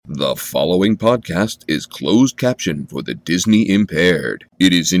The following podcast is closed caption for the Disney impaired.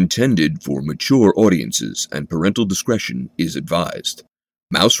 It is intended for mature audiences and parental discretion is advised.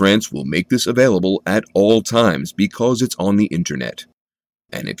 Mouse Rants will make this available at all times because it's on the internet.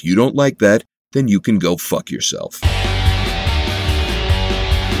 And if you don't like that, then you can go fuck yourself. Mouse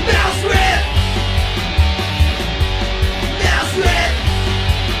Rant! Mouse Rant!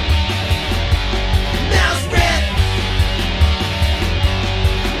 Mouse Rant!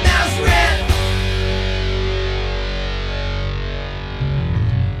 Mouse Rant!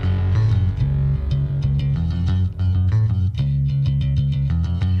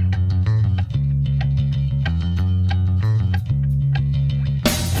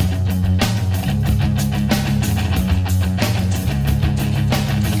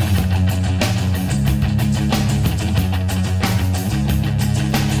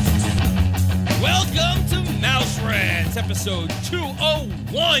 Welcome to Mouse Rants, episode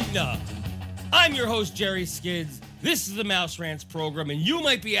 201. I'm your host, Jerry Skids. This is the Mouse Rants program, and you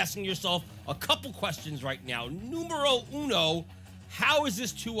might be asking yourself a couple questions right now. Numero uno, how is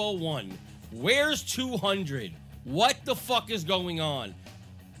this 201? Where's 200? What the fuck is going on?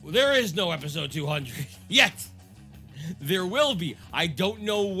 Well, there is no episode 200 yet. There will be. I don't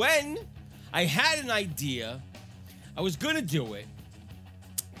know when. I had an idea. I was going to do it.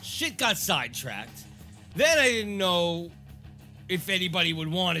 Shit got sidetracked. Then I didn't know if anybody would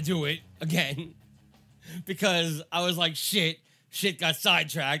want to do it again because I was like, shit got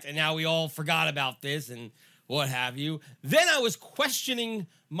sidetracked and now we all forgot about this and what have you. Then I was questioning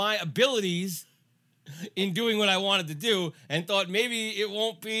my abilities in doing what I wanted to do and thought maybe it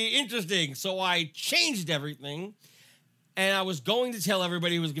won't be interesting. So I changed everything and I was going to tell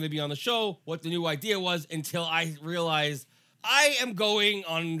everybody who was going to be on the show what the new idea was until I realized I am going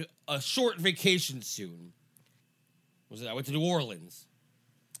on a short vacation soon. I went to New Orleans.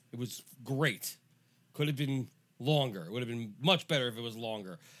 It was great. Could have been longer. It would have been much better if it was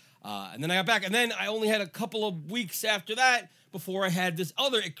longer. And then I got back, and then I only had a couple of weeks after that before I had this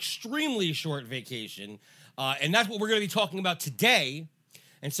other extremely short vacation. And that's what we're going to be talking about today.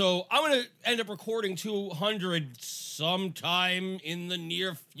 And so I'm going to end up recording 200 sometime in the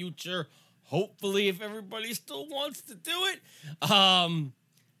near future. Hopefully, if everybody still wants to do it.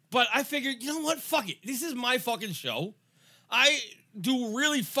 But I figured, you know what? Fuck it. This is my fucking show. I do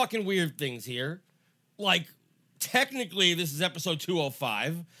really fucking weird things here. Like, technically, this is episode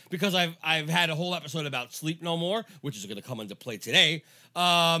 205 because I've had a whole episode about Sleep No More, which is going to come into play today.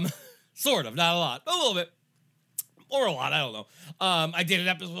 Sort of. Not a lot. A little bit. Or a lot, I don't know. I did an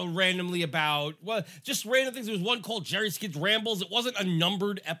episode randomly about, well, just random things. There was one called Jerry Skids Rambles. It wasn't a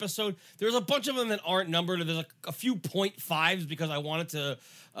numbered episode. There's a bunch of them that aren't numbered. There's a few 0.5s because I wanted to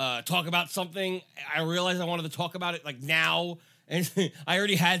talk about something. I realized I wanted to talk about it like now. And I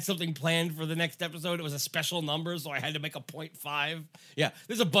already had something planned for the next episode. It was a special number, so I had to make a 0.5. Yeah,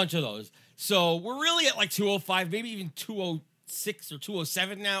 there's a bunch of those. So we're really at like 205, maybe even 206 or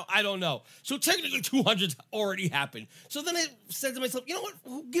 207 now. I don't know. So technically 200's already happened. So then I said to myself, you know what?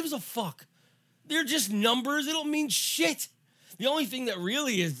 Who gives a fuck? They're just numbers. They don't mean shit. The only thing that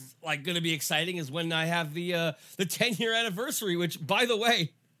really is like going to be exciting is when I have the 10-year anniversary, which, by the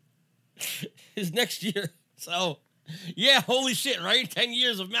way, is next year. So, yeah, holy shit, right? 10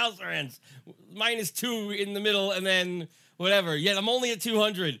 years of Mouse Rants. Minus 2 in the middle and then whatever. Yet I'm only at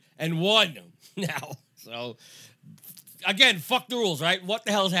 201 now. So, again, fuck the rules, right? What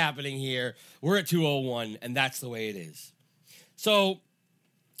the hell's happening here? We're at 201, and that's the way it is. So,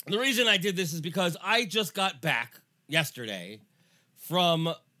 the reason I did this is because I just got back yesterday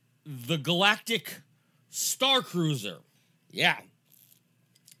from the Galactic Starcruiser. Yeah.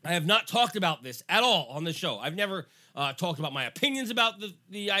 I have not talked about this at all on the show. I've never talked about my opinions about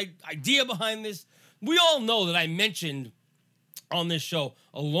the idea behind this. We all know that I mentioned on this show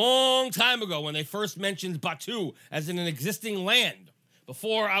a long time ago when they first mentioned Batuu as in an existing land,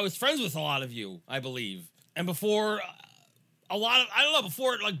 before I was friends with a lot of you, I believe, and before a lot of, I don't know,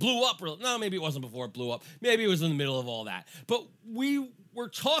 before it like blew up. No, maybe it wasn't before it blew up. Maybe it was in the middle of all that. But we were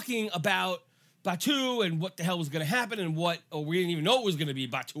talking about Batuu and what the hell was going to happen and we didn't even know it was going to be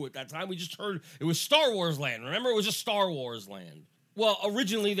Batuu at that time. We just heard it was Star Wars land. Remember, it was just Star Wars land. Well,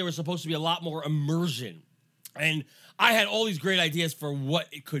 originally there was supposed to be a lot more immersion. And I had all these great ideas for what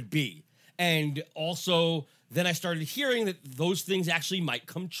it could be. And also, then I started hearing that those things actually might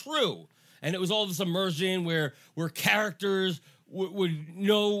come true. And it was all this immersion where characters would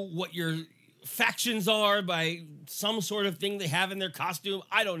know what your factions are by some sort of thing they have in their costume.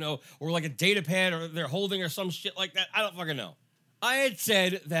 I don't know. Or like a data pad or they're holding or some shit like that. I don't fucking know. I had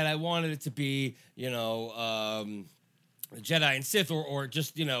said that I wanted it to be, the Jedi and Sith, or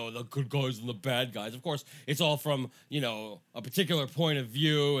just, the good guys and the bad guys. Of course, it's all from, a particular point of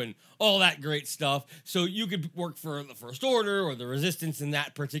view and all that great stuff. So you could work for the First Order or the Resistance in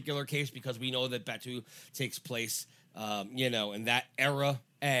that particular case, because we know that Batuu takes place, in that era.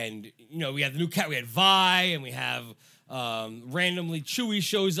 And, we had the new cat, we had Vi, and we have randomly Chewie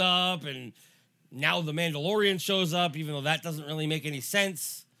shows up, and now the Mandalorian shows up, even though that doesn't really make any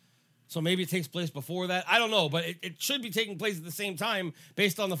sense. So maybe it takes place before that. I don't know, but it should be taking place at the same time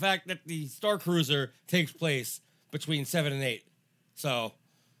based on the fact that the Starcruiser takes place between 7 and 8. So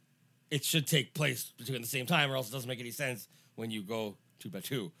it should take place between the same time, or else it doesn't make any sense when you go to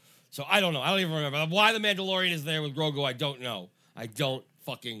Batuu. So I don't know. I don't even remember. Why the Mandalorian is there with Grogu, I don't know. I don't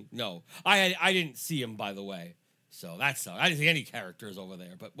fucking know. I didn't see him, by the way. So that's I didn't see any characters over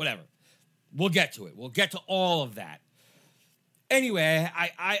there, but whatever. We'll get to it. We'll get to all of that. Anyway,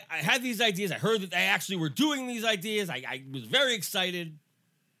 I had these ideas. I heard that they actually were doing these ideas. I was very excited.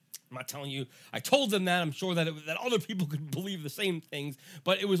 I'm not telling you. I told them that. I'm sure that other people could believe the same things.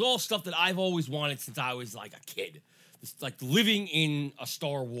 But it was all stuff that I've always wanted since I was like a kid. It's like living in a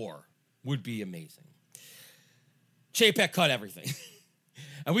Star War would be amazing. Chapek cut everything.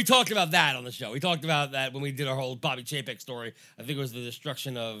 And we talked about that on the show. We talked about that when we did our whole Bobby Chapek story. I think it was the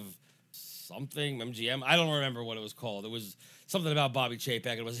destruction of something, MGM. I don't remember what it was called. It was something about Bobby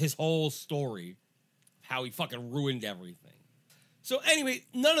Chapek. It was his whole story, how he fucking ruined everything. So anyway,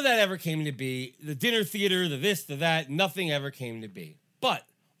 none of that ever came to be. The dinner theater, the this, the that, nothing ever came to be. But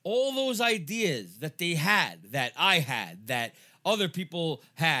all those ideas that they had, that I had, that other people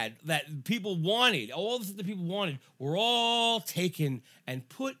had, that people wanted, all the stuff that people wanted, were all taken and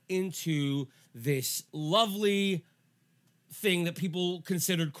put into this lovely thing that people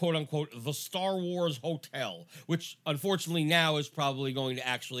considered, quote unquote, the Star Wars Hotel, which unfortunately now is probably going to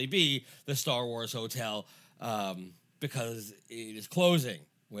actually be the Star Wars Hotel, because it is closing,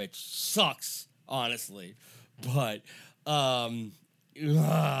 which sucks, honestly. But, oh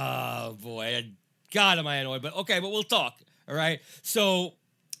boy, God am I annoyed, but okay, but we'll talk, all right? So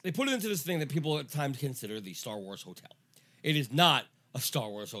they put it into this thing that people at times consider the Star Wars Hotel. It is not a Star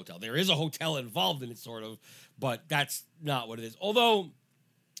Wars hotel. There is a hotel involved in it, sort of, but that's not what it is. Although,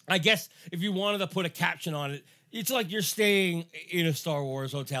 I guess if you wanted to put a caption on it, it's like you're staying in a Star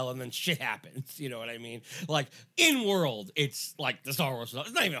Wars hotel and then shit happens. You know what I mean? Like, in world, it's like the Star Wars hotel.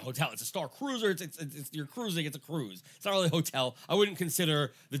 It's not even a hotel. It's a Starcruiser. It's you're cruising. It's a cruise. It's not really a hotel. I wouldn't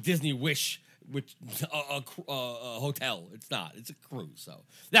consider the Disney Wish which a hotel. It's not. It's a cruise. So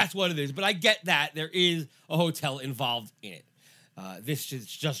that's what it is. But I get that there is a hotel involved in it. This should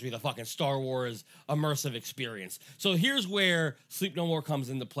just be the fucking Star Wars immersive experience. So here's where Sleep No More comes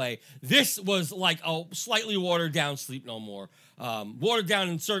into play. This was like a slightly watered down Sleep No More. Watered down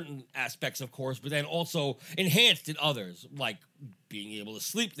in certain aspects, of course, but then also enhanced in others, like being able to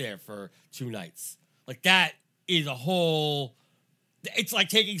sleep there for 2 nights. Like, that is a whole... It's like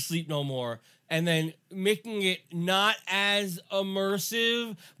taking Sleep No More and then making it not as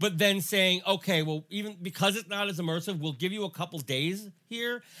immersive, but then saying, okay, well, even because it's not as immersive, we'll give you a couple days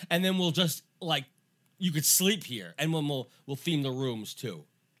here, and then we'll just, like, you could sleep here, and we'll theme the rooms, too.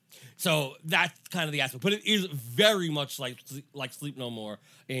 So that's kind of the aspect. But it is very much like Sleep No More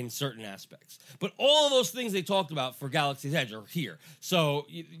in certain aspects. But all of those things they talked about for Galaxy's Edge are here. So,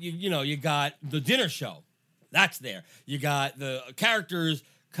 you got the dinner show. That's there. You got the characters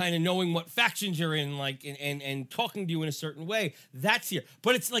kind of knowing what factions you're in, like, and talking to you in a certain way. That's here.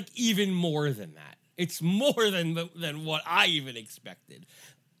 But it's like even more than that. It's more than what I even expected.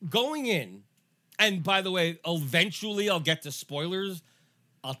 Going in, and by the way, eventually I'll get to spoilers.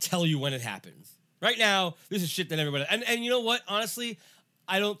 I'll tell you when it happens. Right now, this is shit that everybody... And you know what? Honestly,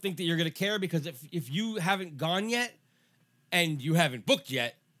 I don't think that you're going to care, because if you haven't gone yet and you haven't booked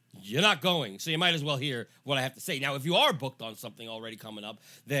yet, you're not going, so you might as well hear what I have to say. Now, if you are booked on something already coming up,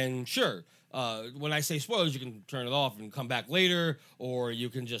 then sure. When I say spoilers, you can turn it off and come back later, or you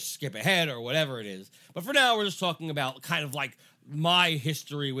can just skip ahead, or whatever it is. But for now, we're just talking about kind of like my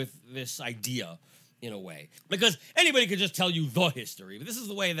history with this idea, in a way. Because anybody could just tell you the history, but this is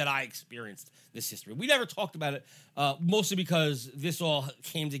the way that I experienced this history. We never talked about it, mostly because this all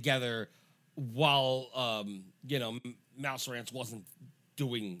came together while, Mouse Rants wasn't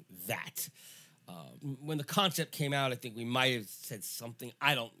doing that. When the concept came out, I think we might have said something.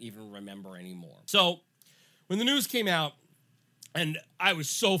 I don't even remember anymore. So when the news came out, and I was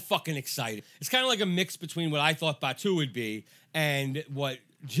so fucking excited. It's kind of like a mix between what I thought Batuu would be and what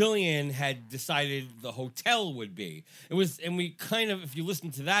Jillian had decided the hotel would be. It was, and we kind of, if you listen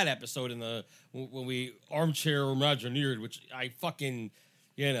to that episode when we armchair imagineered, which I fucking,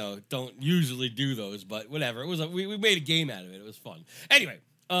 don't usually do those, but whatever. It was we made a game out of it. It was fun. Anyway,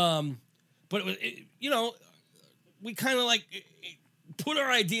 but it was we kind of like put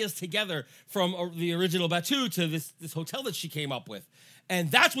our ideas together from the original Batu to this hotel that she came up with, and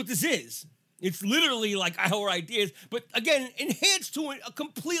that's what this is. It's literally like our ideas, but again, enhanced to a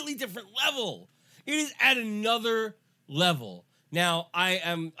completely different level. It is at another level. Now,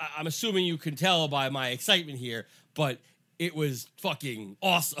 I'm assuming you can tell by my excitement here, but it was fucking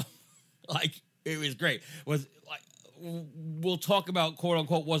awesome. Like, it was great. We'll talk about quote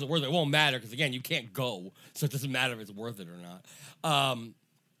unquote was it worth it. It won't matter because again, you can't go, so it doesn't matter if it's worth it or not.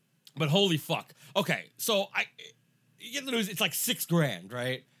 But holy fuck. Okay, so you get the news. It's like $6,000,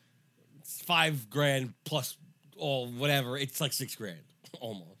 right? It's $5,000 plus all whatever. It's like $6,000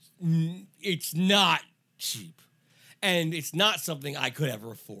 almost. It's not cheap, and it's not something I could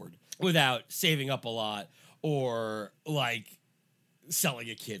ever afford without saving up a lot or like selling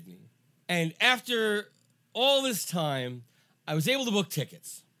a kidney. And after all this time, I was able to book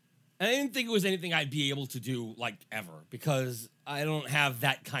tickets. And I didn't think it was anything I'd be able to do, like, ever, because I don't have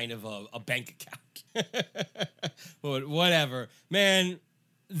that kind of a bank account. But whatever. Man,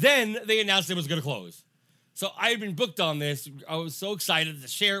 then they announced it was going to close. So I had been booked on this. I was so excited to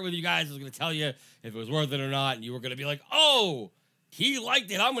share it with you guys. I was going to tell you if it was worth it or not, and you were going to be like, oh, he liked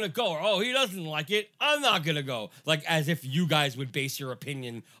it, I'm going to go. Or, oh, he doesn't like it, I'm not going to go. Like, as if you guys would base your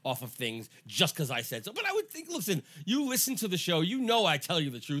opinion off of things just because I said so. But I would think, listen, you listen to the show. You know I tell you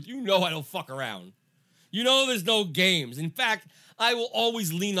the truth. You know I don't fuck around. You know there's no games. In fact, I will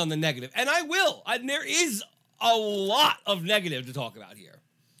always lean on the negative. And I will. There is a lot of negative to talk about here.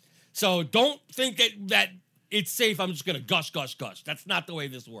 So don't think that it's safe. I'm just going to gush. That's not the way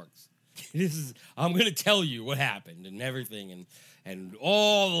this works. I'm going to tell you what happened and everything and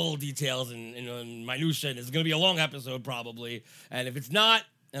all the little details and minutia. And it's going to be a long episode probably. And if it's not,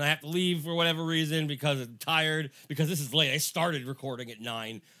 and I have to leave for whatever reason because I'm tired, because this is late. I started recording at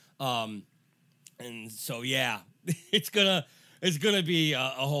 9. And so, yeah, it's gonna be a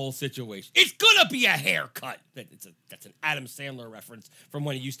whole situation. It's gonna be a haircut. That's an Adam Sandler reference from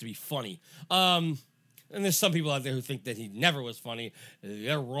when he used to be funny. And there's some people out there who think that he never was funny.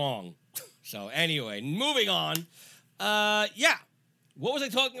 They're wrong. So anyway, moving on. Yeah. What was I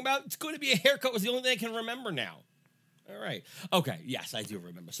talking about? It's going to be a haircut was the only thing I can remember now. All right. Okay. Yes, I do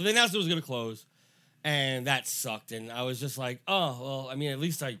remember. So they announced it was going to close, and that sucked. And I was just like, oh, well, I mean, at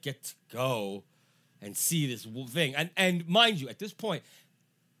least I get to go and see this thing. And mind you, at this point,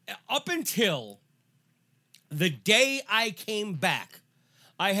 up until the day I came back,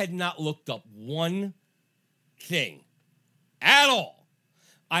 I had not looked up one thing at all.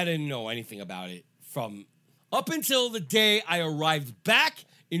 I didn't know anything about it from up until the day I arrived back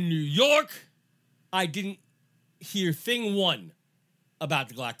in New York. I didn't hear thing one about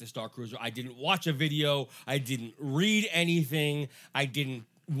the Galactic Starcruiser. I didn't watch a video. I didn't read anything. I didn't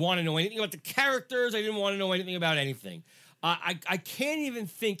want to know anything about the characters. I didn't want to know anything about anything. I can't even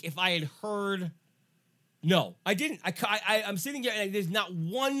think if I had heard. No, I didn't. I'm sitting here and there's not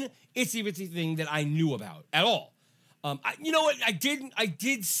one itsy-bitsy thing that I knew about at all. You know what? I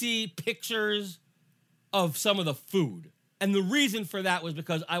did see pictures of some of the food. And the reason for that was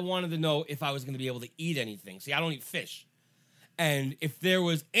because I wanted to know if I was going to be able to eat anything. See, I don't eat fish. And if there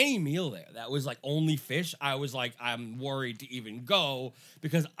was any meal there that was like only fish, I was like, I'm worried to even go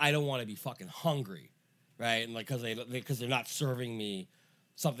because I don't want to be fucking hungry, right? And like, because they're not serving me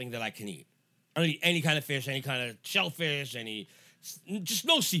something that I can eat. I don't eat any kind of fish, any kind of shellfish, just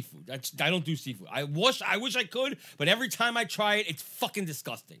no seafood. I don't do seafood. I wish I could, but every time I try it, it's fucking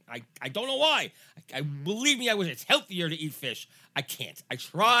disgusting. I don't know why. I believe me, I wish it's healthier to eat fish. I can't. I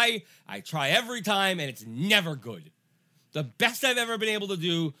try every time, and it's never good. The best I've ever been able to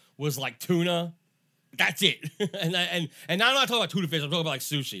do was like tuna. That's it. and I'm not talking about tuna fish. I'm talking about like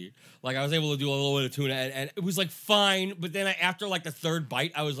sushi. Like I was able to do a little bit of tuna, and it was like fine. But then after like the third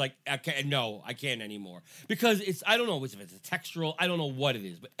bite, I was like, I can't anymore because I don't know if it's a textural. I don't know what it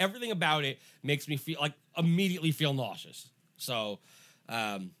is, but everything about it makes me immediately feel nauseous. So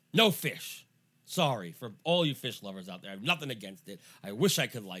no fish. Sorry for all you fish lovers out there. I have nothing against it. I wish I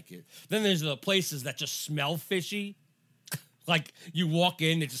could like it. Then there's the places that just smell fishy. Like, you walk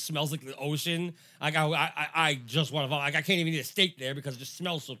in, it just smells like the ocean. Like, I just want to, like, I can't even eat a steak there because it just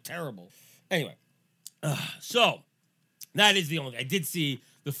smells so terrible. Anyway, so, that is the only thing. I did see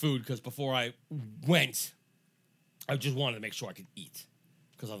the food because before I went, I just wanted to make sure I could eat.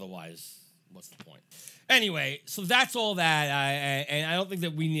 Because otherwise, what's the point? Anyway, so that's all that, and I don't think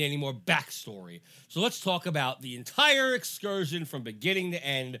that we need any more backstory. So let's talk about the entire excursion from beginning to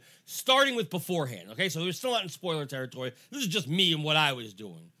end, starting with beforehand, okay? So we're still not in spoiler territory. This is just me and what I was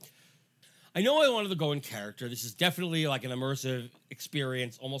doing. I know I wanted to go in character. This is definitely like an immersive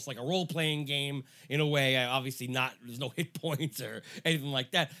experience, almost like a role-playing game in a way. There's no hit points or anything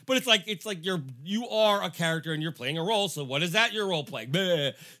like that. But it's like you are a character and you're playing a role. So what is that? You're role-playing.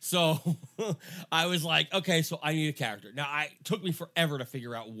 Bleh. So I was like, okay, so I need a character. Now it took me forever to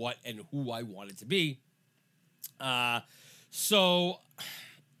figure out what and who I wanted to be. So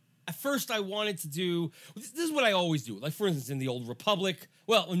at first I wanted to do, this is what I always do. Like, for instance, in the Old Republic,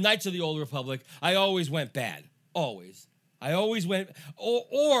 in Knights of the Old Republic, I always went bad. Always. I always went,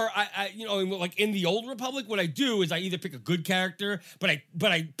 or like in the Old Republic, what I do is I either pick a good character, but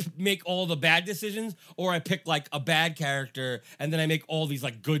I make all the bad decisions, or I pick like a bad character and then I make all these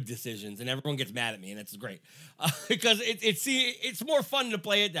like good decisions, and everyone gets mad at me, and it's great because it's more fun to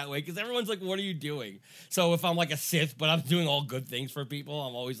play it that way because everyone's like, "What are you doing?" So if I'm like a Sith, but I'm doing all good things for people,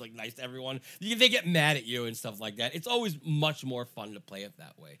 I'm always like nice to everyone. They get mad at you and stuff like that. It's always much more fun to play it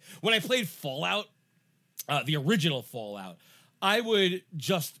that way. When I played Fallout. The original Fallout, I would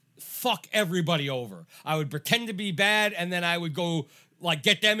just fuck everybody over. I would pretend to be bad, and then I would go like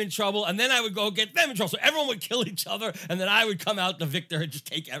get them in trouble, and then I would go get them in trouble. So everyone would kill each other, and then I would come out the victor and just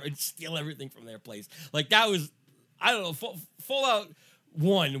steal everything from their place. Like that was, I don't know. Fallout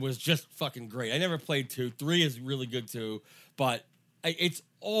 1 was just fucking great. I never played 2. 3 is really good too, but it's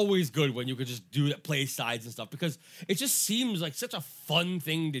always good when you could just do that, play sides and stuff, because it just seems like such a fun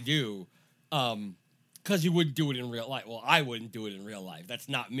thing to do. Because you wouldn't do it in real life. Well, I wouldn't do it in real life. That's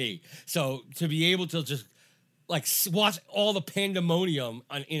not me. So to be able to just like watch all the pandemonium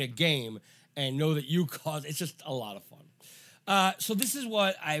in a game and know that you caused, it's just a lot of fun. So this is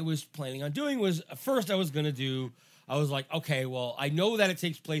what I was planning on doing. Was first I was like, okay, well, I know that it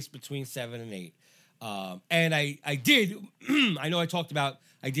takes place between 7 and 8. And I did, I know I talked about,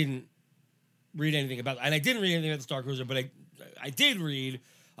 I didn't read anything about, and I didn't read anything about the Starcruiser, but I did read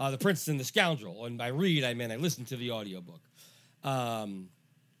The Princess and the Scoundrel. And by read, I meant I listened to the audiobook,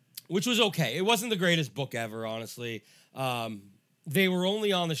 which was okay. It wasn't the greatest book ever, honestly. They were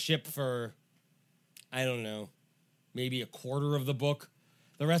only on the ship for, I don't know, maybe a quarter of the book.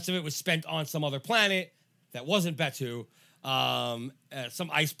 The rest of it was spent on some other planet that wasn't Batu, some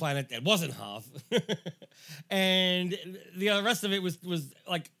ice planet that wasn't Hoth. And the rest of it was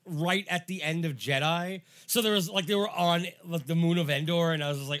like right at the end of Jedi. So there was like, they were on like the moon of Endor, and I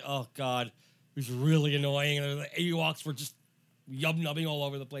was just like, oh god, it was really annoying. And the Ewoks were just yub-nubbing all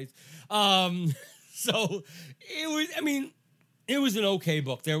over the place. So it was an okay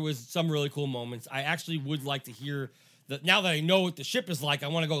book. There was some really cool moments. I actually would like to hear that. Now that I know what the ship is like, I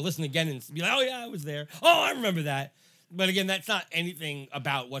want to go listen again and be like, oh yeah, I was there. Oh, I remember that. But again, that's not anything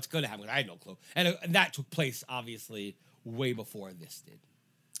about what's going to happen. I had no clue. And that took place, obviously, way before this did.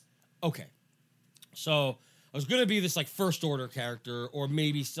 Okay. So I was going to be this, like, First Order character, or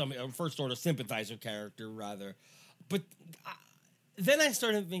maybe some First Order sympathizer character, rather. But then I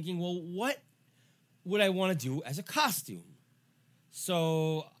started thinking, well, what would I want to do as a costume?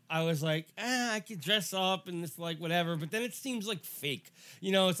 So I was like, I could dress up and it's like whatever. But then it seems like fake.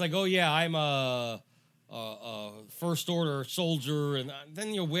 You know, it's like, oh, yeah, I'm a First Order soldier, and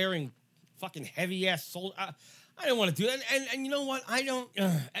then you're wearing fucking heavy ass soldier. I don't want to do that, and you know what? I don't.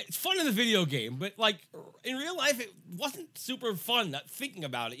 It's fun in the video game, but like in real life, it wasn't super fun. Not thinking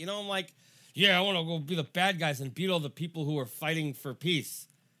about it, you know. I'm like, yeah, I want to go be the bad guys and beat all the people who are fighting for peace.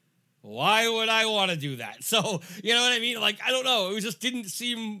 Why would I want to do that? So you know what I mean? Like I don't know. It just didn't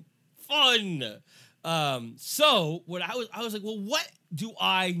seem fun. So what I was like, well, what do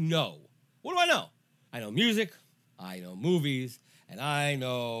I know? What do I know? I know music, I know movies, and I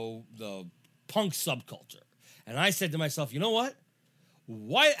know the punk subculture. And I said to myself, you know what?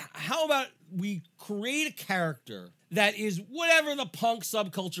 How about we create a character that is whatever the punk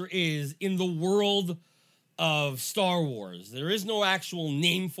subculture is in the world of Star Wars. There is no actual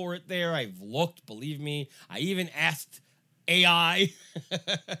name for it there. I've looked, believe me. I even asked AI.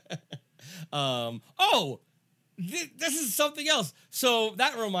 This is something else. So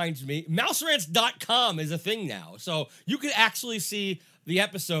that reminds me, mouserants.com is a thing now. So you can actually see the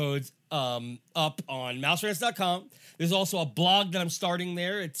episodes up on mouserants.com. There's also a blog that I'm starting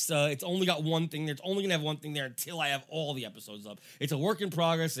there. It's only got one thing there. It's only going to have one thing there until I have all the episodes up. It's a work in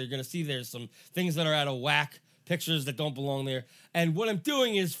progress. You're going to see there's some things that are out of whack, pictures that don't belong there. And what I'm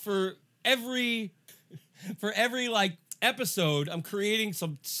doing is for every like episode, I'm creating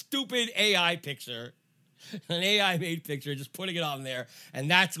some stupid AI picture an AI made picture, just putting it on there, and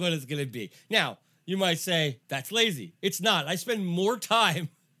that's what it's going to be. Now, you might say, that's lazy. It's not. I spend more time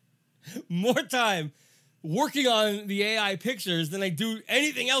working on the AI pictures than I do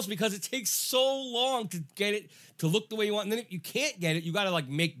anything else because it takes so long to get it to look the way you want. And then if you can't get it, you got to like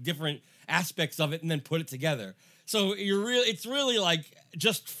make different aspects of it and then put it together. So it's really like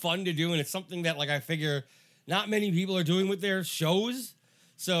just fun to do. And it's something that like I figure not many people are doing with their shows.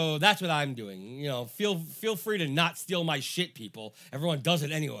 So that's what I'm doing. You know, feel free to not steal my shit, people. Everyone does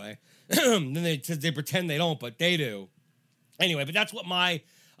it anyway. Then they pretend they don't, but they do. Anyway, but that's what my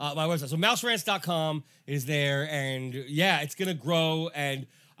website. So mouserants.com is there, and yeah, it's gonna grow, and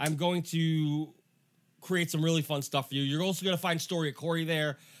I'm going to create some really fun stuff for you. You're also gonna find Story of Corey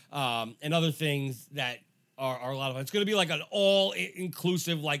there, and other things that are a lot of fun. It's gonna be like an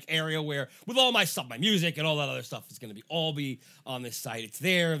all-inclusive like area where with all my stuff, my music and all that other stuff is gonna all be on this site. It's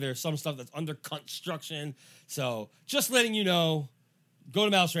there. There's some stuff that's under construction. So just letting you know. Go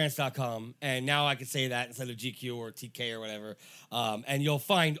to mouserants.com, and now I can say that instead of GQ or TK or whatever, and you'll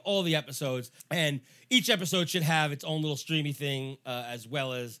find all the episodes, and each episode should have its own little streamy thing, as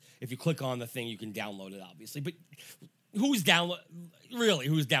well as if you click on the thing, you can download it, obviously, but who's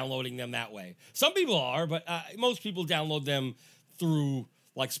downloading them that way? Some people are, but most people download them through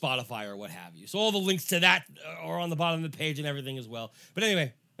like Spotify or what have you, so all the links to that are on the bottom of the page and everything as well, but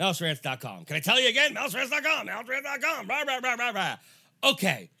anyway, mouserants.com. Can I tell you again? Mouserants.com, blah, blah, blah, blah, blah.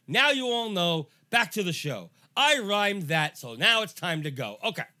 Okay, now you all know. Back to the show. I rhymed that, so now it's time to go.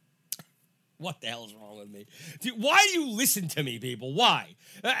 Okay. What the hell is wrong with me? Why do you listen to me, people? Why?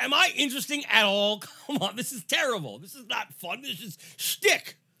 Am I interesting at all? Come on, this is terrible. This is not fun. This is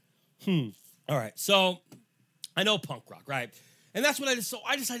shtick. All right, so I know punk rock, right? And that's what I did. So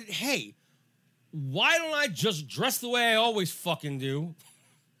I decided, hey, why don't I just dress the way I always fucking do?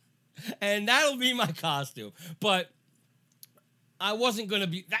 And that'll be my costume. But I wasn't going to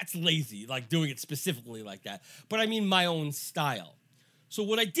be, that's lazy, like doing it specifically like that. But I mean my own style. So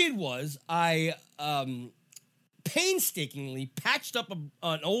what I did was I painstakingly patched up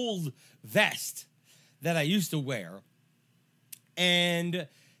an old vest that I used to wear. And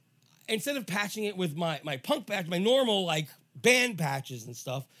instead of patching it with my punk patch, my normal like band patches and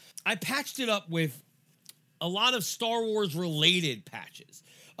stuff, I patched it up with a lot of Star Wars related patches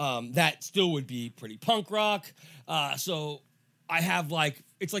that still would be pretty punk rock. So I have like,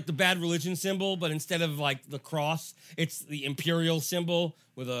 it's like the Bad Religion symbol, but instead of like the cross, it's the Imperial symbol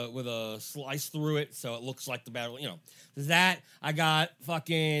with a slice through it, so it looks like the Bad, you know. That, I got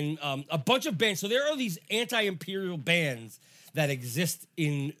fucking a bunch of bands. So there are these anti-Imperial bands that exist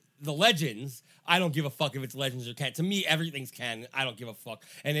in the Legends. I don't give a fuck if it's Legends or canon. To me, everything's canon. I don't give a fuck.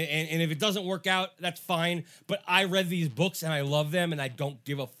 And if it doesn't work out, that's fine. But I read these books and I love them, and I don't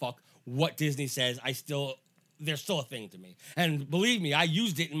give a fuck what Disney says. They're still a thing to me. And believe me, I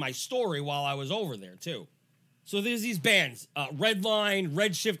used it in my story while I was over there, too. So there's these bands, Red Line,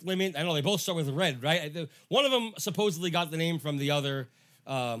 Red Shift Limit. I know they both start with red, right? One of them supposedly got the name from the other.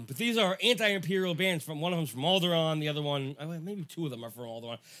 But these are anti-Imperial bands. One of them's from Alderaan. The other one, maybe two of them are from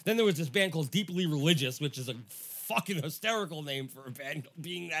Alderaan. Then there was this band called Deeply Religious, which is a fucking hysterical name for a band,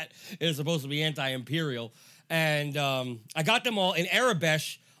 being that it is supposed to be anti-Imperial. And I got them all in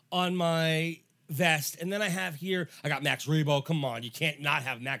Arabesh on my vest, and then I have here, I got Max Rebo. Come on, you can't not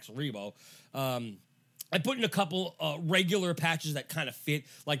have Max Rebo. I put in a couple regular patches that kind of fit,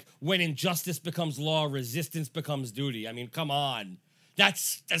 like when injustice becomes law, resistance becomes duty. I mean, come on.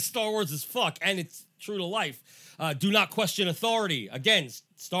 That's Star Wars as fuck, and it's true to life. Do not question authority. Again,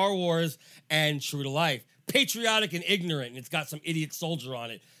 Star Wars and true to life. Patriotic and ignorant, and it's got some idiot soldier on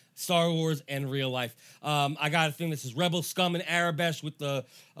it. Star Wars and real life. I got a thing that says Rebel Scum in Arabesh with the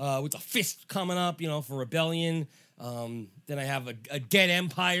fist coming up, you know, for rebellion. Then I have a Dead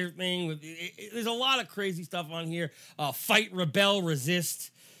Empire thing. There's a lot of crazy stuff on here. Fight, rebel,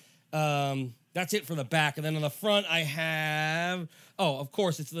 resist. That's it for the back. And then on the front, I have, of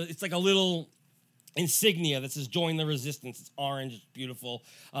course, it's like a little insignia that says Join the Resistance. It's orange. It's beautiful.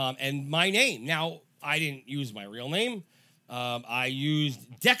 And my name. Now, I didn't use my real name. I used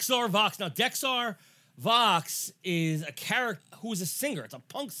Dexar Vox. Now, Dexar Vox is a character who's a singer. It's a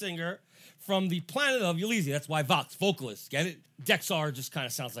punk singer from the planet of Elysia. That's why Vox, vocalist. Get it? Dexar just kind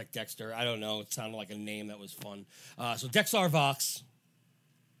of sounds like Dexter. I don't know. It sounded like a name that was fun. So Dexar Vox.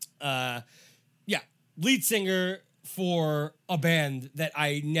 Lead singer for a band that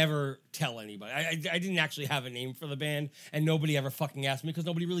I never tell anybody. I didn't actually have a name for the band, and nobody ever fucking asked me because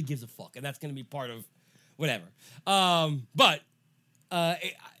nobody really gives a fuck, and that's going to be part of whatever.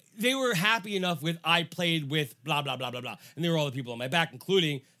 they were happy enough with I played with blah, blah, blah, blah, blah. And there were all the people on my back,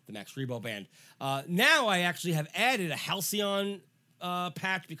 including the Max Rebo band. Now I actually have added a Halcyon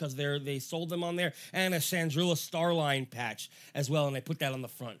patch because they sold them on there, and a Sandrilla Starline patch as well, and I put that on the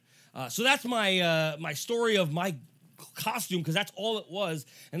front. So that's my my story of my costume, because that's all it was.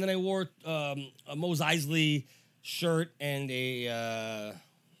 And then I wore a Mos Eisley shirt and a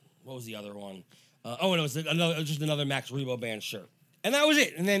what was the other one? And it was just another Max Rebo band shirt. And that was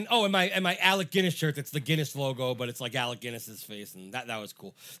it. And then, and my Alec Guinness shirt, that's the Guinness logo, but it's like Alec Guinness's face, and that was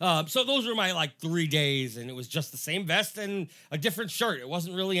cool. So those were my, 3 days, and it was just the same vest and a different shirt. It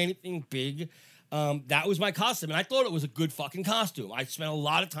wasn't really anything big. That was my costume, and I thought it was a good fucking costume. I spent a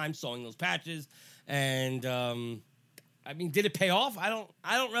lot of time sewing those patches, and, did it pay off? I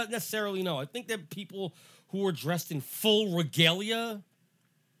don't necessarily know. I think that people who are dressed in full regalia,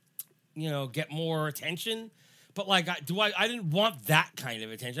 get more attention. But I didn't want that kind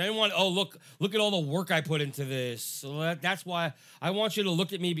of attention. I didn't want, look at all the work I put into this. So that's why I want you to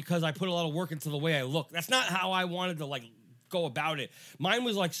look at me, because I put a lot of work into the way I look. That's not how I wanted to go about it. Mine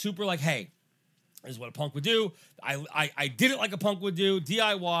was super hey, this is what a punk would do. I did it like a punk would do,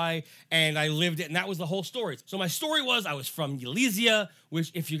 DIY, and I lived it, and that was the whole story. So my story was I was from Elysia,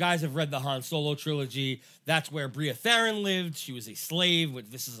 which, if you guys have read the Han Solo trilogy, that's where Bria Theron lived. She was a slave.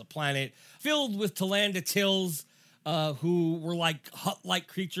 This is a planet filled with Talanda Tills, who were hut-like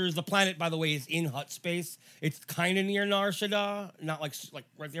creatures. The planet, by the way, is in hut space. It's kind of near Nar Shaddaa, not like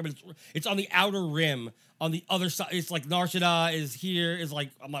right there, but it's on the outer rim, on the other side. It's Nar Shaddaa is here,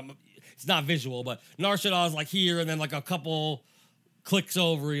 it's not visual, but Nar Shaddaa is here, and then a couple clicks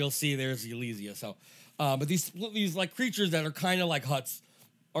over, you'll see there's Elysia. So, but these creatures that are kind of like huts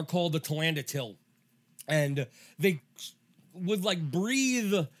are called the Talanda Till, and they would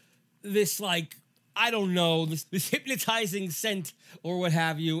breathe this I don't know, this hypnotizing scent or what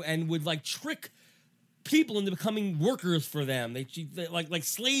have you, and would trick people into becoming workers for them. They like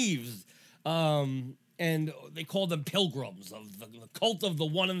slaves. And they called them pilgrims of the cult of the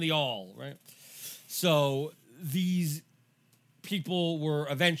one and the all, right? So these people were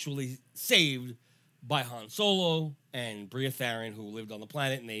eventually saved by Han Solo and Bria Theron, who lived on the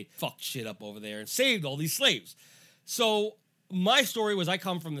planet, and they fucked shit up over there and saved all these slaves. So my story was I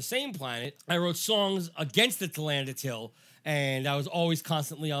come from the same planet. I wrote songs against the Talanda Till, and I was always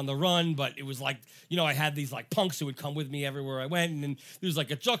constantly on the run, but it was I had these punks who would come with me everywhere I went, and then there's a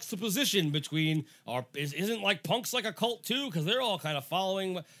juxtaposition between isn't punks a cult too? Because they're all kind of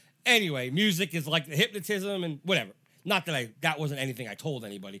following. Anyway, music is the hypnotism and whatever. Not that that wasn't anything I told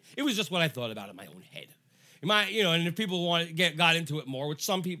anybody. It was just what I thought about in my own head. And if people got into it more, which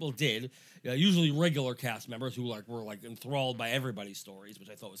some people did, usually regular cast members who were enthralled by everybody's stories,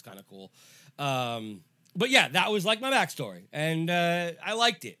 which I thought was kind of cool. But yeah, that was my backstory, and I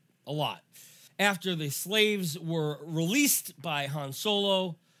liked it a lot. After the slaves were released by Han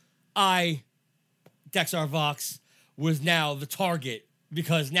Solo, Dexar Vox, was now the target,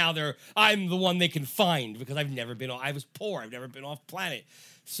 because now I'm the one they can find, because I was poor, I've never been off planet.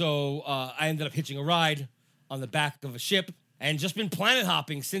 So I ended up hitching a ride on the back of a ship, and just been planet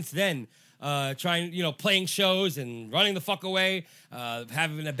hopping since then. Playing shows and running the fuck away,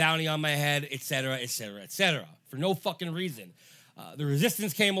 having a bounty on my head, etc., etc., etc., for no fucking reason. The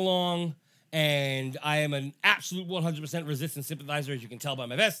Resistance came along, and I am an absolute 100% Resistance sympathizer, as you can tell by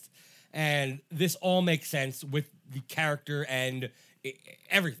my vest, and this all makes sense with the character and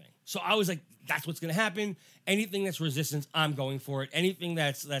everything. So I was that's what's going to happen. Anything that's Resistance, I'm going for it. Anything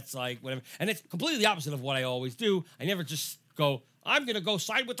that's whatever. And it's completely the opposite of what I always do. I never just go, I'm going to go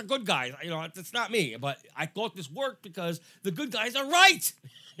side with the good guys. It's not me. But I thought this worked because the good guys are right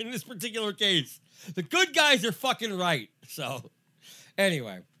in this particular case. The good guys are fucking right. So,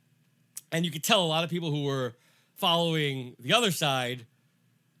 anyway. And you could tell a lot of people who were following the other side,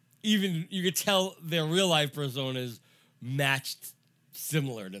 even you could tell their real life personas matched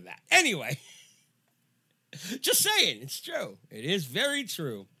similar to that. Anyway. Just saying. It's true. It is very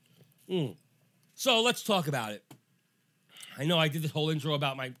true. So, let's talk about it. I know I did this whole intro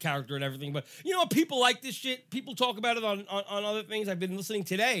about my character and everything, but people like this shit. People talk about it on other things. I've been listening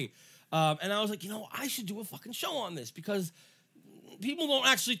today. And I was I should do a fucking show on this, because people don't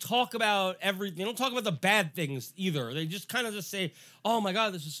actually talk about everything. They don't talk about the bad things either. They just kind of just say, oh my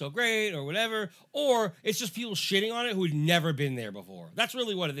God, this is so great, or whatever. Or it's just people shitting on it who had never been there before. That's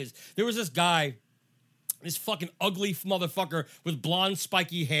really what it is. There was this guy, this fucking ugly motherfucker with blonde,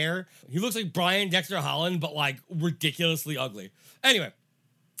 spiky hair. He looks like Brian Dexter Holland, but ridiculously ugly. Anyway,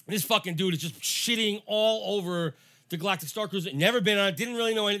 this fucking dude is just shitting all over the Galactic Starcruiser. Never been on it, didn't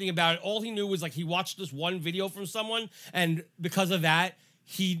really know anything about it. All he knew was he watched this one video from someone, and because of that,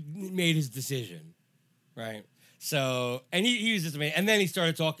 he made his decision, right? So, and he was just amazing. And then he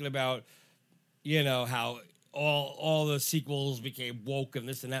started talking about, how all the sequels became woke and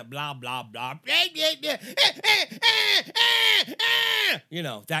this and that, blah, blah, blah.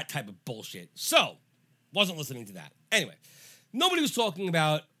 That type of bullshit. So, wasn't listening to that. Anyway, nobody was talking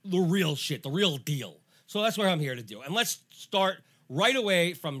about the real shit, the real deal. So that's what I'm here to do. And let's start right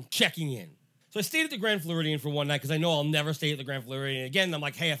away from checking in. So I stayed at the Grand Floridian for one night because I know I'll never stay at the Grand Floridian again. I'm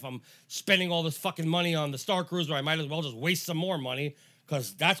like, hey, if I'm spending all this fucking money on the Starcruiser, I might as well just waste some more money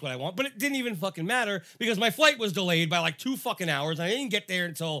because that's what I want. But it didn't even fucking matter because my flight was delayed by like 2 fucking hours. And I didn't get there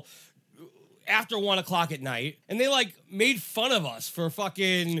until after 1 o'clock at night. And they like made fun of us for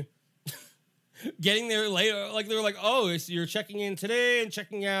fucking getting there later. Like they were like, oh, so you're checking in today and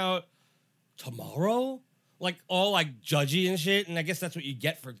checking out tomorrow? Like all like judgy and shit. And I guess that's what you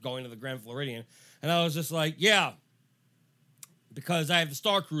get for going to the Grand Floridian. And I was just like, yeah, because I have the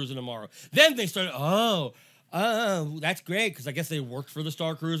Starcruiser tomorrow. Then they started, oh, that's great. Because I guess they worked for the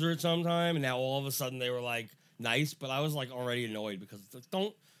Starcruiser at some time. And now all of a sudden they were like nice. But I was like already annoyed because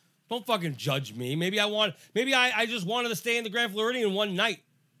don't fucking judge me. Maybe I just wanted to stay in the Grand Floridian one night.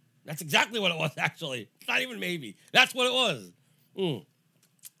 That's exactly what it was, actually. Not even maybe. That's what it was.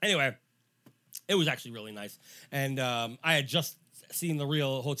 Anyway. It was actually really nice. And I had just seen the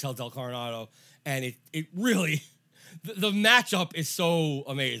real Hotel Del Coronado, and it really, the matchup is so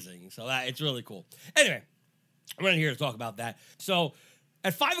amazing. So it's really cool. Anyway, I'm not here to talk about that. So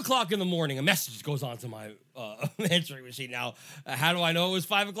at 5 o'clock in the morning, a message goes on to my answering machine. Now, how do I know it was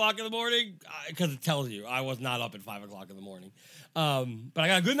 5 o'clock in the morning? Because it tells you I was not up at 5 o'clock in the morning. But I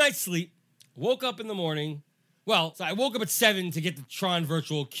got a good night's sleep, woke up in the morning. Well, so I woke up at 7 to get the Tron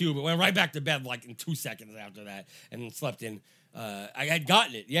virtual cube, but went right back to bed like in 2 seconds after that and slept in. I had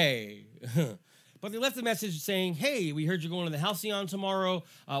gotten it. Yay. But they left a message saying, hey, we heard you're going to the Halcyon tomorrow.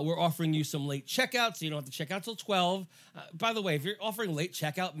 We're offering you some late checkout, so you don't have to check out till 12. By the way, if you're offering late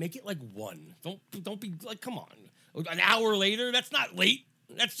checkout, make it like 1. Don't be like, come on. An hour later? That's not late.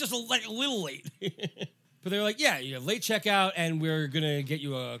 That's just a little late. But they were like, yeah, you have late checkout, and we're going to get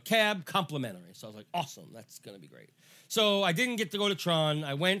you a cab complimentary. So I was like, awesome. That's going to be great. So I didn't get to go to Tron.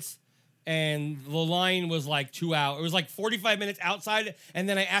 I went, and the line was like 2 hours. It was like 45 minutes outside, and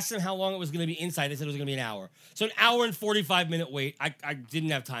then I asked them how long it was going to be inside. They said it was going to be an hour. So an hour and 45-minute wait. I didn't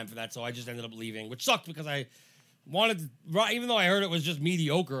have time for that, so I just ended up leaving, which sucked because I wanted to, even though I heard it was just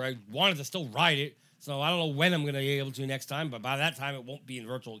mediocre, I wanted to still ride it. So I don't know when I'm going to be able to next time, but by that time, it won't be in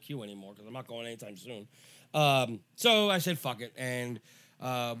virtual queue anymore because I'm not going anytime soon. So I said, fuck it, and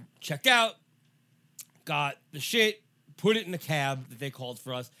checked out, got the shit, put it in the cab that they called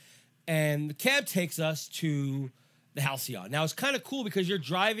for us, and the cab takes us to the Halcyon. Now, it's kind of cool because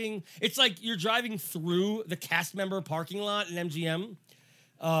it's like you're driving through the cast member parking lot in MGM.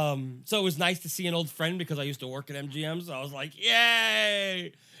 So it was nice to see an old friend because I used to work at MGM, so I was like,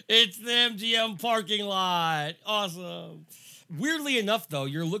 yay, it's the MGM parking lot. Awesome. Weirdly enough, though,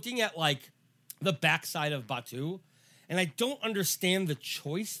 you're looking at, like, the backside of Batuu, and I don't understand the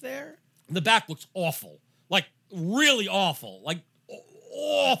choice there. The back looks awful. Like, really awful. Like,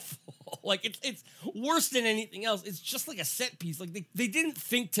 awful. Like, it's worse than anything else. It's just like a set piece. Like, they didn't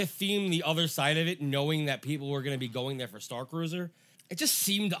think to theme the other side of it, knowing that people were going to be going there for Starcruiser. It just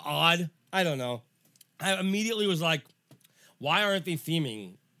seemed odd. I don't know. I immediately was like, why aren't they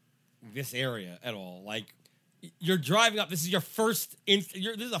theming this area at all? Like, you're driving up. This is your first. This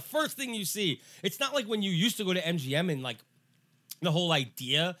is the first thing you see. It's not like when you used to go to MGM and like the whole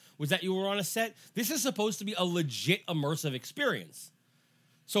idea was that you were on a set. This is supposed to be a legit immersive experience.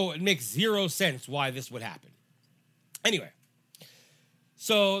 So it makes zero sense why this would happen. Anyway,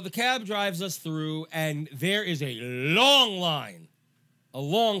 so the cab drives us through, and there is a long line, a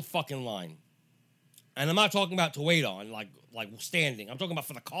long fucking line, and I'm not talking about to wait on like standing. I'm talking about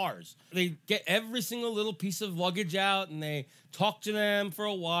for the cars. They get every single little piece of luggage out, and they talk to them for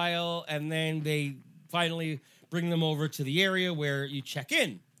a while, and then they finally bring them over to the area where you check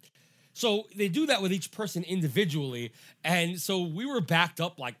in. So they do that with each person individually, and so we were backed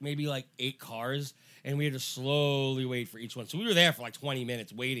up maybe 8 cars, and we had to slowly wait for each one. So we were there for 20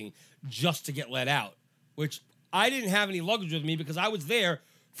 minutes waiting just to get let out, which I didn't have any luggage with me because I was there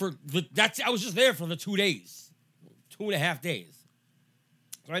I was just there for the 2 days. 2.5 days.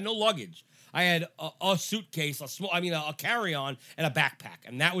 So I had no luggage. I had a suitcase, a carry-on, and a backpack,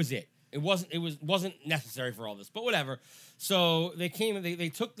 and that was it. It wasn't necessary for all this, but whatever. So they came and they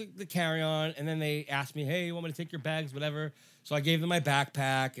took the carry-on, and then they asked me, hey, you want me to take your bags, whatever. So I gave them my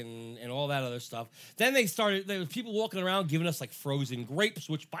backpack and all that other stuff. Then there was people walking around giving us frozen grapes,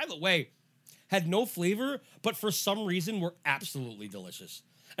 which, by the way, had no flavor, but for some reason were absolutely delicious.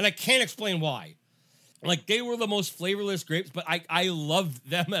 And I can't explain why. Like, they were the most flavorless grapes, but I loved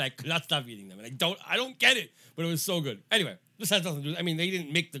them, and I could not stop eating them. And I don't get it, but it was so good. Anyway, this has nothing to do. I mean, they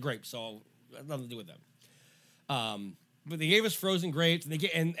didn't make the grapes, so it has nothing to do with them. But they gave us frozen grapes,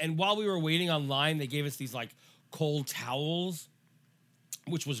 and while we were waiting online, they gave us these like cold towels,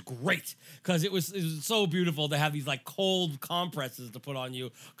 which was great because it was so beautiful to have these like cold compresses to put on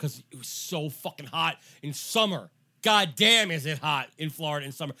you because it was so fucking hot in summer. God damn, is it hot in Florida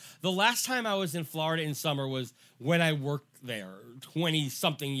in summer. The last time I was in Florida in summer was when I worked there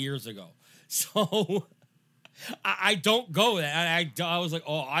 20-something years ago. So I don't go there. I was like,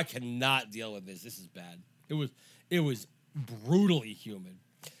 oh, I cannot deal with this. This is bad. It was brutally humid.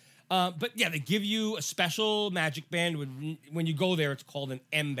 But yeah, they give you a special magic band. When you go there, it's called an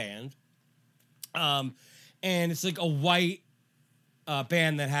M band. And it's like a white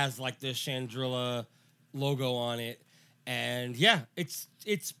band that has like the Chandrilla logo on it. And yeah, it's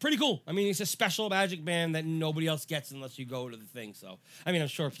pretty cool. I mean, it's a special magic band that nobody else gets unless you go to the thing. So, I mean, I'm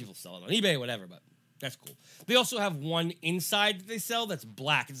sure people sell it on eBay, whatever, but that's cool. They also have one inside that they sell that's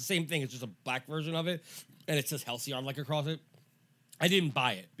black. It's the same thing. It's just a black version of it. And it says Halcyon like across it. I didn't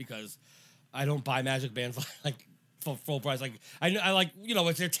buy it because I don't buy magic bands like for full price. Like I like, you know,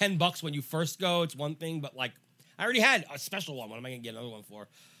 if they're $10 when you first go, it's one thing, but like I already had a special one. What am I gonna get another one for?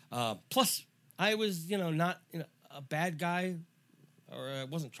 Plus, I was, you know, not a bad guy, or I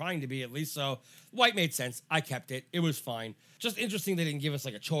wasn't trying to be at least. So white made sense. I kept it. It was fine. Just interesting they didn't give us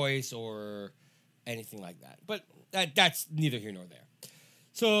like a choice or anything like that. But that's neither here nor there.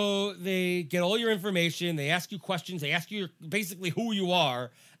 So they get all your information. They ask you questions. They ask you basically who you are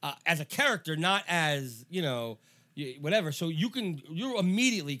as a character, not as, you know, whatever. So you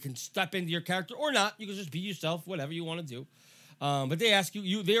immediately can step into your character or not. You can just be yourself, whatever you want to do. But they ask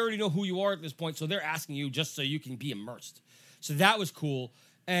you, they already know who you are at this point. So they're asking you just so you can be immersed. So that was cool.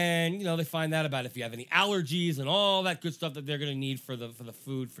 And, you know, they find out about if you have any allergies and all that good stuff that they're going to need for the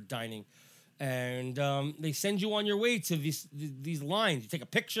food, for dining. And they send you on your way to these lines. You take a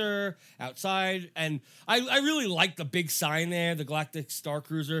picture outside, and I really like the big sign there, the Galactic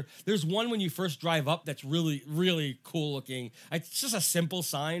Starcruiser. There's one when you first drive up that's really, really cool looking. It's just a simple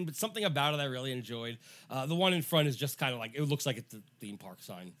sign, but something about it I really enjoyed. The one in front is just kind of like, it looks like it's a theme park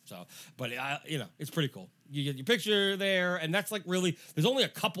sign. So, but you know, it's pretty cool. You get your picture there, and that's like really, there's only a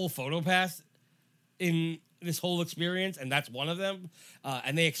couple photo pass in this whole experience, and that's one of them.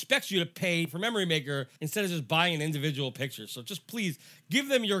 And they expect you to pay for Memory Maker instead of just buying an individual picture. So just please give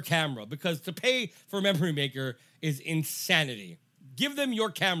them your camera, because to pay for Memory Maker is insanity. Give them your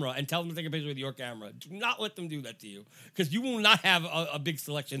camera and tell them to take a picture with your camera. Do not let them do that to you, because you will not have a big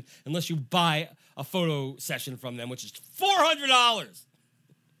selection unless you buy a photo session from them, which is $400.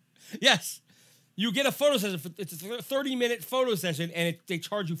 Yes, you get a photo session. It's a 30-minute photo session, and they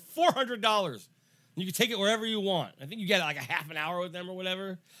charge you $400. You can take it wherever you want. I think you get like a half an hour with them or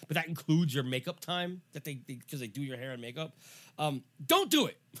whatever, but that includes your makeup time that because they do your hair and makeup. Don't do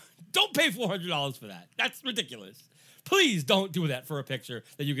it. Don't pay $400 for that. That's ridiculous. Please don't do that for a picture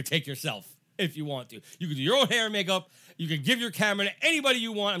that you can take yourself if you want to. You can do your own hair and makeup. You can give your camera to anybody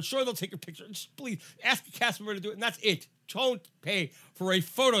you want. I'm sure they'll take your picture. Just please ask a cast member to do it, and that's it. Don't pay for a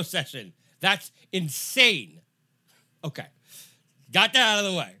photo session. That's insane. Okay. Got that out of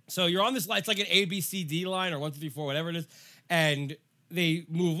the way. So you're on this line. It's like an A, B, C, D line, or 1, 2, 3, 4, whatever it is. And they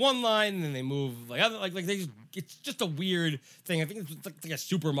move one line, and then they move like other, like they just, it's just a weird thing. I think it's like a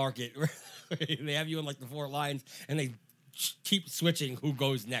supermarket where they have you in like the 4 lines, and they keep switching who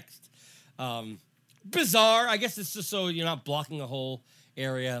goes next. Bizarre. I guess it's just so you're not blocking the whole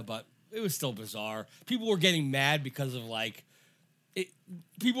area, but it was still bizarre. People were getting mad because of like,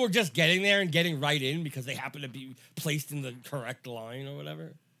 people were just getting there and getting right in because they happen to be placed in the correct line or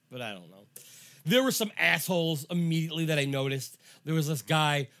whatever. But I don't know. There were some assholes immediately that I noticed. There was this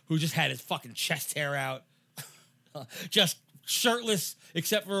guy who just had his fucking chest hair out, just shirtless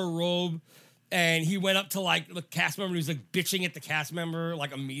except for a robe. And he went up to like the cast member. He was like bitching at the cast member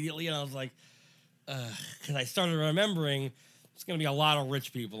like immediately. And I was like, because I started remembering it's going to be a lot of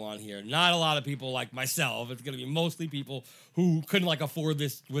rich people on here. Not a lot of people like myself. It's going to be mostly people who couldn't like afford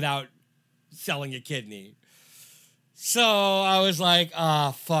this without selling a kidney. So I was like,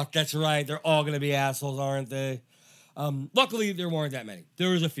 fuck, that's right. They're all going to be assholes, aren't they? Luckily, there weren't that many.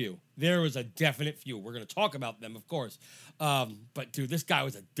 There was a few. There was a definite few. We're going to talk about them, of course. But dude, this guy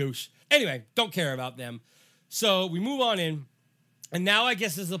was a douche. Anyway, don't care about them. So we move on in. And now I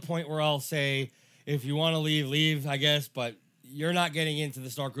guess is the point where I'll say, if you want to leave, leave, I guess. But you're not getting into the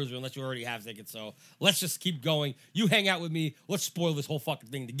Starcruiser unless you already have tickets. So let's just keep going. You hang out with me. Let's spoil this whole fucking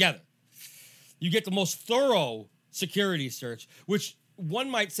thing together. You get the most thorough security search, which one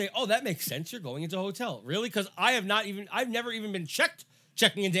might say, oh, that makes sense. You're going into a hotel. Really? Because I've never even been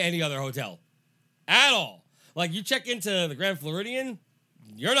checking into any other hotel at all. Like, you check into the Grand Floridian,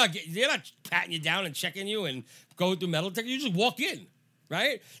 they're not patting you down and checking you and going through metal detector. You just walk in,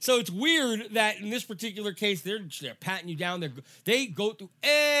 right? So it's weird that in this particular case, they're patting you down. They go through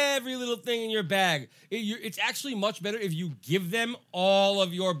every little thing in your bag. It's actually much better if you give them all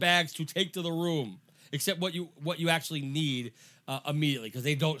of your bags to take to the room, except what you actually need immediately, because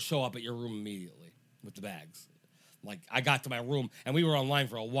they don't show up at your room immediately with the bags. Like, I got to my room, and we were online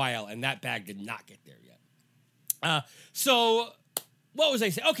for a while, and that bag did not get there yet. So what was I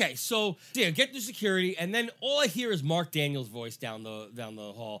saying? Okay, so yeah, get through security, and then all I hear is Mark Daniels' voice down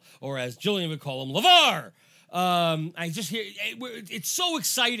the hall, or as Jillian would call him, LeVar. I just hear it's so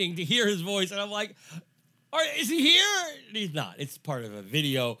exciting to hear his voice, and I'm like, is he here? And he's not. It's part of a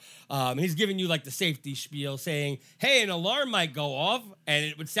video. He's giving you like the safety spiel, saying, "Hey, an alarm might go off, and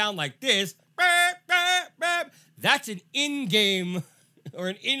it would sound like this." That's an in-game or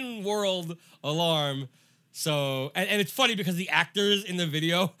an in-world alarm. So, and it's funny because the actors in the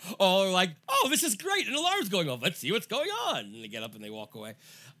video all are like, "Oh, this is great! An alarm's going off. Let's see what's going on." And they get up and they walk away.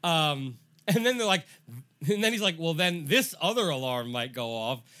 And then they're like, and then he's like, "Well, then this other alarm might go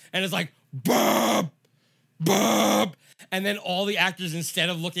off," and it's like, "Bob, Bob." And then all the actors, instead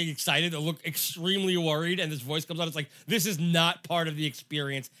of looking excited, look extremely worried. And this voice comes on. It's like, this is not part of the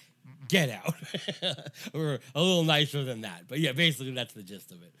experience. Get out. Or a little nicer than that. But yeah, basically that's the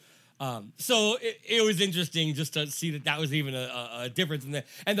gist of it. So it was interesting just to see that was even a difference in there.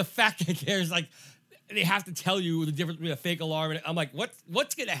 And the fact that there's like, they have to tell you the difference between a fake alarm and I'm like,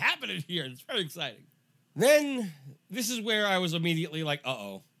 what's going to happen in here? It's very exciting. Then this is where I was immediately like,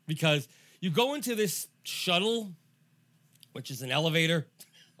 uh-oh. Because you go into this shuttle, which is an elevator.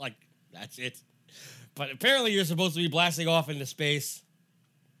 Like, that's it. But apparently you're supposed to be blasting off into space.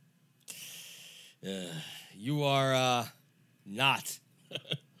 You are not.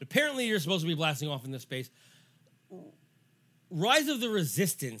 Apparently you're supposed to be blasting off into space. Rise of the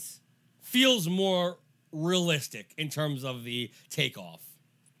Resistance feels more realistic in terms of the takeoff.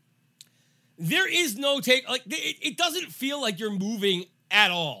 There is no it doesn't feel like you're moving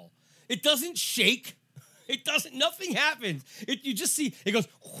at all. It doesn't shake. Nothing happens. You just see, it goes,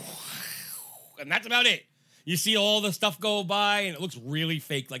 and that's about it. You see all the stuff go by, and it looks really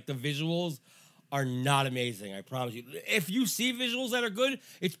fake. Like, the visuals are not amazing, I promise you. If you see visuals that are good,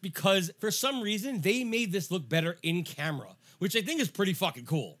 it's because, for some reason, they made this look better in camera, which I think is pretty fucking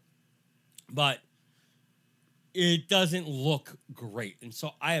cool. But it doesn't look great. And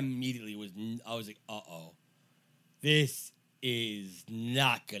so I immediately was like, uh-oh. This is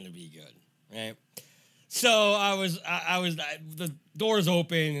not going to be good, right? So the doors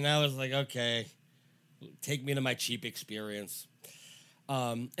open, and I was like, okay, take me to my cheap experience.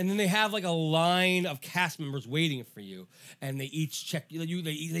 And then they have like a line of cast members waiting for you, and they each check you.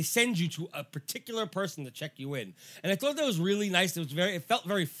 They send you to a particular person to check you in, and I thought that was really nice. It felt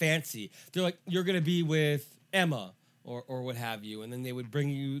very fancy. They're like, you're gonna be with Emma or what have you, and then they would bring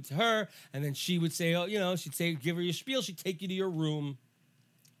you to her, and then she would say, she'd say, give her your spiel. She'd take you to your room.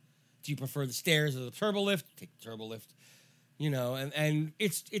 Do you prefer the stairs or the turbo lift? Take the turbo lift. And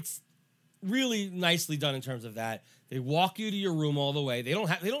it's really nicely done in terms of that. They walk you to your room all the way. They don't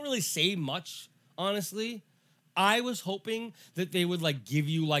really say much, honestly. I was hoping that they would like give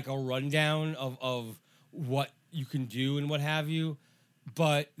you like a rundown of what you can do and what have you,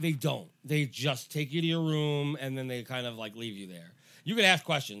 but they don't. They just take you to your room and then they kind of like leave you there. You can ask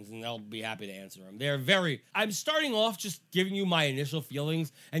questions and they'll be happy to answer them. I'm starting off just giving you my initial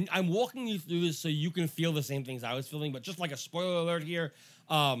feelings, and I'm walking you through this so you can feel the same things I was feeling, but just like a spoiler alert here,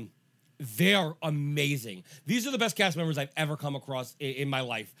 they are amazing. These are the best cast members I've ever come across in my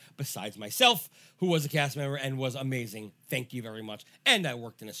life, besides myself, who was a cast member and was amazing. Thank you very much. And I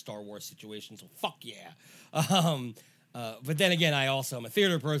worked in a Star Wars situation, so fuck yeah. But then again, I also am a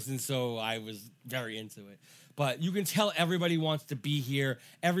theater person, so I was very into it. But you can tell everybody wants to be here.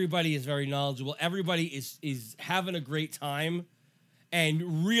 Everybody is very knowledgeable. Everybody is having a great time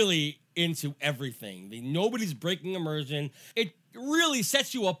and really into everything. Nobody's breaking immersion. It really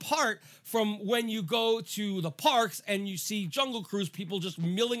sets you apart from when you go to the parks and you see Jungle Cruise people just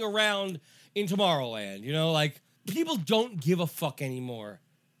milling around in Tomorrowland. Like, people don't give a fuck anymore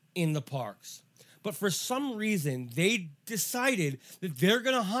in the parks. But for some reason, they decided that they're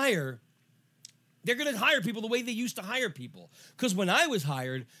going to hire people the way they used to hire people. Because when I was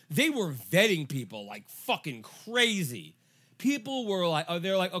hired, they were vetting people like fucking crazy. People were like,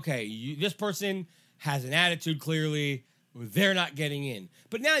 they're like, okay, this person has an attitude clearly. they're not getting in.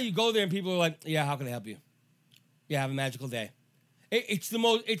 But now you go there and people are like, yeah, how can I help you? Yeah, have a magical day. It's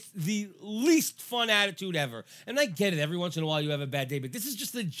the least fun attitude ever. And I get it. Every once in a while you have a bad day, but this is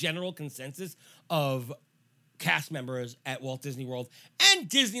just the general consensus of cast members at Walt Disney World and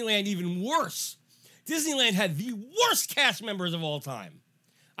Disneyland even worse. Disneyland had the worst cast members of all time.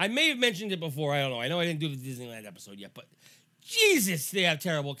 I may have mentioned it before. I don't know. I know I didn't do the Disneyland episode yet, but Jesus, they have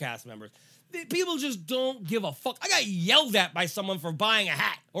terrible cast members. People just don't give a fuck. I got yelled at by someone for buying a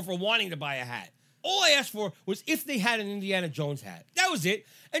hat or for wanting to buy a hat. All I asked for was if they had an Indiana Jones hat. That was it.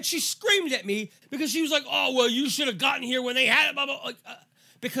 And she screamed at me because she was like, oh, well, you should have gotten here when they had it. Blah, blah, blah.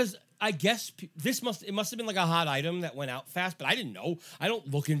 Because I guess it must have been like a hot item that went out fast, but I didn't know. I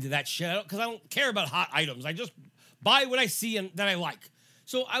don't look into that shit because I don't care about hot items. I just buy what I see and that I like.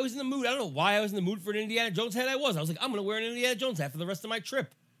 So I was in the mood. I don't know why I was in the mood for an Indiana Jones hat. I was like, I'm going to wear an Indiana Jones hat for the rest of my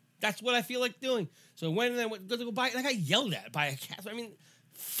trip. That's what I feel like doing. So when I went to go buy it, I got yelled at by a cast. I mean,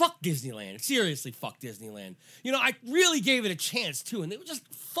 fuck Disneyland. Seriously, fuck Disneyland. You know, I really gave it a chance, too, and they were just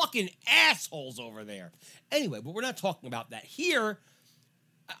fucking assholes over there. Anyway, but we're not talking about that. Here,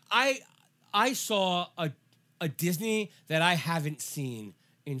 I saw a Disney that I haven't seen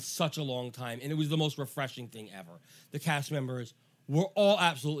in such a long time, and it was the most refreshing thing ever. The cast members were all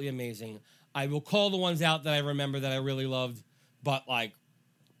absolutely amazing. I will call the ones out that I remember that I really loved, but, like,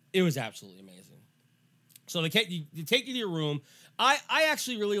 it was absolutely amazing. So they take you to your room. I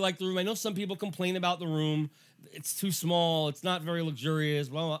actually really like the room. I know some people complain about the room. It's too small. It's not very luxurious.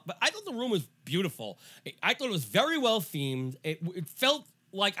 Blah, blah, blah. But I thought the room was beautiful. I thought it was very well themed. It felt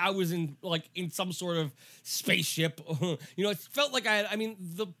like I was in some sort of spaceship. You know, it felt like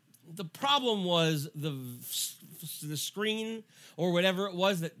the problem was the screen or whatever it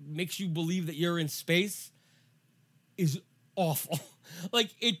was that makes you believe that you're in space is awful. Like,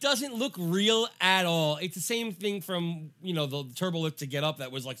 it doesn't look real at all. It's the same thing from, you know, the turbolift to Get Up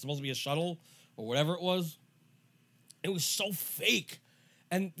that was, like, supposed to be a shuttle or whatever it was. It was so fake.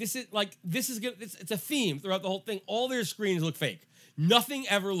 And it's a theme throughout the whole thing. All their screens look fake. Nothing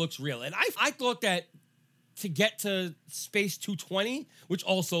ever looks real. And I thought that to get to Space 220, which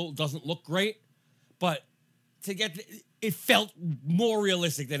also doesn't look great, but it felt more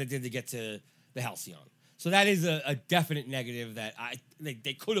realistic than it did to get to the Halcyon. So that is a definite negative that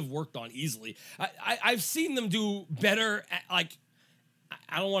they could have worked on easily. I've seen them do better, I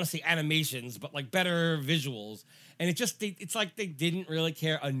don't want to say animations, but like better visuals. And it's like they didn't really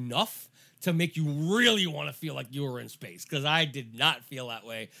care enough to make you really want to feel like you were in space. Because I did not feel that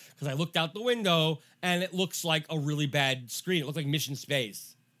way. Because I looked out the window and it looks like a really bad screen. It looked like Mission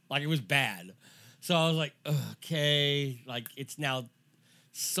Space. Like, it was bad. So I was like, okay, like, it's now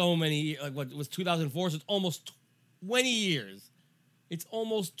so many, like, what, it was 2004, so it's almost 20 years. It's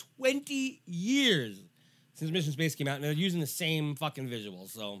almost 20 years since Mission Space came out, and they're using the same fucking visuals,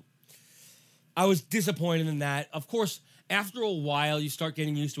 so I was disappointed in that. Of course, after a while, you start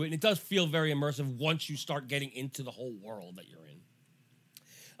getting used to it, and it does feel very immersive once you start getting into the whole world that you're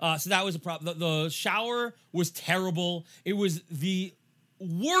in. So that was a problem. The shower was terrible. It was the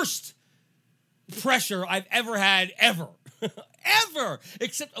worst pressure I've ever had, ever. Ever!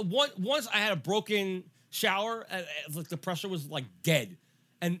 Except once I had a broken shower, like the pressure was like dead.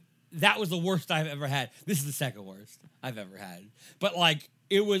 And that was the worst I've ever had. This is the second worst I've ever had. But like,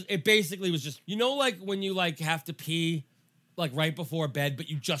 it basically was just, you know, like when you like have to pee like right before bed, but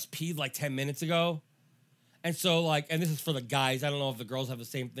you just peed like 10 minutes ago? And so like, and this is for the guys, I don't know if the girls have the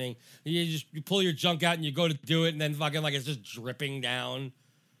same thing. You pull your junk out and you go to do it, and then fucking like it's just dripping down.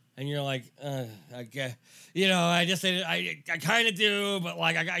 And you're like, I guess, you know, I kind of do, but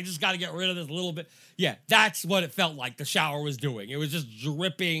like, I just got to get rid of this little bit. Yeah, that's what it felt like the shower was doing. It was just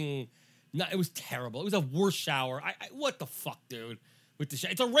dripping. No, it was terrible. It was a worse shower. What the fuck, dude? With the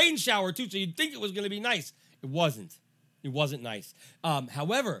it's a rain shower too, so you'd think it was going to be nice. It wasn't. It wasn't nice.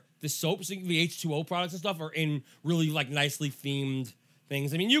 However, the soaps, the H2O products and stuff are in really like nicely themed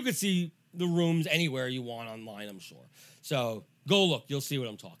things. I mean, you could see the rooms anywhere you want online, I'm sure. So go look. You'll see what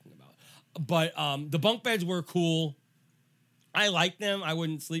I'm talking about. But the bunk beds were cool. I like them. I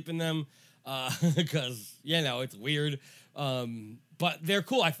wouldn't sleep in them because, you know, it's weird. But they're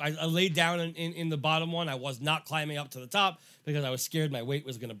cool. I laid down in the bottom one. I was not climbing up to the top because I was scared my weight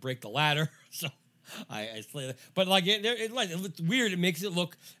was going to break the ladder. So I slayed it. But like it looks weird. It makes it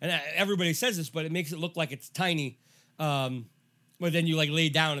look, and everybody says this, but it makes it look like it's tiny. But then you like lay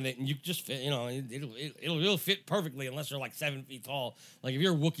down in it and you just fit, you know, it'll fit perfectly unless you're like 7 feet tall. Like if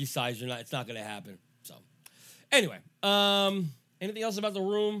you're Wookiee size, it's not going to happen. So anyway, anything else about the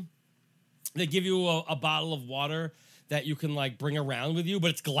room? They give you a bottle of water that you can like bring around with you, but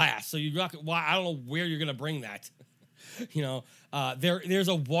it's glass. So I don't know where you're going to bring that. There's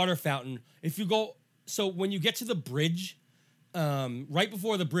a water fountain. If you go, so when you get to the bridge, right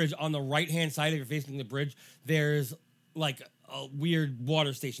before the bridge, on the right-hand side, if you're facing the bridge, there's like a weird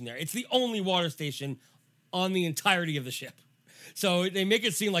water station there. It's the only water station on the entirety of the ship. So they make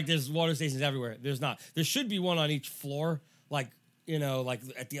it seem like there's water stations everywhere. There's not. There should be one on each floor, like like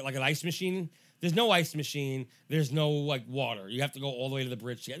an ice machine. There's no ice machine. There's no like water. You have to go all the way to the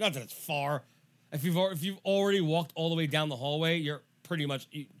bridge. Not that it's far. If you've already walked all the way down the hallway, you're pretty much,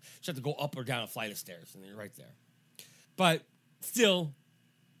 you just have to go up or down a flight of stairs, and you're right there. But still,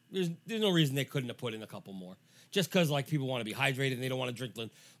 there's no reason they couldn't have put in a couple more. Just because like people want to be hydrated and they don't want to drink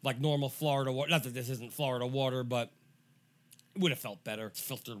like normal Florida water. Not that this isn't Florida water, but it would have felt better. It's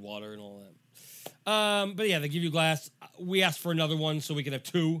filtered water and all that. But yeah, they give you glass. We asked for another one so we could have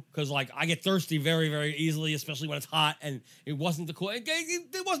two, because like I get thirsty very, very easily, especially when it's hot, and it wasn't the cool. It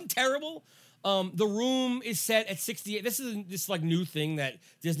wasn't terrible. The room is set at 68. This is this like new thing that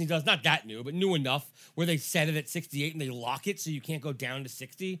Disney does. Not that new, but new enough where they set it at 68 and they lock it so you can't go down to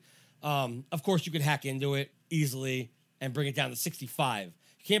 60. Of course, you could hack into it easily and bring it down to 65. You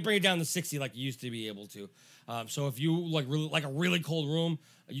can't bring it down to 60 like you used to be able to. So if you like a really cold room,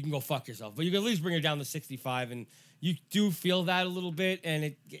 you can go fuck yourself. But you can at least bring it down to 65, and you do feel that a little bit, and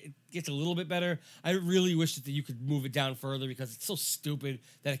it gets a little bit better. I really wish that you could move it down further, because it's so stupid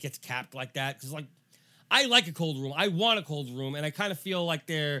that it gets capped like that. Because like, I like a cold room. I want a cold room, and I kind of feel like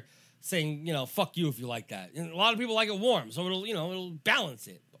they're saying, fuck you if you like that. And a lot of people like it warm, so it'll balance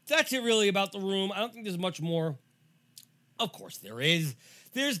it. That's it really about the room. I don't think there's much more. Of course there is.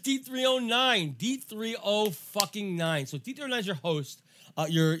 There's D309. D30 fucking 9. So D309 is your host. I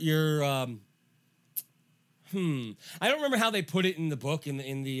don't remember how they put it in the book, in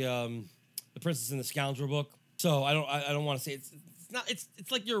the Princess and the Scoundrel book. So I don't want to say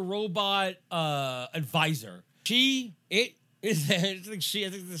it's like your robot advisor. She is there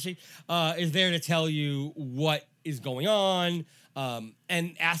to tell you what is going on,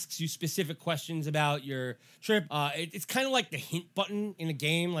 and asks you specific questions about your trip. It's kind of like the hint button in a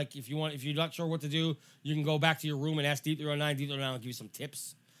game. Like if you're not sure what to do, you can go back to your room and ask D309. D309 will give you some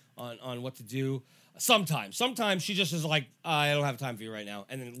tips on what to do. Sometimes she just is like, I don't have time for you right now,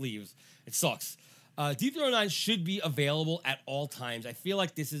 and then it leaves. It sucks. D309 should be available at all times. I feel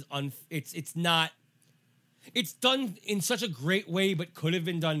like this is it's not. It's done in such a great way, but could have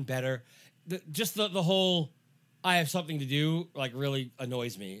been done better. The whole I have something to do like really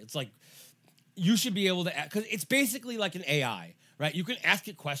annoys me. It's like you should be able to, because it's basically like an AI, right? You can ask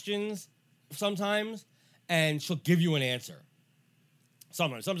it questions sometimes, and she'll give you an answer.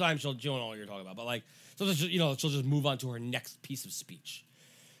 Sometimes she'll know what you're talking about, but like sometimes she'll just move on to her next piece of speech.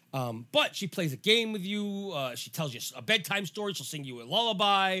 But she plays a game with you. She tells you a bedtime story. She'll sing you a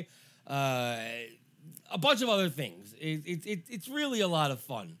lullaby. A bunch of other things. It's really a lot of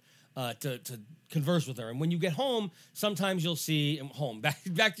fun to converse with her. And when you get home, sometimes you'll see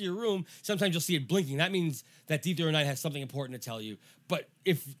back to your room. Sometimes you'll see it blinking. That means that D309 has something important to tell you. But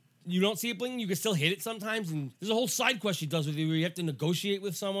if you don't see it blinking, you can still hit it sometimes. And there's a whole side quest she does with you where you have to negotiate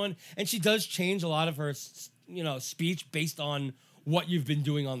with someone. And she does change a lot of her speech based on what you've been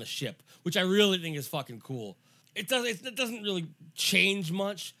doing on the ship, which I really think is fucking cool. It doesn't really change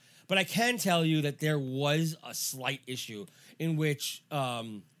much. But I can tell you that there was a slight issue in which,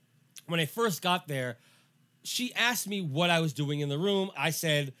 when I first got there, she asked me what I was doing in the room. I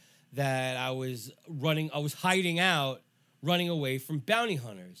said that I was hiding out, running away from bounty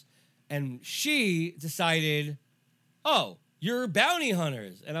hunters. And she decided, oh, you're bounty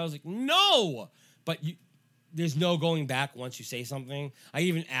hunters. And I was like, no, but there's no going back once you say something. I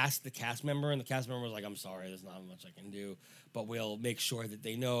even asked the cast member, and the cast member was like, I'm sorry, there's not much I can do, but we'll make sure that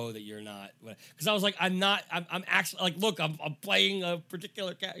they know that you're not. Because I was like, I'm actually, like, look, I'm playing a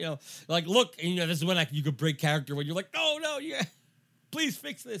particular like, look, and this is when you could break character when you're like, no, yeah, please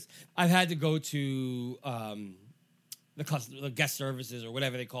fix this. I've had to go to the guest services or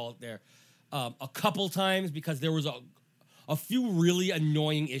whatever they call it there a couple times because there was a few really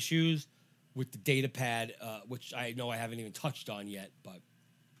annoying issues with the data pad, which I know I haven't even touched on yet, but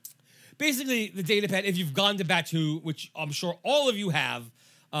basically the data pad, if you've gone to Batu, which I'm sure all of you have,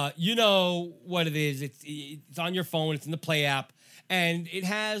 you know what it is. It's on your phone, it's in the Play app, and it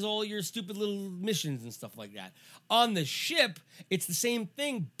has all your stupid little missions and stuff like that. On the ship, it's the same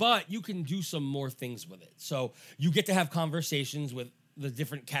thing, but you can do some more things with it. So you get to have conversations with the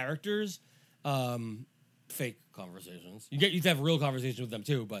different characters, fake conversations. You get to have real conversations with them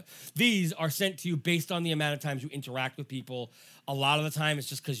too, but these are sent to you based on the amount of times you interact with people. A lot of the time it's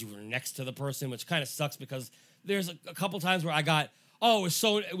just because you were next to the person, which kind of sucks because there's a couple times where I got oh,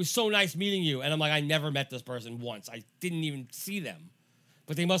 it was so nice meeting you. And I'm like, I never met this person once. I didn't even see them.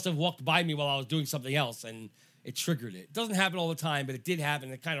 But they must have walked by me while I was doing something else, and it triggered it. It doesn't happen all the time, but it did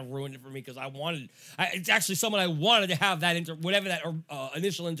happen. It kind of ruined it for me because it's actually someone I wanted to have that, whatever that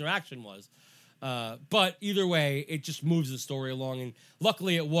initial interaction was. But either way, it just moves the story along. And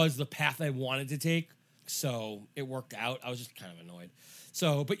luckily, it was the path I wanted to take. So it worked out. I was just kind of annoyed.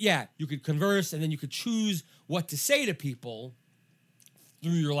 So, but yeah, you could converse, and then you could choose what to say to people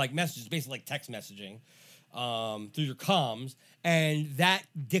through your like messages, basically like text messaging, through your comms, and that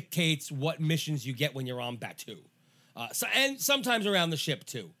dictates what missions you get when you're on Batu. And sometimes around the ship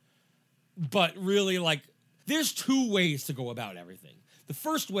too. But really, like, there's two ways to go about everything. The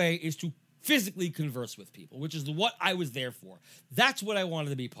first way is to physically converse with people, which is what I was there for. That's what I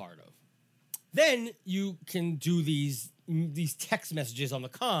wanted to be part of. Then you can do these text messages on the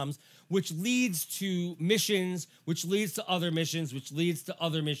comms, which leads to missions, which leads to other missions, which leads to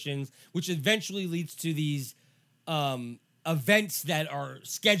other missions, which eventually leads to these events that are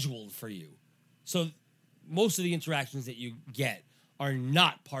scheduled for you. So most of the interactions that you get are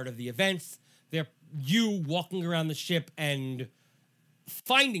not part of the events. They're you walking around the ship and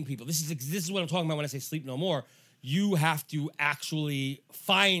finding people. This is what I'm talking about when I say sleep no more. You have to actually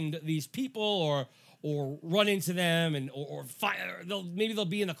find these people or run into them or maybe they'll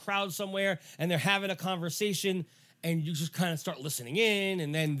be in a crowd somewhere and they're having a conversation and you just kind of start listening in,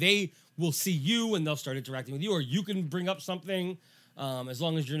 and then they will see you and they'll start interacting with you, or you can bring up something as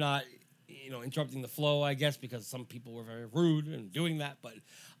long as you're not interrupting the flow, I guess, because some people were very rude in doing that. But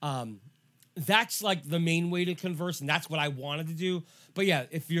that's like the main way to converse, and that's what I wanted to do. But yeah,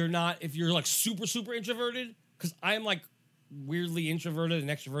 if you're like super, super introverted, because I'm like weirdly introverted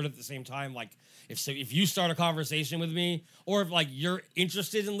and extroverted at the same time. Like if you start a conversation with me, or if like you're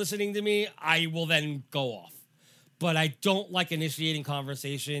interested in listening to me, I will then go off. But I don't like initiating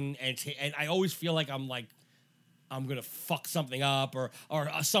conversation, and I always feel like I'm gonna fuck something up, or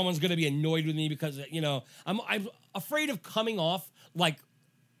someone's gonna be annoyed with me because I'm afraid of coming off like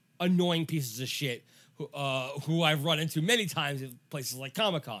annoying pieces of shit who I've run into many times in places like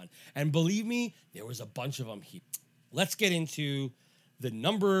Comic-Con. And believe me, there was a bunch of them here. Let's get into the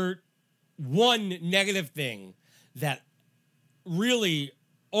number one negative thing that really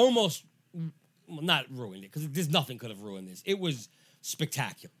almost not ruined it, because there's nothing could have ruined this. It was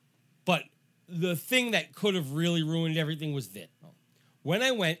spectacular. But the thing that could have really ruined everything was this. When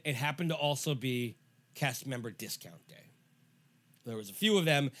I went, it happened to also be cast member discount day. There was a few of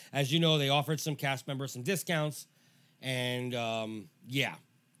them. As you know, they offered some cast members some discounts. And, yeah.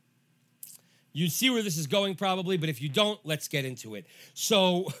 You see where this is going probably, but if you don't, let's get into it.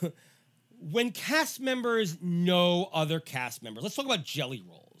 So, when cast members know other cast members, let's talk about Jelly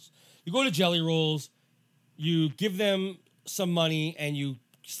Rolls. You go to Jelly Rolls, you give them some money, and you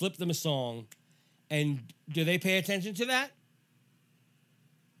slip them a song. And do they pay attention to that?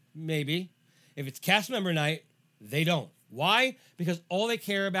 Maybe. If it's cast member night, they don't. Why? Because all they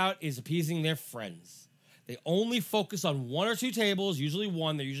care about is appeasing their friends. They only focus on one or two tables, usually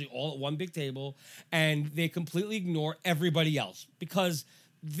one. They're usually all at one big table, and they completely ignore everybody else because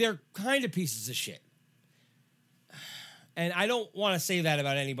they're kind of pieces of shit. And I don't want to say that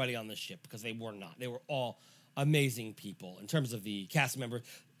about anybody on this ship, because they were not. They were all amazing people in terms of the cast members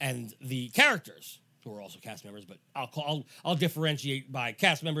and the characters, who are also cast members. But I'll differentiate by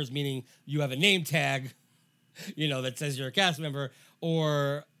cast members, meaning you have a name tag, that says you're a cast member,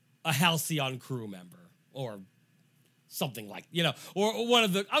 or a Halcyon crew member, or something like, or one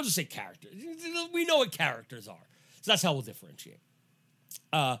of the, I'll just say characters. We know what characters are. So that's how we'll differentiate.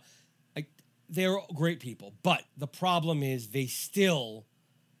 They're great people, but the problem is they still,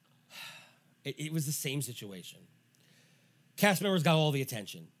 it was the same situation. Cast members got all the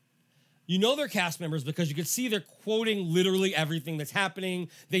attention. You know they're cast members because you can see they're quoting literally everything that's happening.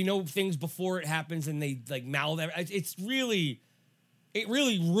 They know things before it happens, and they like mouth. It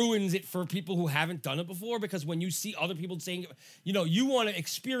really ruins it for people who haven't done it before, because when you see other people saying, you want to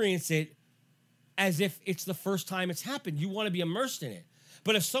experience it as if it's the first time it's happened. You want to be immersed in it.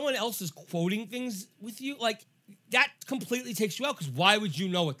 But if someone else is quoting things with you, like, that completely takes you out, because why would you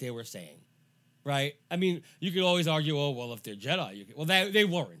know what they were saying, right? I mean, you could always argue, oh, well, if they're Jedi, they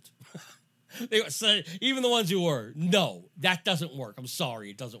weren't. So even the ones who were, no, that doesn't work. I'm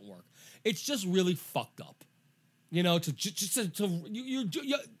sorry, it doesn't work. It's just really fucked up, they're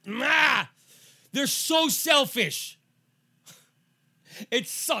so selfish. It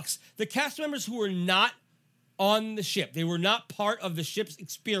sucks. The cast members who were not on the ship, they were not part of the ship's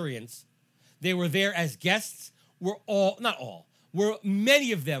experience, they were there as guests,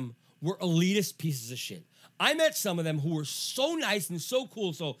 many of them were elitist pieces of shit. I met some of them who were so nice and so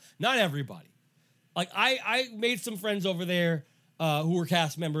cool. So not everybody. Like I made some friends over there who were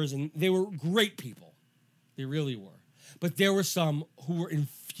cast members, and they were great people. They really were. But there were some who were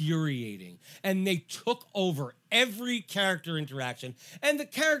infuriating, and they took over every character interaction, and the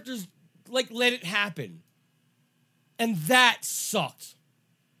characters like let it happen. And that sucked.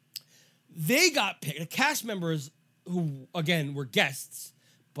 They got picked. The cast members who, again, were guests,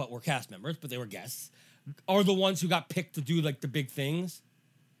 but were cast members, but they were guests, are the ones who got picked to do like the big things.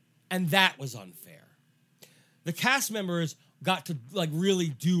 And that was unfair. The cast members got to like really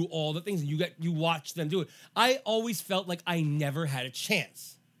do all the things, and you watch them do it. I always felt like I never had a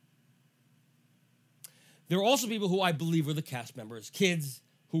chance. There are also people who I believe were the cast members, kids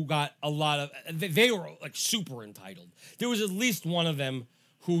who got a lot of, they were like super entitled. There was at least one of them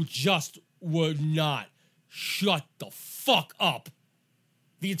who just would not shut the fuck up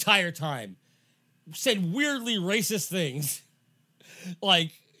the entire time. Said weirdly racist things,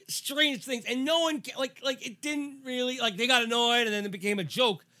 like strange things, and no one like it didn't really like. They got annoyed, and then it became a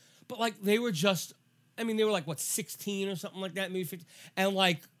joke. But like they were just, I mean, they were like what 16 or something like that, maybe 15, and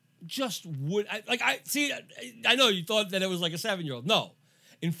like just would I know you thought that it was like a 7-year-old. No,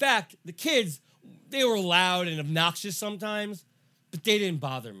 in fact, the kids, they were loud and obnoxious sometimes, but they didn't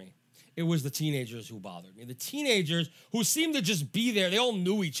bother me. It was the teenagers who bothered me. The teenagers who seemed to just be there. They all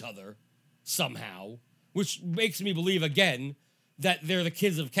knew each other somehow, which makes me believe, again, that they're the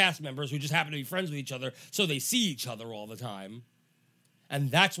kids of cast members who just happen to be friends with each other, so they see each other all the time. And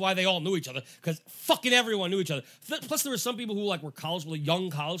that's why they all knew each other, because fucking everyone knew each other. Plus, there were some people who like were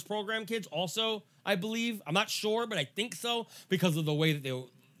young college program kids also, I believe. I'm not sure, but I think so, because of the way that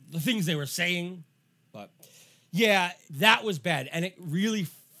the things they were saying. But yeah, that was bad. And it really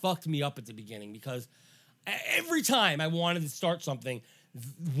fucked me up at the beginning, because every time I wanted to start something,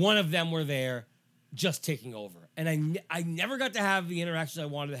 one of them were there just taking over. And I never got to have the interactions I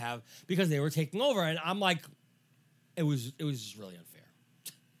wanted to have because they were taking over. And I'm like, it was just really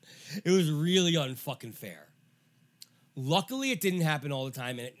unfair. It was really unfucking fair. Luckily, it didn't happen all the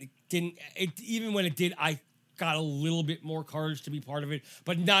time. And even when it did, I got a little bit more courage to be part of it,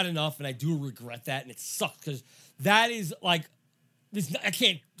 but not enough. And I do regret that. And it sucks, because that is like, you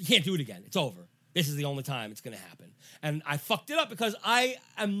can't do it again. It's over. This is the only time it's going to happen. And I fucked it up because I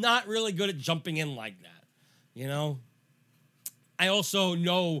am not really good at jumping in like that. You know? I also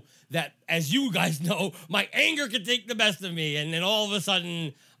know that, as you guys know, my anger can take the best of me. And then all of a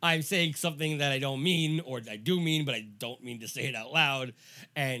sudden, I'm saying something that I don't mean, or I do mean, but I don't mean to say it out loud.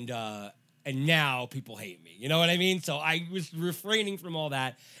 And now people hate me. You know what I mean? So I was refraining from all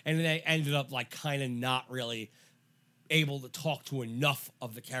that. And then I ended up like kind of not really able to talk to enough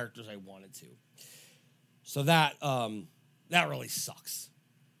of the characters I wanted to. So that really sucks.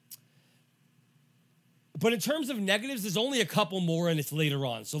 But in terms of negatives, there's only a couple more, and it's later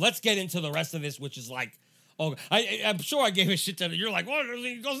on. So let's get into the rest of this, which is like, oh, I'm sure I gave a shit ton. You're like, what?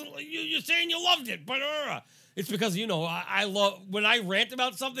 You're saying you loved it, but it's because, you know, I love, when I rant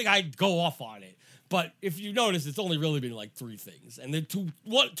about something, I go off on it. But if you notice, it's only really been like 3 things, and then two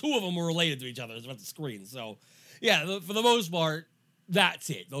of them were related to each other. It's about the screen. So yeah, for the most part, that's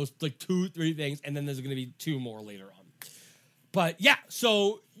it. Those like 2-3 things, and then there's going to be 2 more later on. But yeah,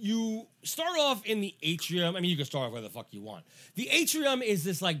 so you start off in the atrium. I mean, you can start off where the fuck you want. The atrium is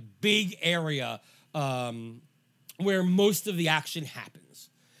this like big area where most of the action happens.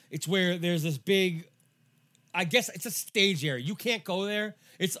 It's where there's this big, I guess it's a stage area. You can't go there.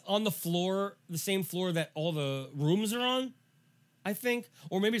 It's on the floor, the same floor that all the rooms are on, I think.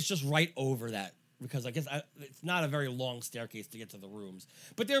 Or maybe it's just right over that, because I guess it's not a very long staircase to get to the rooms.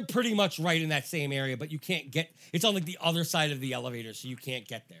 But they're pretty much right in that same area, but you can't get, it's on like the other side of the elevator, so you can't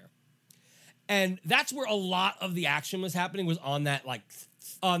get there. And that's where a lot of the action was happening, was on that like,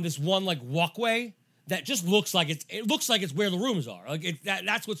 on this one like walkway that just looks like it looks like it's where the rooms are. Like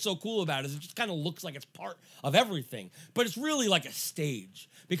that's what's so cool about it, is it just kind of looks like it's part of everything. But it's really like a stage,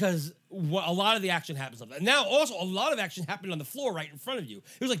 because a lot of the action happens on that. And now also a lot of action happened on the floor right in front of you.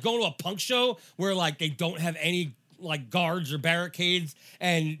 It was like going to a punk show where like they don't have any like guards or barricades,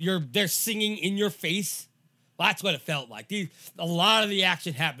 and they're singing in your face. That's what it felt like. A lot of the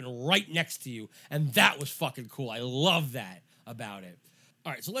action happened right next to you, and that was fucking cool. I love that about it.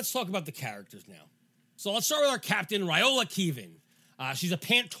 All right, so let's talk about the characters now. So let's start with our captain, Ryola Keevan. She's a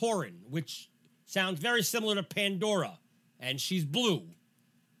Pantoran, which sounds very similar to Pandora, and she's blue.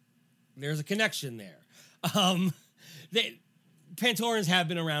 There's a connection there. Pantorans have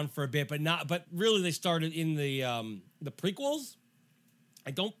been around for a bit, but really they started in the prequels.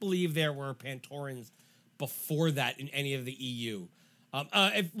 I don't believe there were Pantorans before that in any of the EU.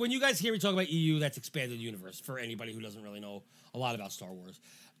 When you guys hear me talk about EU, that's expanded universe for anybody who doesn't really know a lot about Star Wars.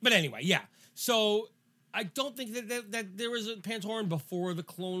 But anyway, yeah. So I don't think that there was a Pantoran before the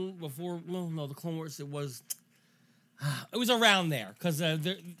Clone the Clone Wars. It was around there because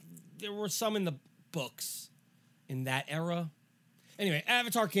there were some in the books in that era. Anyway,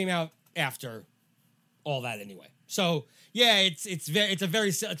 Avatar came out after all that anyway. So yeah, it's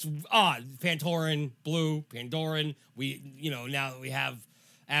odd. Pantoran, blue, Pandoran. Now that we have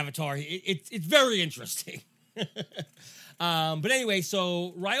Avatar, it's very interesting. But anyway,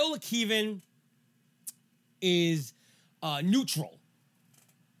 so Ryola Keevan is neutral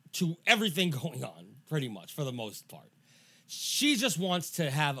to everything going on, pretty much for the most part. She just wants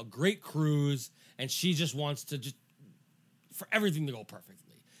to have a great cruise, and she just wants for everything to go perfectly.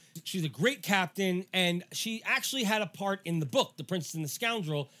 She's a great captain, and she actually had a part in the book, The Princess and the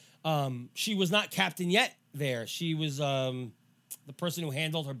Scoundrel. She was not captain yet there. She was the person who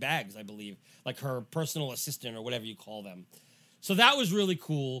handled her bags, I believe, like her personal assistant or whatever you call them. So that was really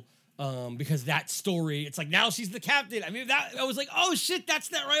cool because that story, it's like now she's the captain. I mean, I was like, oh shit, that's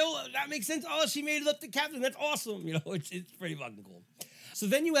that Ryola. That makes sense. Oh, she made it up the captain. That's awesome. It's pretty fucking cool. So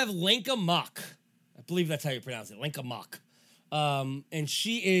then you have Lenka Mock. I believe that's how you pronounce it, Lenka Mock. And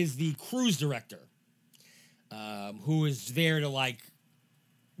she is the cruise director, who is there to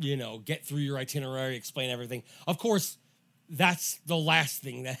get through your itinerary, explain everything. Of course, that's the last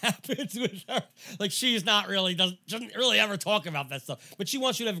thing that happens with her. Like, she's not really, doesn't really ever talk about that stuff, but she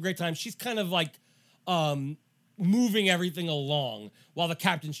wants you to have a great time. She's kind of like, moving everything along while the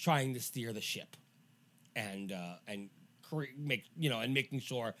captain's trying to steer the ship and making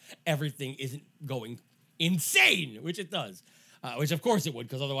sure everything isn't going insane, which it does. Which of course it would,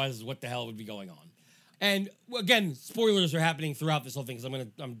 because otherwise, what the hell would be going on? And again, spoilers are happening throughout this whole thing, because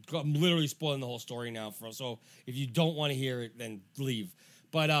I'm literally spoiling the whole story now. So if you don't want to hear it, then leave.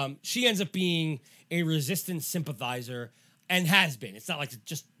 But she ends up being a resistance sympathizer, and has been. It's not like it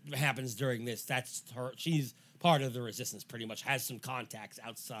just happens during this. That's her. She's part of the resistance, pretty much. Has some contacts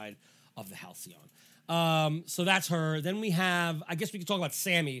outside of the Halcyon. So that's her. Then we have, I guess we could talk about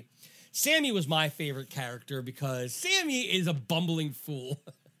Sammy. Sammy was my favorite character because Sammy is a bumbling fool.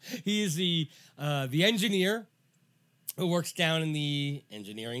 He is the engineer who works down in the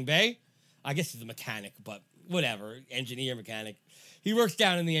engineering bay. I guess he's a mechanic, but whatever, engineer, mechanic. He works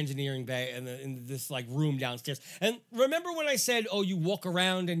down in the engineering bay in this room downstairs. And remember when I said, oh, you walk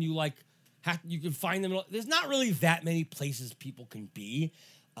around and you you can find them. There's not really that many places people can be.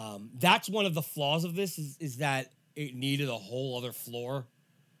 That's one of the flaws of this is that it needed a whole other floor.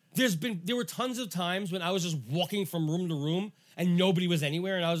 There were tons of times when I was just walking from room to room and nobody was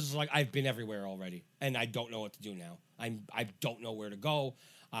anywhere, and I was just like, I've been everywhere already, and I don't know what to do now. I don't know where to go.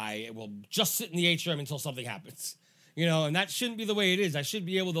 I will just sit in the atrium until something happens, and that shouldn't be the way it is. I should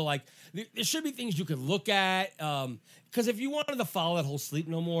be able to there should be things you could look at, because if you wanted to follow that whole Sleep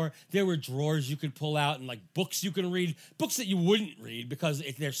No More, there were drawers you could pull out and books you can read, books that you wouldn't read because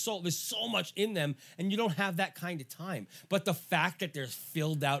there's so much in them, and you don't have that kind of time. But the fact that there's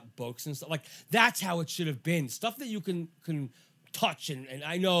filled out books and stuff, that's how it should have been. Stuff that you can touch, and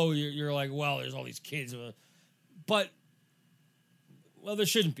I know you're like, well, there's all these kids, but there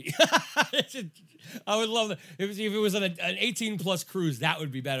shouldn't be. I would love that. If it was an 18-plus cruise, that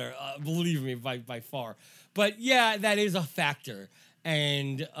would be better. Believe me, by far. But yeah, that is a factor.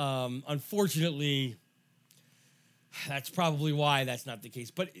 And unfortunately, that's probably why that's not the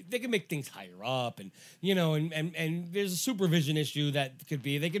case. But they can make things higher up, and and there's a supervision issue that could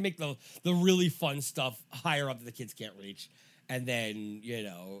be. They can make the really fun stuff higher up that the kids can't reach. And then,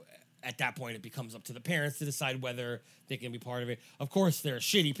 at that point, it becomes up to the parents to decide whether they can be part of it. Of course, they're a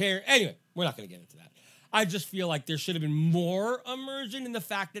shitty parent. Anyway, we're not going to get into that. I just feel like there should have been more immersion in the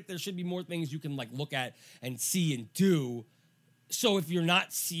fact that there should be more things you can look at and see and do. So if you're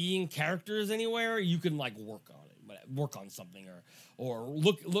not seeing characters anywhere, you can work on something or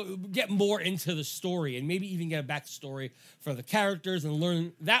look get more into the story, and maybe even get a backstory for the characters and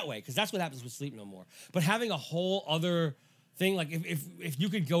learn that way, because that's what happens with Sleep No More. But having a whole other thing, if you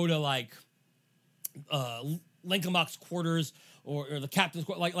could go to Lenka Mock's quarters or the captain's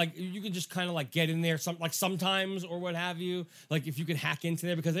quarters, you could just kind of get in there sometimes or what have you, if you could hack into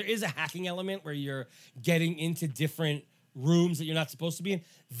there, because there is a hacking element where you're getting into different rooms that you're not supposed to be in.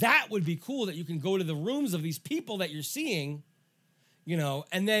 That would be cool, that you can go to the rooms of these people that you're seeing,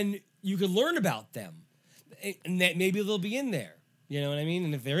 and then you could learn about them, and that maybe they'll be in there. You know what I mean?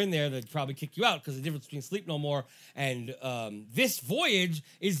 And if they're in there, they'd probably kick you out, because the difference between Sleep No More and this voyage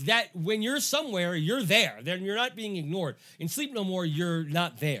is that when you're somewhere, you're there. Then you're not being ignored. In Sleep No More, you're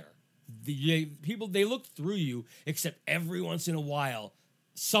not there. people, they look through you, except every once in a while,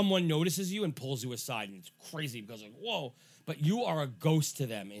 someone notices you and pulls you aside, and it's crazy because like, whoa, but you are a ghost to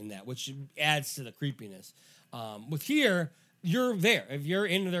them in that, which adds to the creepiness. With here, you're there. If you're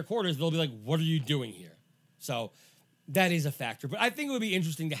into their quarters, they'll be like, what are you doing here? So that is a factor. But I think it would be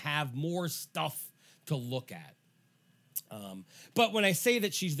interesting to have more stuff to look at. But when I say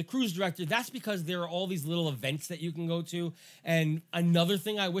that she's the cruise director, that's because there are all these little events that you can go to. And another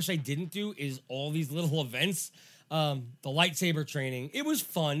thing I wish I didn't do is all these little events. The lightsaber training. It was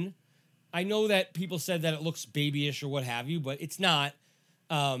fun. I know that people said that it looks babyish or what have you, but it's not.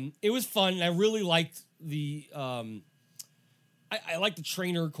 It was fun. I really liked the... I like the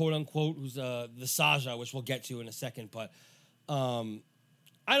trainer, quote unquote, who's the Saja, which we'll get to in a second. But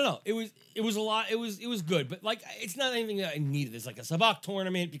I don't know. It was a lot. It was good, but like it's not anything that I needed. It's like a sabacc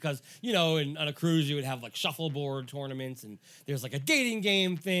tournament because on a cruise you would have like shuffleboard tournaments, and there's like a dating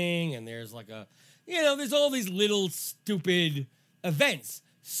game thing, and there's like there's all these little stupid events.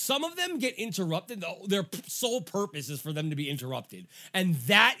 Some of them get interrupted. Their sole purpose is for them to be interrupted, and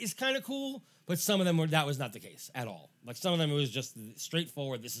that is kind of cool. But some of them that was not the case at all. Like some of them, it was just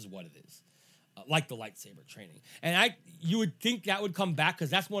straightforward. This is what it is, like the lightsaber training. And you would think that would come back because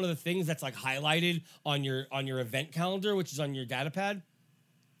that's one of the things that's like highlighted on your event calendar, which is on your data pad.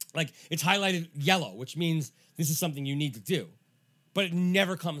 Like it's highlighted yellow, which means this is something you need to do. But it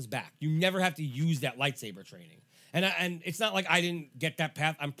never comes back. You never have to use that lightsaber training. And it's not like I didn't get that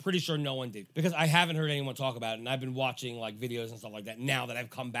path. I'm pretty sure no one did because I haven't heard anyone talk about it. And I've been watching like videos and stuff like that now that I've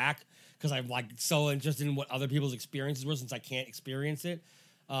come back because I'm like so interested in what other people's experiences were since I can't experience it.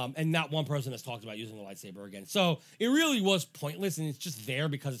 And not one person has talked about using the lightsaber again. So it really was pointless and it's just there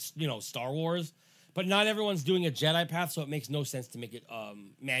because it's, Star Wars. But not everyone's doing a Jedi path, so it makes no sense to make it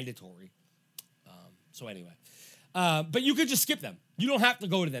mandatory. So anyway. But you could just skip them. You don't have to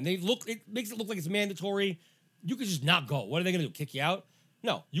go to them. It makes it look like it's mandatory. You could just not go. What are they going to do? Kick you out?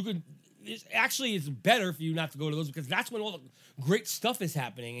 No, you could. It's better for you not to go to those because that's when all the great stuff is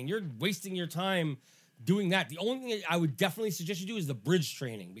happening and you're wasting your time doing that. The only thing I would definitely suggest you do is the bridge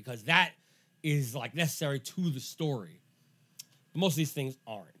training because that is like necessary to the story. But most of these things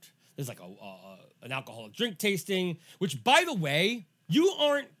aren't. There's like an alcoholic drink tasting, which by the way, you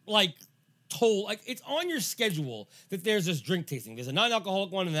aren't like told, like it's on your schedule that there's this drink tasting. There's a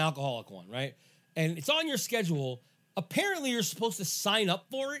non-alcoholic one and an alcoholic one, right? And it's on your schedule. Apparently, you're supposed to sign up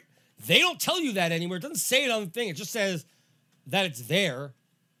for it. They don't tell you that anywhere. It doesn't say it on the thing. It just says that it's there.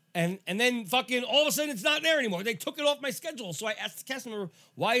 And then fucking all of a sudden it's not there anymore. They took it off my schedule. So I asked the customer,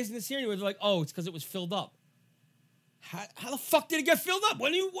 why isn't this here anymore? They're like, oh, it's because it was filled up. How the fuck did it get filled up?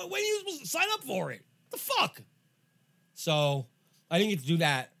 When are you supposed to sign up for it? The fuck? So I didn't get to do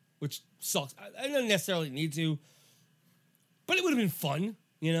that, which sucks. I didn't necessarily need to. But it would have been fun,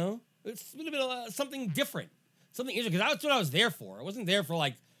 It would have been something different, something interesting, because that's what I was there for. I wasn't there for,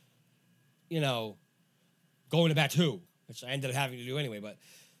 like, going to Batu, which I ended up having to do anyway, but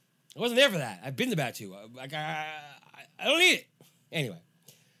I wasn't there for that. I've been to Batu. I don't need it. Anyway.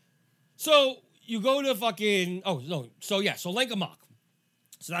 So, you go to fucking... Oh, no. So, yeah. So, Lenka Mock.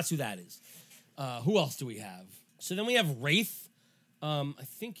 So, that's who that is. Who else do we have? So, then we have Wraith. I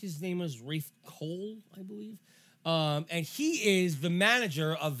think his name is Wraith Cole, I believe. And he is the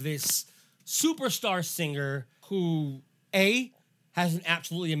manager of this superstar singer who, A, has an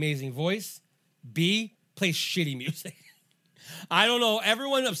absolutely amazing voice, B, plays shitty music. I don't know.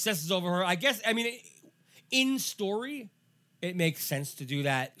 Everyone obsesses over her. I guess, in story, it makes sense to do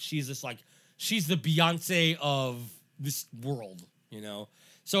that. She's just like, she's the Beyonce of this world,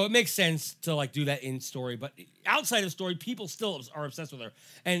 So it makes sense to like do that in story. But outside of story, people still are obsessed with her.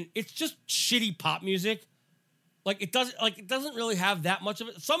 And it's just shitty pop music. It doesn't really have that much of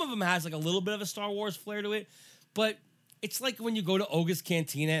it. Some of them has like a little bit of a Star Wars flair to it, but it's like when you go to Oga's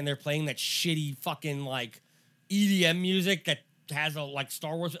Cantina and they're playing that shitty fucking like EDM music that has a like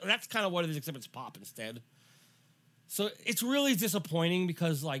Star Wars. That's kind of what it is, except it's pop instead. So it's really disappointing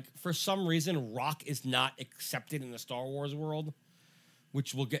because like for some reason rock is not accepted in the Star Wars world,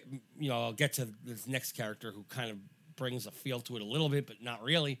 which we'll get. I'll get to this next character who kind of brings a feel to it a little bit, but not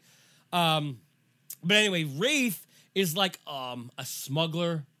really. But anyway, Wraith is like a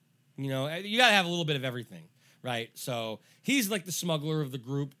smuggler. You gotta have a little bit of everything, right? So he's like the smuggler of the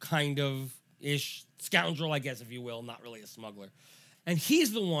group, kind of ish scoundrel, I guess, if you will, not really a smuggler. And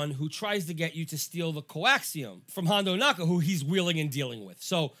he's the one who tries to get you to steal the coaxium from Hondo Naka, who he's wheeling and dealing with.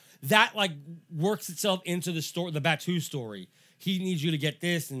 So that like works itself into the story, the Batu story. He needs you to get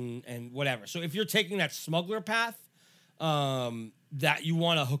this and whatever. So if you're taking that smuggler path, that you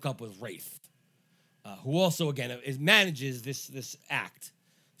want to hook up with Wraith. Who also, again, manages this act.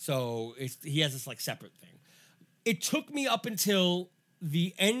 So he has this like separate thing. It took me up until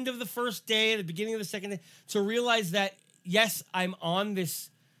the end of the first day, the beginning of the second day, to realize that, yes, I'm on this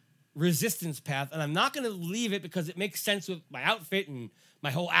resistance path, and I'm not going to leave it because it makes sense with my outfit and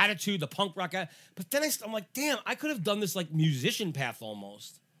my whole attitude, the punk rock. But then I'm like, damn, I could have done this like musician path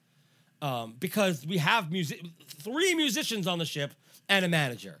almost. Because we have 3 musicians on the ship and a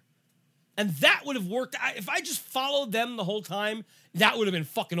manager. And that would have worked. If I just followed them the whole time, that would have been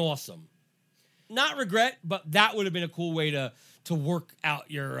fucking awesome. Not regret, but that would have been a cool way to work out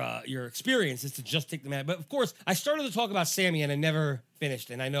your experience, is to just take the man. But of course, I started to talk about Sammy and I never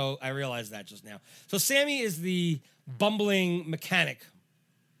finished, and I realized that just now. So Sammy is the bumbling mechanic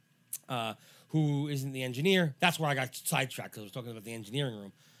who isn't the engineer. That's where I got sidetracked, because I was talking about the engineering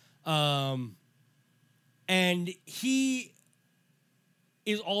room. And he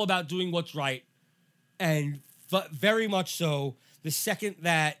is all about doing what's right, and very much so. The second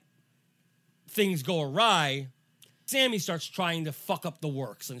that things go awry, Sammy starts trying to fuck up the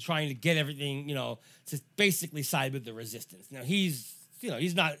works and trying to get everything, to basically side with the resistance. Now he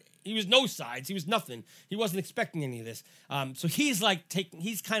was no sides. He was nothing. He wasn't expecting any of this. So he's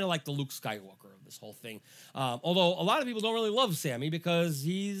kind of like the Luke Skywalker of this whole thing. Although a lot of people don't really love Sammy because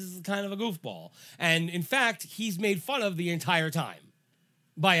he's kind of a goofball. And in fact, he's made fun of the entire time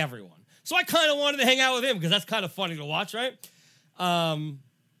by everyone. So I kind of wanted to hang out with him because that's kind of funny to watch, right?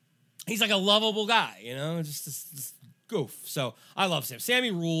 He's like a lovable guy, just this goof. So I love Sam.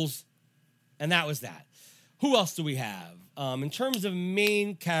 Sammy rules, and that was that. Who else do we have? In terms of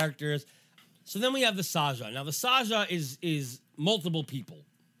main characters, so then we have the Saja. Now, the Saja is multiple people,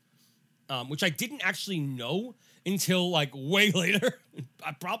 which I didn't actually know until, like, way later.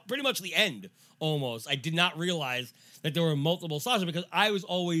 Pretty much the end, almost. I did not realize that there were multiple Saja because I was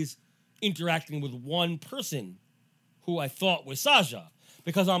always interacting with one person who I thought was Saja.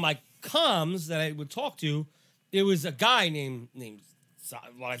 Because on my comms that I would talk to, it was a guy named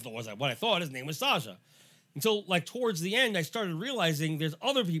what I thought his name was Saja. Until like towards the end, I started realizing there's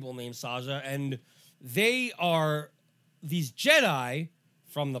other people named Saja, and they are these Jedi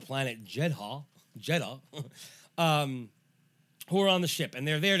from the planet Jedha, who are on the ship, and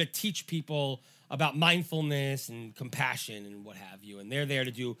they're there to teach people about mindfulness and compassion and what have you, and they're there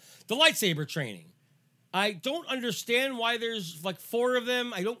to do the lightsaber training. I don't understand why there's like 4 of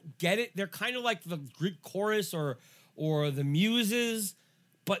them. I don't get it. They're kind of like the Greek chorus or the muses,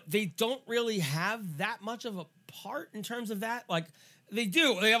 but they don't really have that much of a part in terms of that. Like they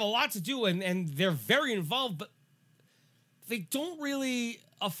do. They have a lot to do, and they're very involved, but they don't really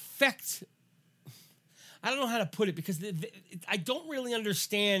affect. I don't know how to put it because I don't really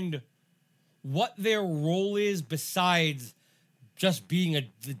understand what their role is besides just being a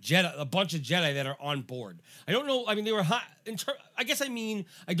bunch of Jedi that are on board. I don't know. I mean, they were I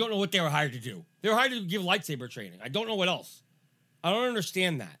don't know what they were hired to do. They were hired to give lightsaber training. I don't know what else. I don't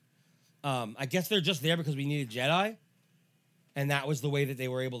understand that. I guess they're just there because we needed Jedi, and that was the way that they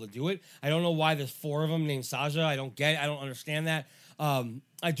were able to do it. I don't know why there's 4 of them named Saja. I don't get it. I don't understand that.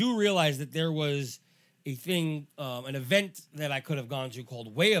 I do realize that there was a thing, an event that I could have gone to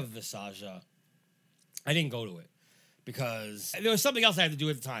called Way of the Saja. I didn't go to it because there was something else I had to do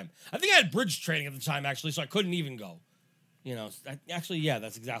at the time. I think I had bridge training at the time, actually, so I couldn't even go.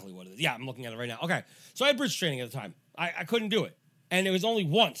 That's exactly what it is. Yeah, I'm looking at it right now. Okay, so I had bridge training at the time. I couldn't do it, and it was only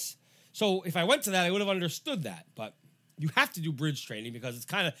once. So if I went to that, I would have understood that. But you have to do bridge training because it's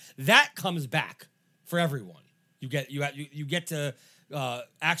kind of that comes back for everyone. You get to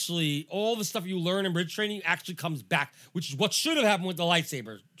actually all the stuff you learn in bridge training actually comes back, which is what should have happened with the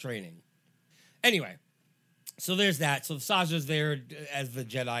lightsaber training. Anyway. So there's that. So the Saja's there as the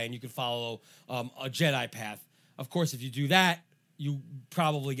Jedi, and you can follow a Jedi path. Of course, if you do that, you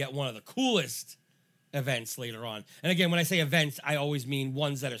probably get one of the coolest events later on. And again, when I say events, I always mean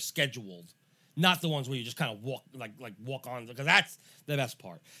ones that are scheduled, not the ones where you just kind of walk on, because that's the best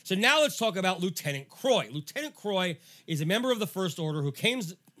part. So now let's talk about Lieutenant Croy. Lieutenant Croy is a member of the First Order who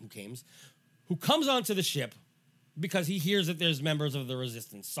comes onto the ship because he hears that there's members of the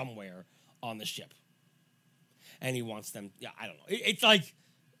Resistance somewhere on the ship. And he wants them, I don't know. It's like,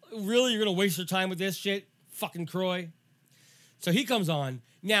 really, you're going to waste your time with this shit? Fucking Croy. So he comes on.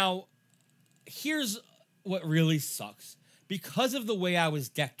 Now, here's what really sucks. Because of the way I was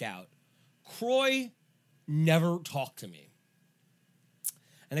decked out, Croy never talked to me.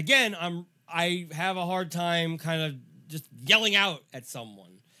 And again, I have a hard time kind of just yelling out at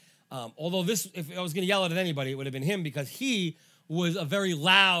someone. Although if I was going to yell at anybody, it would have been him because he was a very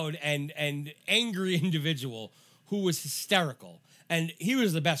loud and angry individual who was hysterical. And he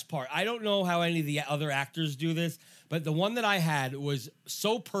was the best part. I don't know how any of the other actors do this, but the one that I had was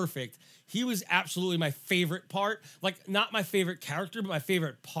so perfect. He was absolutely my favorite part. Like, not my favorite character, but my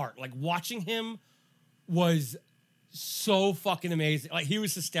favorite part. Like, watching him was so fucking amazing. Like, he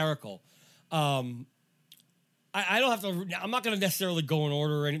was hysterical. I don't have to, I'm not going to necessarily go in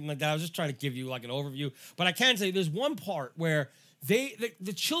order or anything like that. I was just trying to give you like an overview. But I can say there's one part where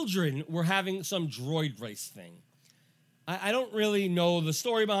the children were having some droid race thing. I don't really know the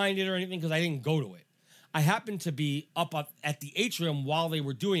story behind it or anything because I didn't go to it. I happened to be up at the atrium while they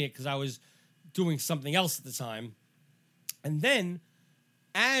were doing it because I was doing something else at the time. And then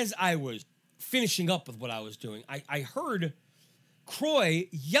as I was finishing up with what I was doing, I heard Croy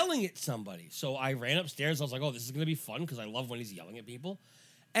yelling at somebody. So I ran upstairs. I was like, oh, this is going to be fun because I love when he's yelling at people.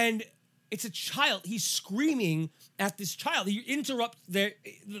 And it's a child. He's screaming at this child. He interrupts the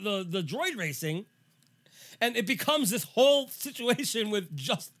droid racing. And it becomes this whole situation with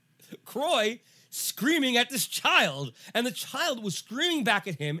just Croy screaming at this child. And the child was screaming back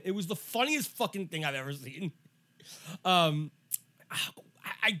at him. It was the funniest fucking thing I've ever seen. I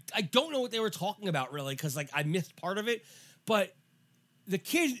don't know what they were talking about, really, because like I missed part of it. But the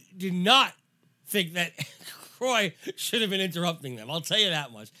kid did not think that Croy should have been interrupting them. I'll tell you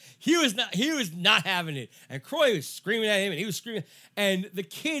that much. He was not having it. And Croy was screaming at him and he was screaming. And the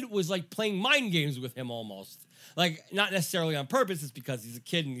kid was like playing mind games with him almost. Like, not necessarily on purpose. It's because he's a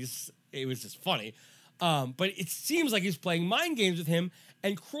kid and it was just funny. But it seems like he's playing mind games with him.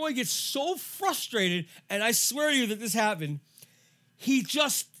 And Croy gets so frustrated. And I swear to you that this happened. He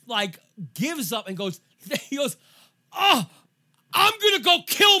just like gives up and he goes, oh, I'm going to go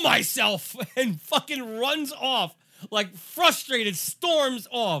kill myself, and fucking runs off, like frustrated, storms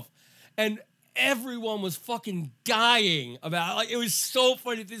off. And everyone was fucking dying about it. Like, it was so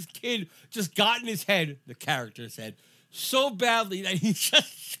funny. This kid just got in his head, the character's head, so badly that he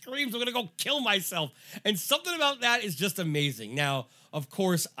just screams, I'm going to go kill myself. And something about that is just amazing. Now, of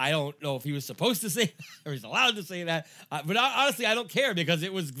course, I don't know if he was supposed to say that or he's allowed to say that. But honestly, I don't care because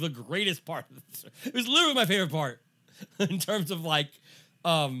it was the greatest part. It was literally my favorite part. In terms of like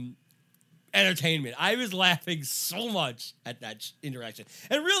entertainment, I was laughing so much at that interaction,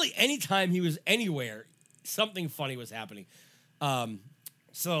 and really anytime he was anywhere, something funny was happening.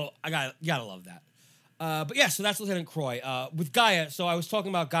 So I gotta love that. But yeah, so that's Lieutenant Croy. With Gaia, so I was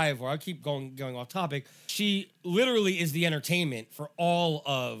talking about Gaia before. I keep going off topic. She literally is the entertainment for all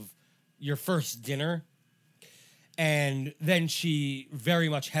of your first dinner. And then she very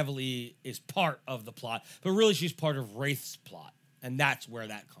much heavily is part of the plot. But really, she's part of Wraith's plot. And that's where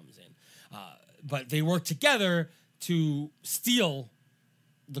that comes in. But they work together to steal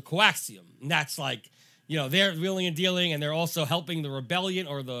the coaxium. And that's like, they're wheeling and dealing. And they're also helping the rebellion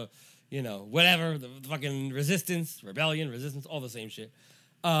or the, whatever. The fucking resistance, rebellion, resistance, all the same shit.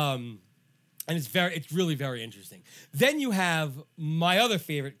 And it's really very interesting. Then you have my other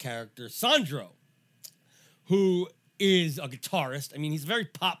favorite character, Sandro, who is a guitarist. I mean, he's very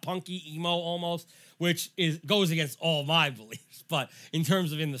pop-punky, emo almost, which goes against all my beliefs. But in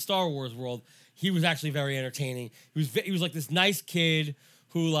terms of in the Star Wars world, he was actually very entertaining. He was like this nice kid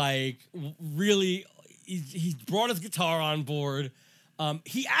who like really, he brought his guitar on board.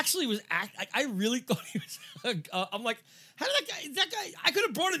 He actually was I really thought he was, I'm like, how did that guy, I could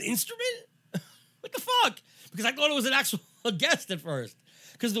have brought an instrument? What the fuck? Because I thought it was an actual guest at first.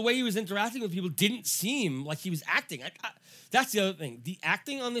 Because the way he was interacting with people didn't seem like he was acting. That's the other thing. The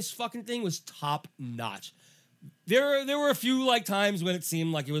acting on this fucking thing was top notch. There were a few like times when it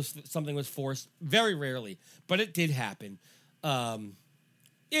seemed like something was forced. Very rarely, but it did happen. It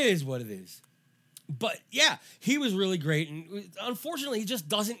is what it is. But yeah, he was really great, and unfortunately, he just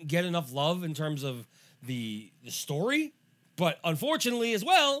doesn't get enough love in terms of the story. But unfortunately, as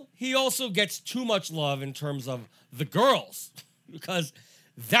well, he also gets too much love in terms of the girls because.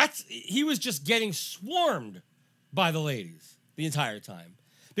 He was just getting swarmed by the ladies the entire time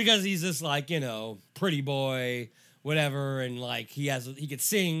because he's this like, pretty boy, whatever. And like, he could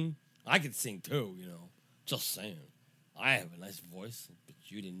sing. I could sing too, just saying. I have a nice voice, but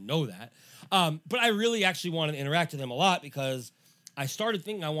you didn't know that. But I really actually wanted to interact with him a lot because I started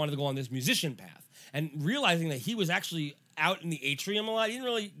thinking I wanted to go on this musician path and realizing that he was actually out in the atrium a lot. He didn't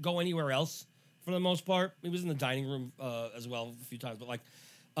really go anywhere else for the most part. He was in the dining room as well a few times, but like,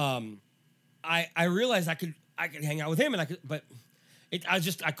 I realized I could hang out with him, and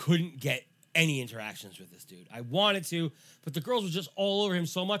I couldn't get any interactions with this dude. I wanted to, but the girls were just all over him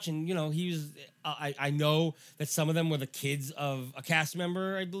so much, and he was. I know that some of them were the kids of a cast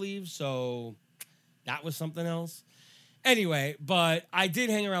member, I believe, so that was something else. Anyway, but I did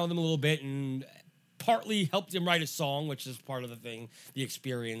hang around with him a little bit, and partly helped him write a song, which is part of the thing, the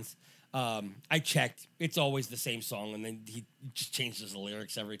experience. I checked. It's always the same song, and then he just changes the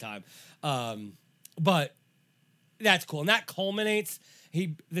lyrics every time. But that's cool. And that culminates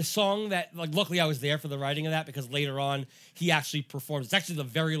the song that, like, luckily I was there for the writing of that, because later on he actually performs. It's actually the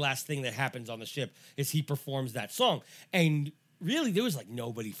very last thing that happens on the ship is he performs that song. And really, there was like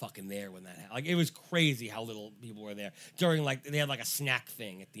nobody fucking there when that happened. Like, it was crazy how little people were there during, like, they had like a snack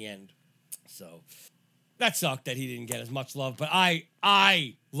thing at the end. So that sucked that he didn't get as much love, but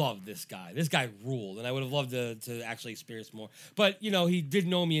I love this guy. This guy ruled, and I would have loved to actually experience more. But, you know, he did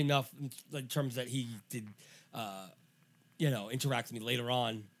know me enough in terms that he did, interact with me later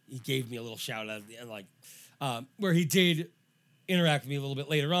on. He gave me a little shout out, like, where he did interact with me a little bit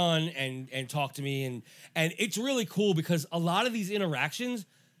later on and talk to me. And it's really cool because a lot of these interactions,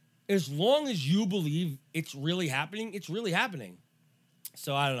 as long as you believe it's really happening, it's really happening.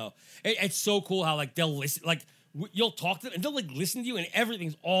 So I don't know. It's so cool how, like, they'll listen, like, you'll talk to them and they'll, like, listen to you, and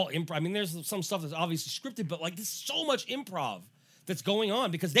everything's all improv. I mean, there's some stuff that's obviously scripted, but, like, there's so much improv that's going on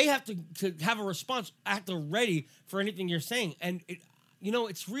because they have to have a response at the ready for anything you're saying. And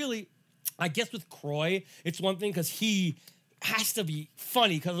it's really, I guess with Croy, it's one thing because he has to be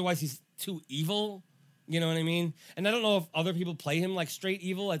funny because otherwise he's too evil. You know what I mean? And I don't know if other people play him like straight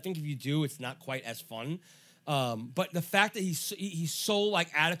evil. I think if you do, it's not quite as fun. But the fact that he's so, like,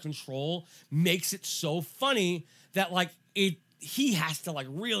 out of control makes it so funny that, like, he has to, like,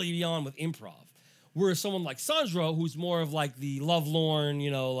 really be on with improv. Whereas someone like Sandro, who's more of, like, the lovelorn,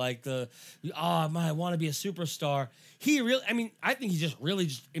 like I want to be a superstar. I think he just really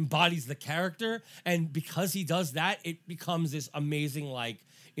just embodies the character. And because he does that, it becomes this amazing, like,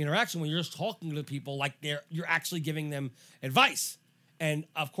 interaction when you're just talking to people like you're actually giving them advice. And,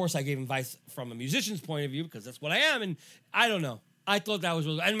 of course, I gave advice from a musician's point of view because that's what I am. And I don't know. I thought that was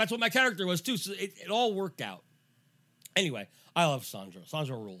really... And that's what my character was, too. So it all worked out. Anyway, I love Sandro.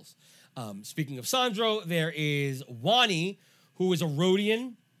 Sandro rules. Speaking of Sandro, there is Wani, who is a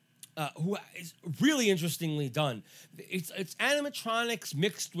Rhodian, who is really interestingly done. It's animatronics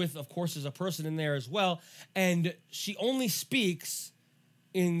mixed with, of course, there's a person in there as well. And she only speaks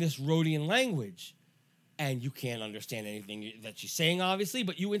in this Rhodian language. And you can't understand anything that she's saying, obviously,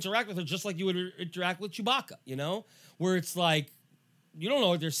 but you interact with her just like you would interact with Chewbacca, where it's like, you don't know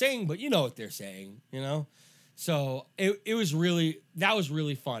what they're saying, but you know what they're saying, So that was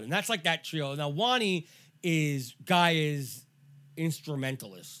really fun. And that's like that trio. Now, Wani is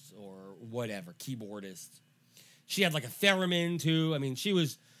instrumentalist or whatever, keyboardist. She had like a theremin too. I mean, she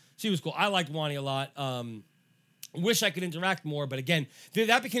was cool. I liked Wani a lot. Wish I could interact more, but again,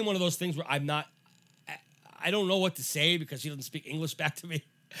 that became one of those things where I don't know what to say because she doesn't speak English back to me,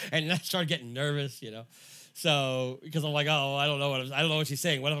 and I started getting nervous, So because I'm like, oh, I don't know what she's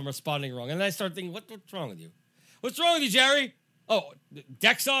saying. What if I'm responding wrong? And then I start thinking, what's wrong with you? What's wrong with you, Jerry? Oh,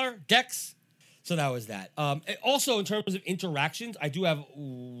 Dex. So that was that. Also, in terms of interactions, I do have.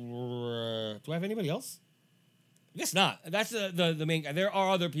 Do I have anybody else? I guess not. That's the main guy. There are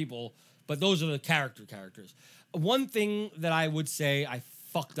other people, but those are the characters. One thing that I would say I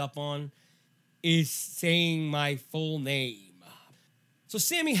fucked up on is saying my full name. So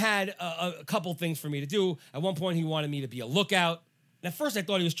Sammy had a couple things for me to do. At one point, he wanted me to be a lookout. And at first, I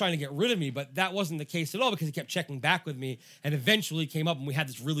thought he was trying to get rid of me, but that wasn't the case at all because he kept checking back with me and eventually came up and we had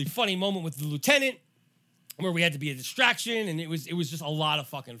this really funny moment with the lieutenant where we had to be a distraction, and it was just a lot of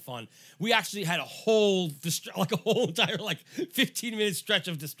fucking fun. We actually had a whole entire 15-minute stretch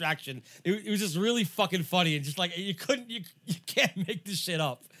of distraction. It was just really fucking funny, and just like you can't make this shit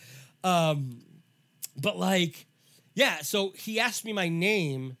up. But like, yeah, so he asked me my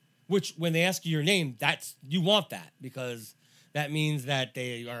name, which when they ask you your name, you want that because that means that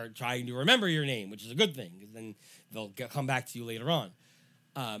they are trying to remember your name, which is a good thing because then they'll come back to you later on.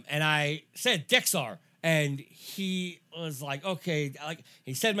 And I said Dexar, and he was like, okay, like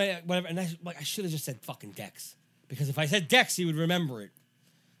he said my whatever, and I should have just said fucking Dex because if I said Dex, he would remember it.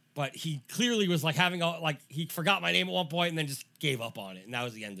 But he clearly was like he forgot my name at one point and then just gave up on it. And that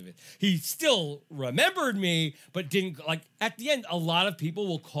was the end of it. He still remembered me, but didn't at the end, a lot of people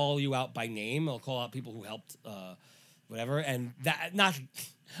will call you out by name. They'll call out people who helped, whatever. And that not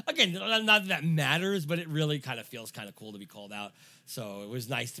that that matters, but it really kind of feels kind of cool to be called out. So it was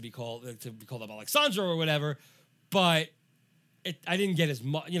nice to be called out by Alexandro or whatever. But I didn't get as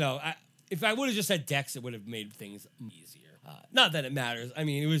much, if I would have just said Dex, it would have made things easier. Not that it matters. I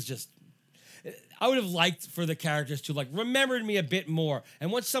mean, it was just... I would have liked for the characters to, remembered me a bit more.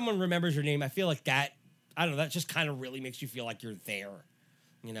 And once someone remembers your name, I feel like that... I don't know, that just kind of really makes you feel like you're there.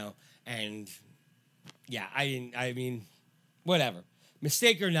 And... Yeah, I mean... Whatever.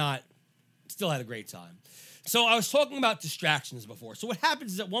 Mistake or not, still had a great time. So I was talking about distractions before. So what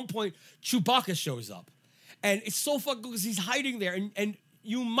happens is at one point, Chewbacca shows up. And it's so fucking cool because he's hiding there. And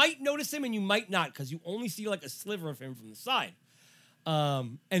you might notice him and you might not because you only see like a sliver of him from the side.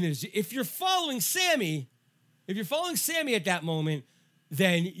 And if you're following Sammy at that moment,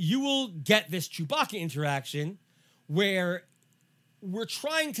 then you will get this Chewbacca interaction where we're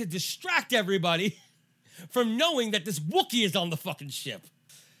trying to distract everybody from knowing that this Wookiee is on the fucking ship.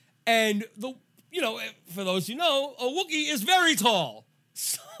 And for those who know, a Wookiee is very tall.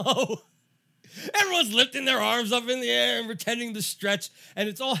 So everyone's lifting their arms up in the air and pretending to stretch. And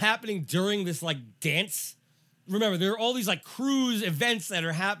it's all happening during this like dance. Remember, there are all these like cruise events that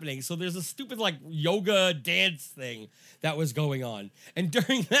are happening. So there's a stupid like yoga dance thing that was going on. And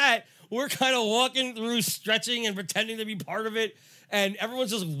during that, we're kind of walking through stretching and pretending to be part of it. And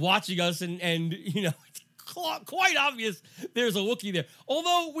everyone's just watching us and it's quite obvious there's a Wookiee there.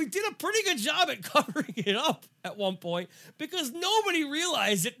 Although we did a pretty good job at covering it up at one point because nobody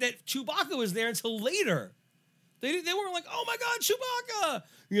realized that Chewbacca was there until later. They weren't like, oh my God,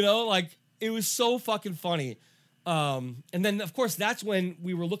 Chewbacca! It was so fucking funny. And then, of course, that's when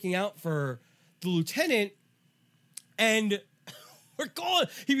we were looking out for the lieutenant and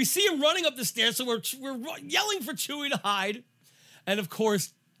we see him running up the stairs, so we're yelling for Chewie to hide. And, of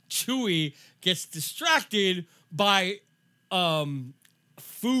course, Chewie gets distracted by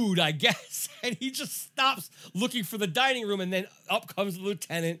food, I guess, and he just stops looking for the dining room, and then up comes the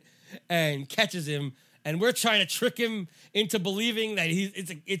lieutenant and catches him, and we're trying to trick him into believing that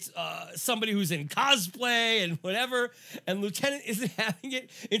it's somebody who's in cosplay and whatever, and Lieutenant isn't having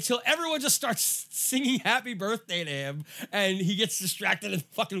it until everyone just starts singing happy birthday to him, and he gets distracted and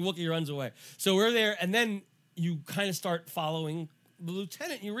fucking Wookiee runs away. So we're there, and then you kind of start following the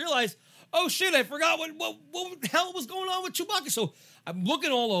lieutenant. You realize, oh shit, I forgot what the hell was going on with Chewbacca. So I'm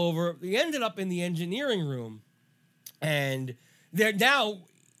looking all over. We ended up in the engineering room, and they're now,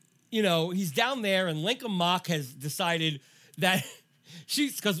 he's down there, and Lincoln Mock has decided that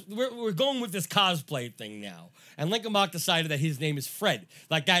because we're going with this cosplay thing now, and Lincoln Mock decided that his name is Fred.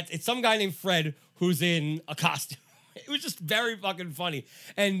 Like that, it's some guy named Fred who's in a costume. It was just very fucking funny.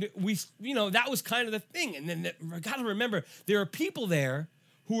 And that was kind of the thing. And then I got to remember, there are people there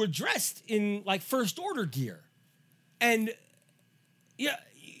who are dressed in like First Order gear. And yeah,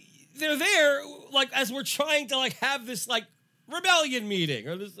 they're there like as we're trying to like have this like rebellion meeting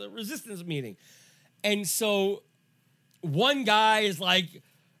or this resistance meeting. And so one guy is like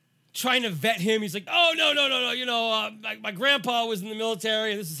trying to vet him. He's like, oh, no. My grandpa was in the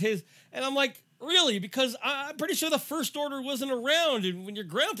military and this is his. And I'm like, really? Because I'm pretty sure the First Order wasn't around when your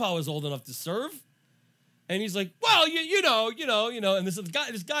grandpa was old enough to serve. And he's like, well, you know. And this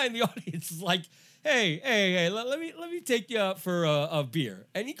guy in the audience is like, hey, let me take you out for a beer.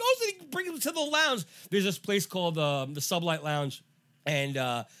 And he goes and he brings him to the lounge. There's this place called the Sublight Lounge,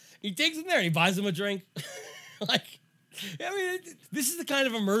 and he takes him there and he buys him a drink. This is the kind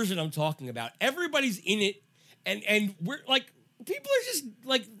of immersion I'm talking about. Everybody's in it, and we're like, people are just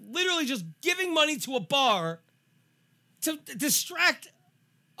like literally just giving money to a bar to distract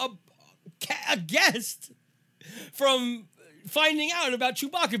a guest from finding out about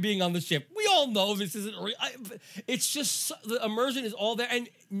Chewbacca being on the ship. We all know this isn't real. It's just the immersion is all there, and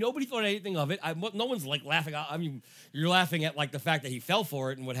nobody thought anything of it. No one's like laughing. I mean, you're laughing at like the fact that he fell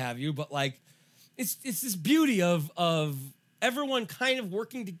for it and what have you, but like, it's this beauty of everyone kind of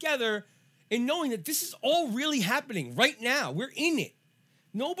working together and knowing that this is all really happening right now. We're in it.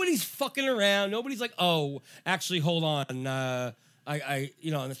 Nobody's fucking around. Nobody's like, oh, actually, hold on.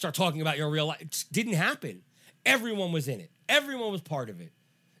 And start talking about your real life. It just didn't happen. Everyone was in it. Everyone was part of it.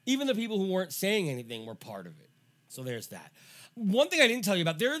 Even the people who weren't saying anything were part of it. So there's that. One thing I didn't tell you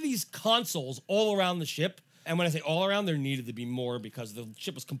about, there are these consoles all around the ship. And when I say all around, there needed to be more because the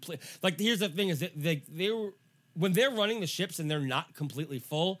ship was complete. Like, here's the thing is that when they're running the ships and they're not completely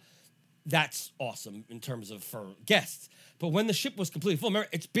full, that's awesome in terms of for guests. But when the ship was completely full, remember,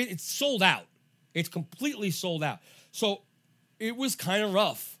 it's sold out. It's completely sold out. So it was kind of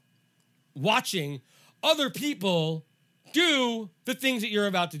rough watching other people do the things that you're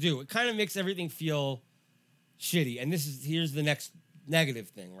about to do. It kind of makes everything feel shitty. And here's the next negative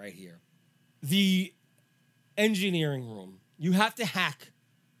thing right here. The engineering room. You have to hack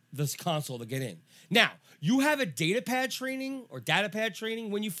this console to get in. Now, you have a data pad training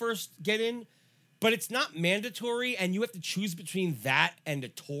when you first get in, but it's not mandatory, and you have to choose between that and a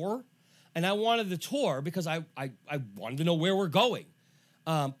tour. And I wanted the tour because I wanted to know where we're going.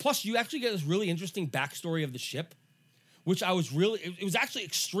 Plus, you actually get this really interesting backstory of the ship, which I was really, it was actually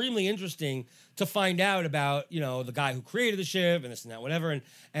extremely interesting to find out about, the guy who created the ship and this and that, whatever.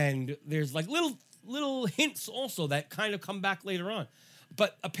 And there's like little hints also that kind of come back later on.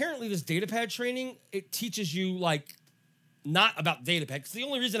 But apparently this datapad training, it teaches you like not about datapad. Because the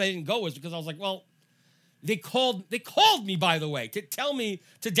only reason I didn't go was because I was like, well, they called me, by the way, to tell me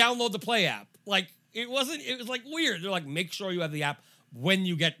to download the Play app. Like it was like weird. They're like, make sure you have the app when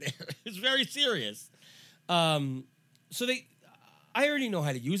you get there. It's very serious. So I already know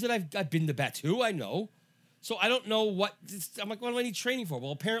how to use it. I've been to Batu, I know. So I don't know I'm like, what do I need training for?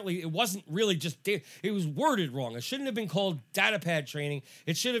 Well, apparently it wasn't really just, it was worded wrong. It shouldn't have been called datapad training.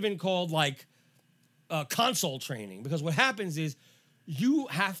 It should have been called like console training, because what happens is you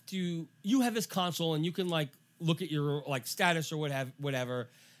have this console and you can like look at your like status or whatever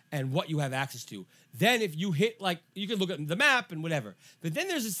and what you have access to. Then if you hit like, you can look at the map and whatever. But then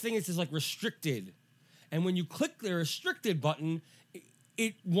there's this thing that says like restricted. And when you click the restricted button,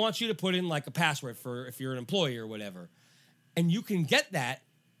 it wants you to put in like a password for if you're an employee or whatever. And you can get that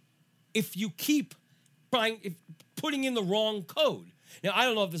if you keep putting in the wrong code. Now, I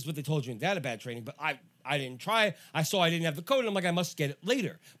don't know if this is what they told you in datapad training, but I didn't try. I saw I didn't have the code, and I'm like, I must get it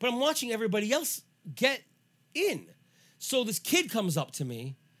later. But I'm watching everybody else get in. So this kid comes up to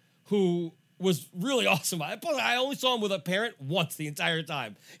me who was really awesome. I only saw him with a parent once the entire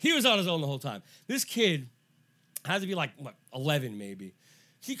time. He was on his own the whole time. This kid had to be like, 11 maybe.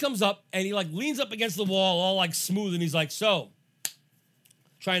 He comes up and he like leans up against the wall all like smooth, and he's like, so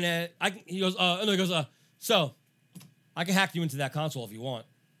I can hack you into that console if you want.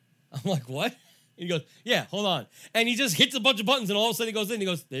 I'm like, what? And he goes, yeah, hold on. And he just hits a bunch of buttons, and all of a sudden he goes in. He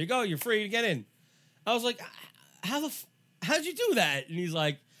goes, there you go, you're free to get in. I was like, how'd you do that? And he's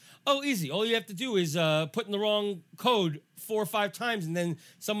like, oh, easy. All you have to do is put in the wrong code 4 or 5 times, and then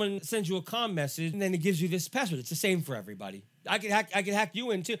someone sends you a comm message, and then it gives you this password. It's the same for everybody. I could hack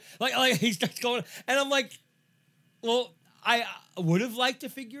you in too. Like he starts going, and I'm like, well, I would have liked to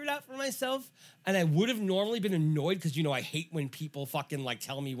figure it out for myself, and I would have normally been annoyed because I hate when people fucking like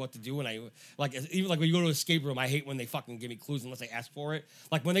tell me what to do, and I like even like when you go to an escape room, I hate when they fucking give me clues unless I ask for it.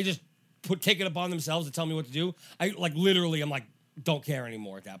 Like when they just take it upon themselves to tell me what to do, I like literally I'm like, don't care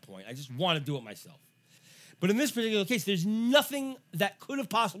anymore at that point. I just want to do it myself. But in this particular case, there's nothing that could have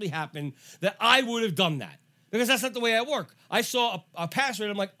possibly happened that I would have done that, because that's not the way I work. I saw a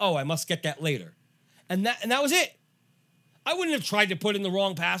password. I'm like, oh, I must get that later. And that was it. I wouldn't have tried to put in the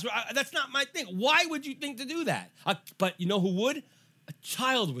wrong password. That's not my thing. Why would you think to do that? But you know who would? A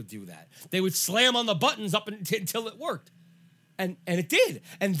child would do that. They would slam on the buttons up until it worked. And it did.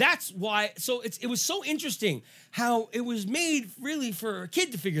 And that's why. So it was so interesting how it was made really for a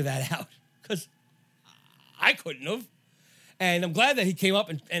kid to figure that out, because I couldn't have. And I'm glad that he came up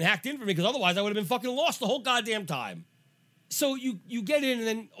and hacked in for me, because otherwise I would have been fucking lost the whole goddamn time. So you get in,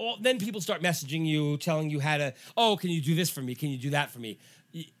 and then people start messaging you, telling you how to, oh, can you do this for me? Can you do that for me?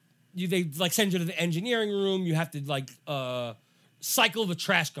 They like send you to the engineering room. You have to like cycle the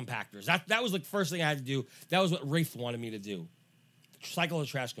trash compactors. That was like the first thing I had to do. That was what Rafe wanted me to do. Cycle the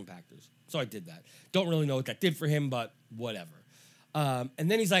trash compactors. So I did that. Don't really know what that did for him, but whatever. And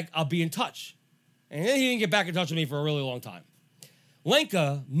then he's like, I'll be in touch. And then he didn't get back in touch with me for a really long time.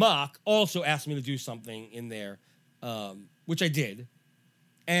 Lenka Mock also asked me to do something in there, which I did.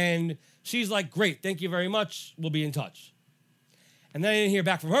 And she's like, great, thank you very much. We'll be in touch. And then I didn't hear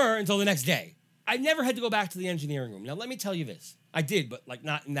back from her until the next day. I never had to go back to the engineering room. Now, let me tell you this. I did, but like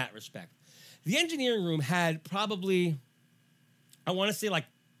not in that respect. The engineering room had probably, I want to say like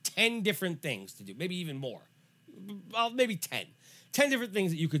 10 different things to do, maybe even more. Well, maybe 10. 10 different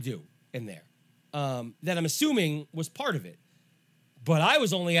things that you could do in there that I'm assuming was part of it. But I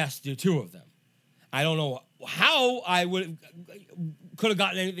was only asked to do 2 of them. I don't know how I could have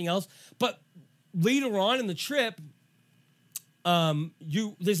gotten anything else. But later on in the trip,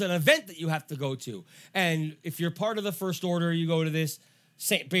 there's an event that you have to go to. And if you're part of the First Order, you go to this,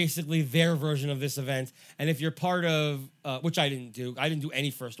 basically their version of this event. And if you're part of, which I didn't do any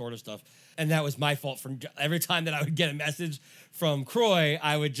First Order stuff. And that was my fault. For every time that I would get a message from Croy,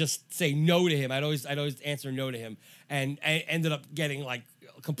 I would just say no to him. I'd always answer no to him. And I ended up getting like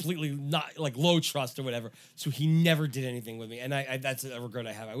completely not like low trust or whatever. So he never did anything with me. And I that's a regret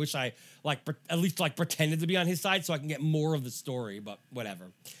I have. I wish I like at least like pretended to be on his side so I can get more of the story, but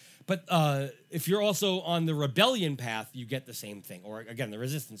whatever. But if you're also on the rebellion path, you get the same thing. Or again, the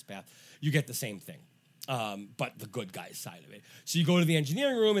resistance path, you get the same thing. But the good guys side of it. So you go to the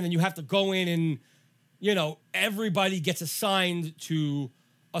engineering room, and then you have to go in and, everybody gets assigned to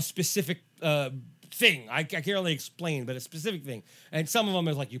a specific thing. I can't really explain, but a specific thing. And some of them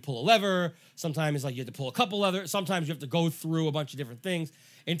is like you pull a lever. Sometimes it's like you have to pull a couple lever. Sometimes you have to go through a bunch of different things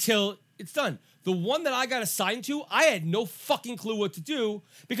until it's done. The one that I got assigned to, I had no fucking clue what to do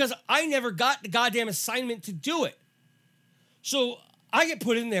because I never got the goddamn assignment to do it. So I get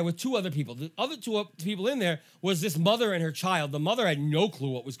put in there with two other people. The other two people in there was this mother and her child. The mother had no clue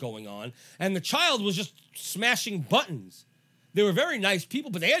what was going on, and the child was just smashing buttons. They were very nice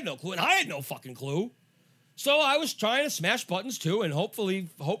people, but they had no clue, and I had no fucking clue. So I was trying to smash buttons too, and hope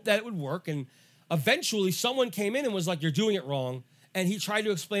that it would work. And eventually, someone came in and was like, "You're doing it wrong." And he tried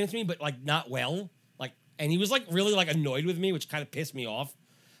to explain it to me, but like not well. Like, and he was like really like annoyed with me, which kind of pissed me off.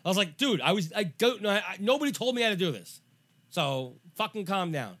 I was like, "Dude, I don't know. Nobody told me how to do this, so fucking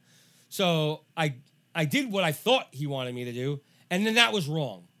calm down." So I did what I thought he wanted me to do, and then that was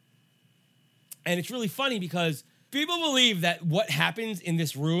wrong. And it's really funny because people believe that what happens in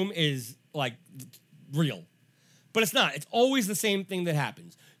this room is like real, but it's not. It's always the same thing that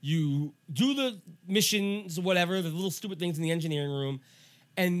happens. You do the missions, whatever, the little stupid things in the engineering room,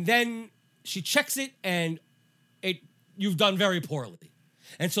 and then she checks it, and you've done very poorly.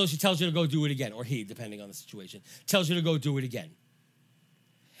 And so she tells you to go do it again, or he, depending on the situation, tells you to go do it again.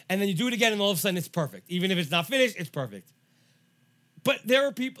 And then you do it again, and all of a sudden it's perfect. Even if it's not finished, it's perfect. But there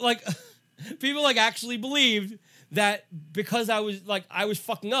are people like actually believed that because I was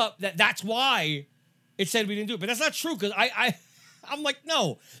fucking up, that's why it said we didn't do it. But that's not true, because I'm like,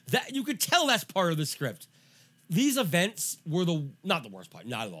 no, that you could tell that's part of the script. These events were not the worst part,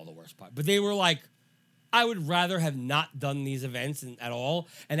 not at all the worst part, but they were like, I would rather have not done these events at all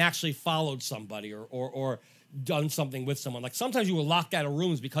and actually followed somebody or done something with someone. Like sometimes you were locked out of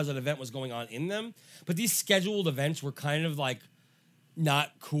rooms because an event was going on in them, but these scheduled events were kind of like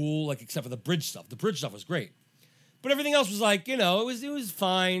not cool, like except for the bridge stuff. The bridge stuff was great, but everything else was like, it was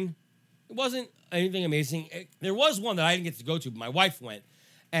fine. It wasn't anything amazing. There was one that I didn't get to go to, but my wife went,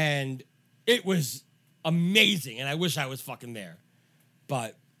 and it was amazing, and I wish I was fucking there.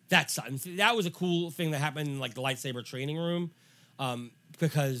 But that was a cool thing that happened in like the lightsaber training room,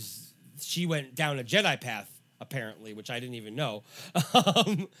 because she went down a Jedi path, apparently, which I didn't even know.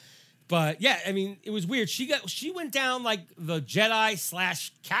 But yeah, I mean, it was weird. She went down like the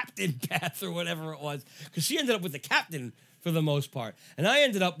Jedi/captain path or whatever it was, because she ended up with the captain for the most part. And I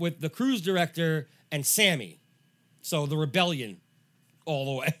ended up with the cruise director and Sammy. So the rebellion all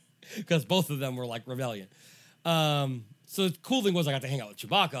the way, because both of them were like rebellion. So the cool thing was I got to hang out with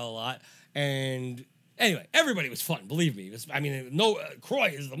Chewbacca a lot. And anyway, everybody was fun, believe me.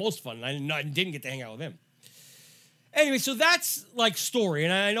 Croy is the most fun, and I didn't get to hang out with him. Anyway, so that's like story.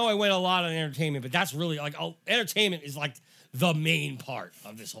 And I know I went a lot on entertainment, but that's really like entertainment is like the main part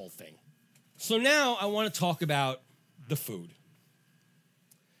of this whole thing. So now I want to talk about the food.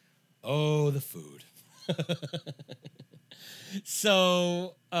 Oh, the food.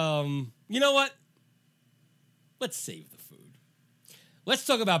 So, you know what? Let's save the food. Let's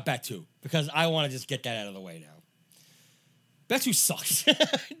talk about Batu, because I want to just get that out of the way now. Batu sucks.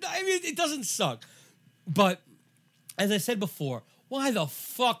 I mean, it doesn't suck. But, as I said before, why the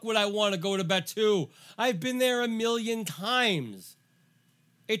fuck would I want to go to Batu? I've been there a million times.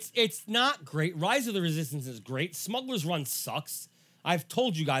 It's not great. Rise of the Resistance is great. Smuggler's Run sucks. I've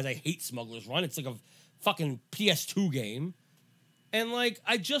told you guys I hate Smuggler's Run. It's like a fucking PS2 game. And, like,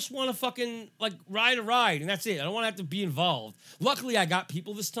 I just want to fucking, like, ride a ride, and that's it. I don't want to have to be involved. Luckily, I got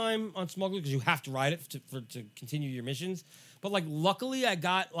people this time on Smuggler, because you have to ride it to continue your missions. But, like, luckily, I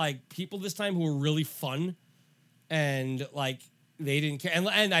got, like, people this time who were really fun, and, like, they didn't care. And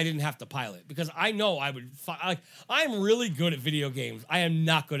I didn't have to pilot, because I know I would... I'm really good at video games. I am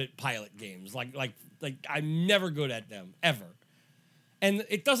not good at pilot games. Like I'm never good at them, ever. And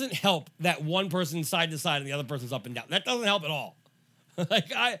it doesn't help that one person's side to side and the other person's up and down. That doesn't help at all.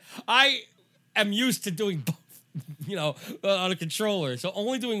 Like, I am used to doing both, on a controller. So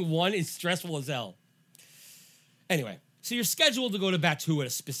only doing one is stressful as hell. Anyway, so you're scheduled to go to Batu at a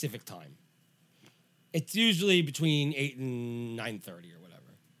specific time. It's usually between 8 and 9:30 or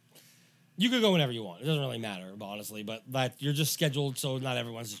whatever. You could go whenever you want. It doesn't really matter, honestly. But you're just scheduled, so not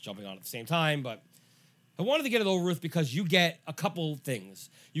everyone's just jumping on at the same time. But I wanted to get it over with because you get a couple things.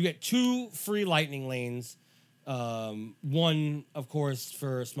 You get 2 free lightning lanes. One, of course,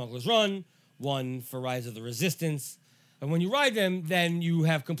 for Smuggler's Run, one for Rise of the Resistance. And when you ride them, then you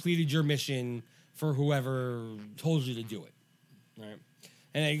have completed your mission for whoever told you to do it, right?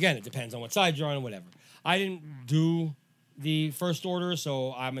 And again, it depends on what side you're on and whatever. I didn't do the First Order,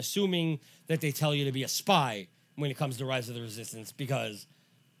 so I'm assuming that they tell you to be a spy when it comes to Rise of the Resistance, because,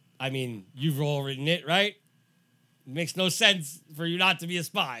 I mean, you've all written it, right? It makes no sense for you not to be a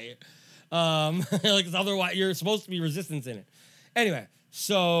spy. Like, 'cause otherwise you're supposed to be resistance in it. Anyway,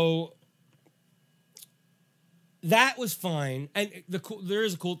 so that was fine. And there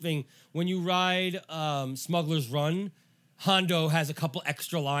is a cool thing when you ride Smuggler's Run. Hondo has a couple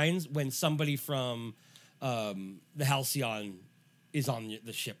extra lines when somebody from the Halcyon is on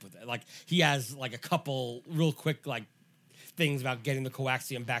the ship with it. Like, he has like a couple real quick like things about getting the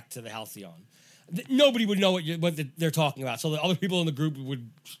coaxium back to the Halcyon. Nobody would know what they're talking about, so the other people in the group would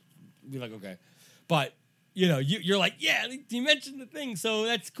be like, okay. But, you know, you're like, yeah, you mentioned the thing, so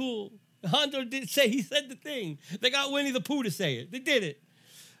that's cool. Hondo he said the thing. They got Winnie the Pooh to say it. They did it.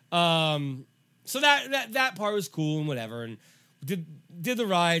 So that part was cool and whatever, and did the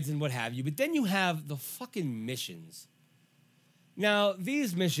rides and what have you. But then you have the fucking missions. Now,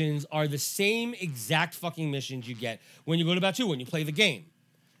 these missions are the same exact fucking missions you get when you go to Batuu, when you play the game.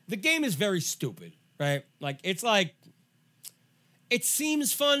 The game is very stupid, right? Like, it's like, it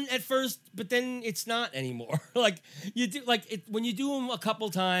seems fun at first, but then it's not anymore. Like, you do, like, it, when you do them a couple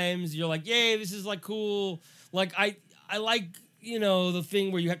times, you're like, yay, this is like cool. Like, I like, you know, the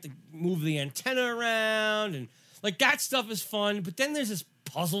thing where you have to move the antenna around, and like, that stuff is fun. But then there's this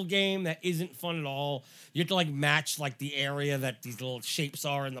puzzle game that isn't fun at all. You have to like match like the area that these little shapes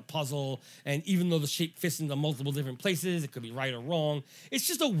are in the puzzle, and even though the shape fits into multiple different places, it could be right or wrong. It's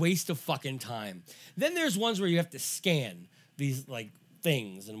just a waste of fucking time. Then there's ones where you have to scan these like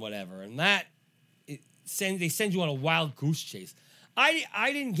things and whatever, and that they send you on a wild goose chase.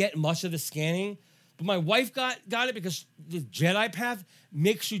 I didn't get much of the scanning, but my wife got it because the Jedi Path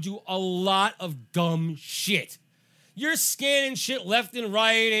makes you do a lot of dumb shit. You're scanning shit left and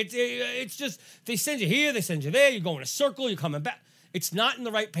right. It's just, they send you here, they send you there. You go in a circle, you're coming back. It's not in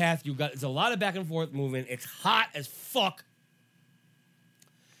the right path. It's a lot of back and forth movement. It's hot as fuck.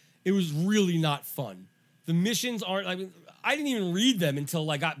 It was really not fun. The missions aren't, I mean, I didn't even read them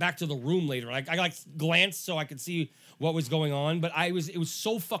until I got back to the room later. Like, I like glanced so I could see what was going on, but it was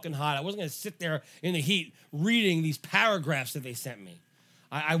so fucking hot. I wasn't going to sit there in the heat reading these paragraphs that they sent me.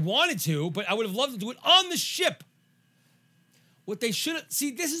 I wanted to, but I would have loved to do it on the ship. What they should have... See,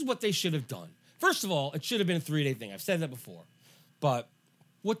 this is what they should have done. First of all, it should have been a 3-day thing. I've said that before. But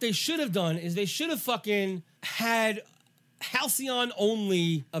what they should have done is they should have fucking had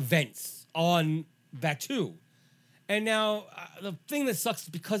Halcyon-only events on Batuu. And now, the thing that sucks is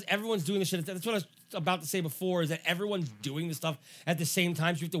because everyone's doing this shit... That's what I was about to say before, is that everyone's doing this stuff at the same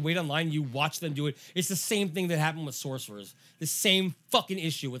time. So you have to wait online and you watch them do it. It's the same thing that happened with Sorcerers. The same fucking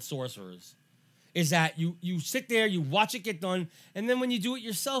issue with Sorcerers. Is that you sit there, you watch it get done, and then when you do it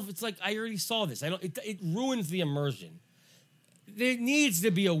yourself, it's like, I already saw this. It ruins the immersion. There needs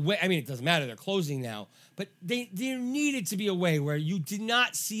to be a way. I mean, it doesn't matter, they're closing now, but there needed to be a way where you did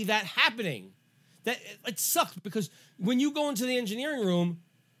not see that happening. It sucked, because when you go into the engineering room,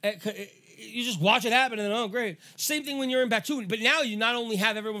 you just watch it happen, and then, oh, great. Same thing when you're in Batuu, but now you not only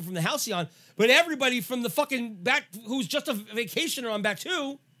have everyone from the Halcyon, but everybody from the fucking back who's just a vacationer on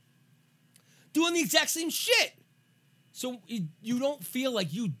Batuu, doing the exact same shit. So you don't feel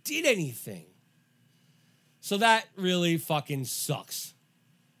like you did anything. So that really fucking sucks.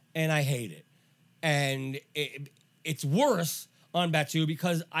 And I hate it. And it's worse on Batuu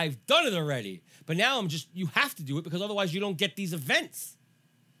because I've done it already. But now you have to do it because otherwise you don't get these events.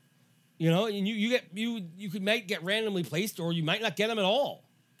 You know, and you might get randomly placed, or you might not get them at all.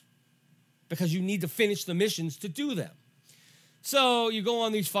 Because you need to finish the missions to do them. So you go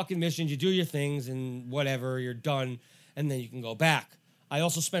on these fucking missions, you do your things, and whatever, you're done, and then you can go back. I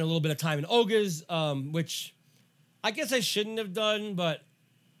also spent a little bit of time in Oga's, which I guess I shouldn't have done, but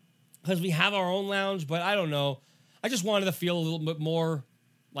because we have our own lounge, but I don't know. I just wanted to feel a little bit more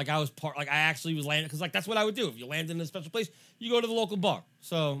like I was I actually was landing, because like that's what I would do. If you land in a special place, you go to the local bar.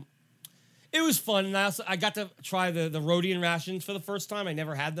 So it was fun, and I got to try the Rhodian rations for the first time. I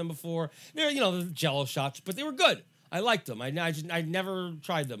never had them before. They're, the Jello shots, but they were good. I liked them. I never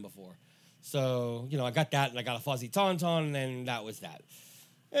tried them before. So, I got that, and I got a fuzzy tauntaun, and then that was that.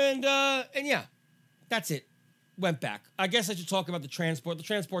 And yeah, that's it. Went back. I guess I should talk about the transport. The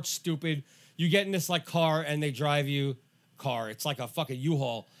transport's stupid. You get in this, like, car, and they drive you... It's like a fucking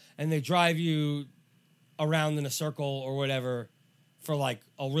U-Haul. And they drive you around in a circle or whatever for, like,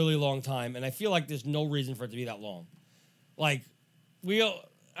 a really long time. And I feel like there's no reason for it to be that long. Like,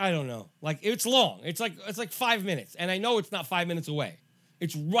 I don't know. Like, it's long. It's like 5 minutes. And I know it's not 5 minutes away.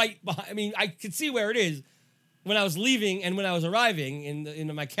 It's right behind. I mean, I could see where it is when I was leaving and when I was arriving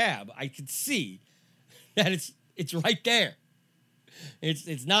in my cab. I could see that it's right there.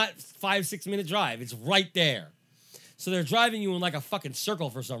 It's not 5-6 minute drive. It's right there. So they're driving you in like a fucking circle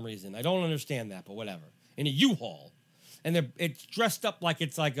for some reason. I don't understand that, but whatever. In a U-Haul. And it's dressed up like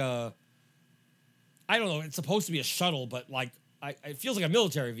it's like a I don't know, it's supposed to be a shuttle, but like, it feels like a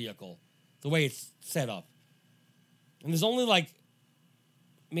military vehicle, the way it's set up. And there's only like,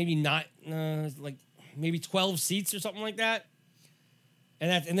 maybe not, like maybe 12 seats or something like that.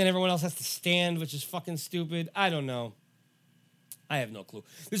 And then everyone else has to stand, which is fucking stupid. I don't know. I have no clue.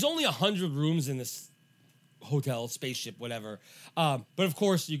 There's only 100 rooms in this hotel, spaceship, whatever. But of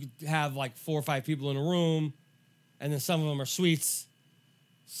course, you could have like 4 or 5 people in a room, and then some of them are suites.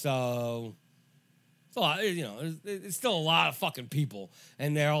 So it's a lot, you know. It's still a lot of fucking people,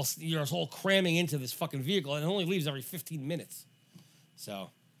 and you're all cramming into this fucking vehicle, and it only leaves every 15 minutes.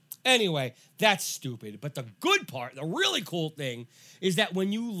 So anyway, that's stupid. But the good part, the really cool thing, is that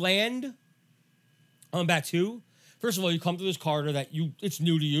when you land on Batu, first of all, you come to this corridor that it's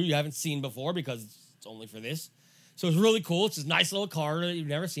new to you haven't seen before because it's only for this. So it's really cool. It's this nice little corridor that you've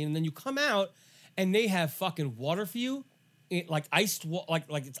never seen. And then you come out, and they have fucking water for you, like iced, like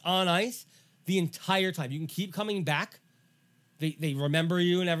it's on ice the entire time. You can keep coming back. They remember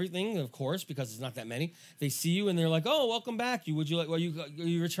you and everything, of course, because there's not that many. They see you and they're like, "Oh, welcome back. Are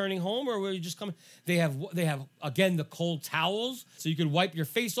you returning home, or were you just coming?" They have again the cold towels, so you can wipe your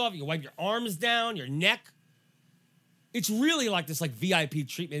face off. You can wipe your arms down, your neck. It's really like this like VIP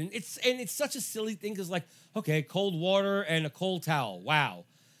treatment. It's such a silly thing because like, okay, cold water and a cold towel, wow,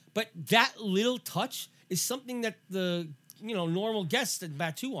 but that little touch is something that the normal guests at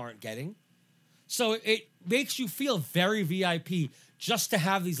Batu aren't getting. So it makes you feel very VIP just to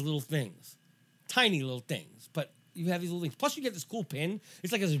have these little things. Tiny little things. But you have these little things. Plus you get this cool pin.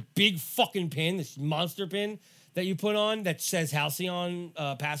 It's like this big fucking pin, this monster pin that you put on that says Halcyon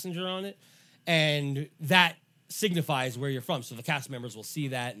Passenger on it. And that signifies where you're from. So the cast members will see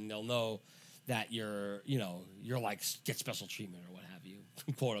that and they'll know that you're like, get special treatment or what have you,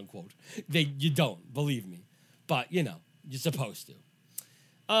 quote unquote. You don't, believe me. But, you're supposed to.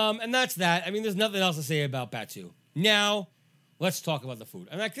 And that's that. I mean, there's nothing else to say about Batu. Now, let's talk about the food.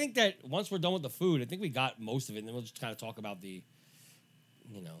 And I think that once we're done with the food, I think we got most of it, and then we'll just kind of talk about the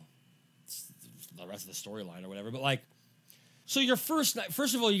rest of the storyline or whatever. But like, so your first night,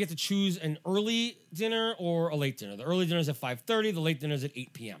 first of all, you get to choose an early dinner or a late dinner. The early dinner is at 5:30. The late dinner is at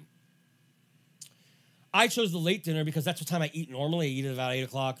 8 p.m. I chose the late dinner because that's what time I eat normally. I eat at about 8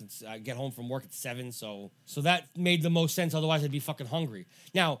 o'clock. I get home from work at 7, so that made the most sense. Otherwise, I'd be fucking hungry.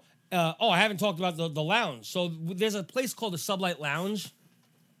 Now, I haven't talked about the lounge. So there's a place called the Sublight Lounge,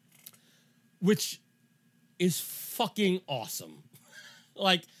 which is fucking awesome.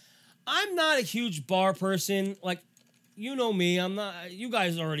 Like, I'm not a huge bar person. Like, you know me. I'm not. You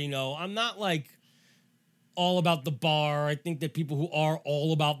guys already know. I'm not like all about the bar. I think that people who are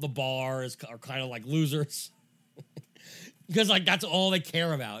all about the bar are kind of like losers. Because like that's all they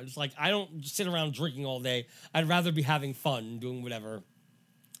care about. It's like I don't sit around drinking all day. I'd rather be having fun, doing whatever.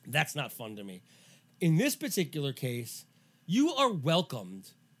 That's not fun to me. In this particular case, you are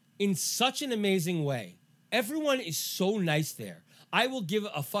welcomed in such an amazing way. Everyone is so nice there. I will give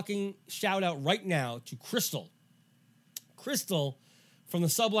a fucking shout out right now to Crystal. Crystal from the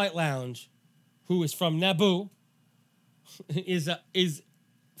Sublight Lounge, who is from Naboo, is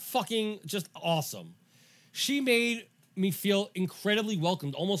fucking just awesome. She made me feel incredibly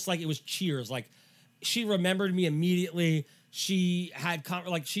welcomed, almost like it was Cheers. Like, she remembered me immediately. She had,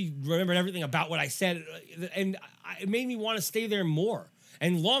 she remembered everything about what I said, and it made me want to stay there more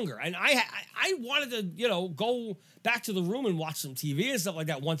and longer. And I wanted to, go back to the room and watch some TV and stuff like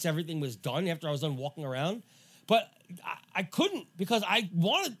that once everything was done, after I was done walking around. But I couldn't, because I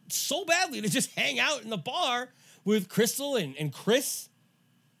wanted so badly to just hang out in the bar with Crystal and Chris.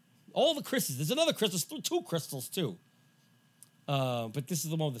 All the Chris's. There's another Crystal, 2 Crystals too. But this is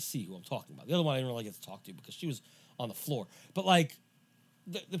the one with the C who I'm talking about. The other one I didn't really get to talk to because she was on the floor. But like,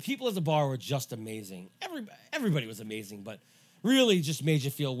 the people at the bar were just amazing. Everybody was amazing, but really just made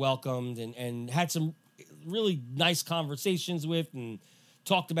you feel welcomed and had some really nice conversations with, and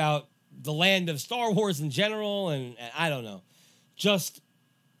talked about the land of Star Wars in general, and I don't know, just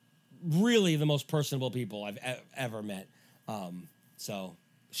really the most personable people I've ever met. So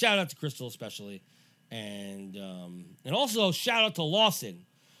shout out to Crystal especially, and also shout out to Lawson,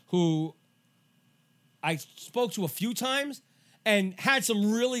 who I spoke to a few times and had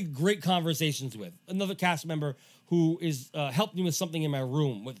some really great conversations with. Another cast member who is helped me with something in my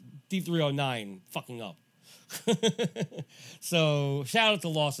room with D309 fucking up. So shout out to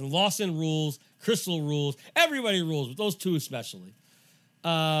Lawson. Lawson rules. Crystal rules. Everybody rules, but those 2 especially.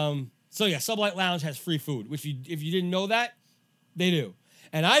 So yeah, Sublight Lounge has free food, which if you didn't know that, they do.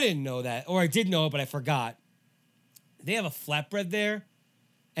 And I didn't know that, or I did know it, but I forgot. They have a flatbread there,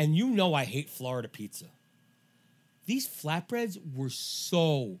 and I hate Florida pizza. These flatbreads were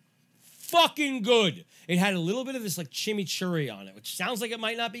so fucking good. It had a little bit of this like chimichurri on it, which sounds like it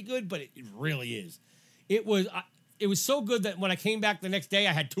might not be good, but it really is. It was so good that when I came back the next day,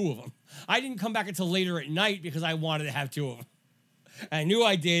 I had 2 of them. I didn't come back until later at night because I wanted to have 2 of them. I knew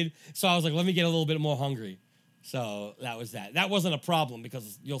I did, so I was like, let me get a little bit more hungry. So that was that. That wasn't a problem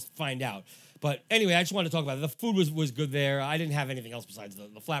because you'll find out. But anyway, I just wanted to talk about it. The food was good there. I didn't have anything else besides the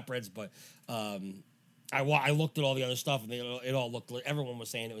flatbreads, but I looked at all the other stuff, and it all looked. Everyone was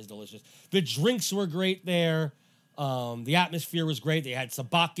saying it was delicious. The drinks were great there. The atmosphere was great. They had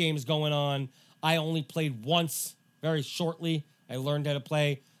sabacc games going on. I only played once, very shortly. I learned how to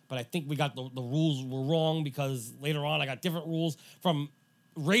play, but I think we got the rules were wrong because later on I got different rules from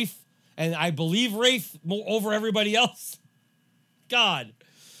Rafe, and I believe Rafe over everybody else. God.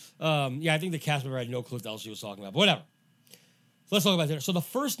 I think the cast member had no clue what else she was talking about, but whatever. So let's talk about dinner. So the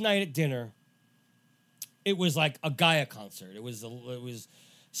first night at dinner, it was like a Gaia concert. It was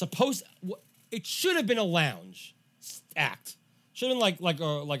supposed. It should have been a lounge act. Should have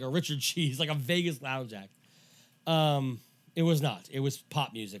been like a Richard Cheese, like a Vegas lounge act. It was not. It was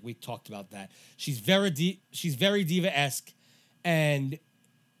pop music. We talked about that. She's very diva-esque, and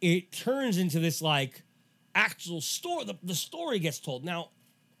it turns into this like actual story. The story gets told. Now,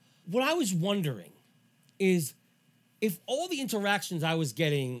 what I was wondering is if all the interactions I was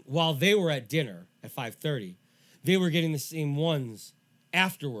getting while they were at dinner at 5:30, they were getting the same ones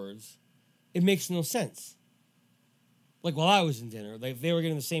afterwards. It makes no sense. Like while I was in dinner, they were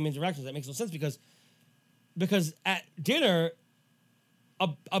getting the same interactions. That makes no sense because at dinner,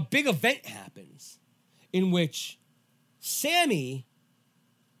 a big event happens in which Sammy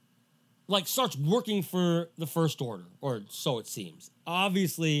like starts working for the First Order, or so it seems.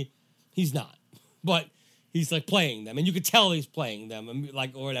 Obviously, he's not, but he's like playing them, and you could tell he's playing them,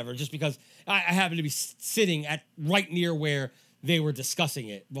 like or whatever. Just because I happen to be sitting at right near where they were discussing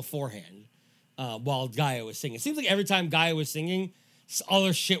it beforehand, while Gaia was singing. It seems like every time Gaia was singing,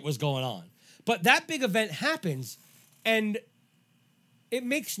 other shit was going on. But that big event happens, and it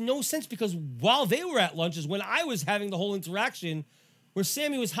makes no sense because while they were at lunch is when I was having the whole interaction where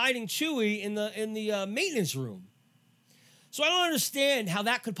Sammy was hiding Chewie in the maintenance room. So I don't understand how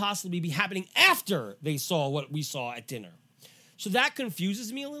that could possibly be happening after they saw what we saw at dinner. So that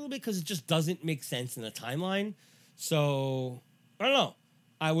confuses me a little bit because it just doesn't make sense in the timeline. So I don't know.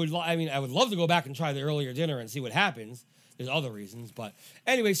 I would love to go back and try the earlier dinner and see what happens. There's other reasons, but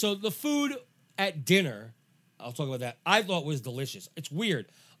anyway. So the food at dinner, I'll talk about that. I thought was delicious. It's weird.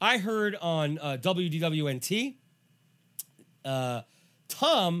 I heard on WDWNT.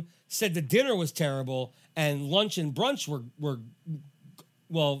 Tom said the dinner was terrible and lunch and brunch were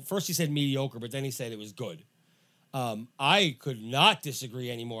well, first he said mediocre, but then he said it was good. I could not disagree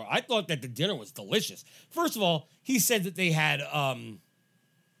anymore. I thought that the dinner was delicious. First of all, he said that they had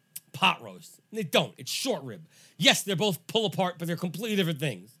pot roast. They don't. It's short rib. Yes, they're both pull apart, but they're completely different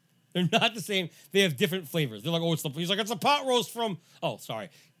things. They're not the same. They have different flavors. They're like, he's like, it's a pot roast from,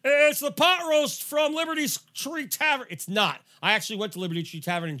 it's the pot roast from Liberty Tree Tavern. It's not. I actually went to Liberty Tree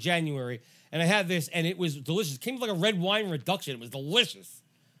Tavern in January, and I had this, and it was delicious. It came with like a red wine reduction. It was delicious.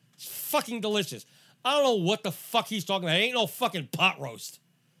 It's fucking delicious. I don't know what the fuck he's talking about. It ain't no fucking pot roast.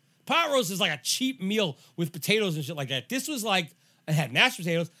 Pot roast is like a cheap meal with potatoes and shit like that. This was like, it had mashed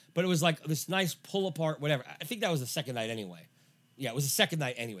potatoes, but it was like this nice pull apart, whatever. I think that was the second night anyway. Yeah, it was the second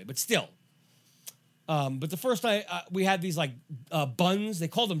night anyway, but still. But the first night, we had these like buns. They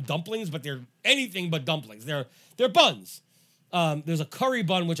call them dumplings, but they're anything but dumplings. They're buns. There's a curry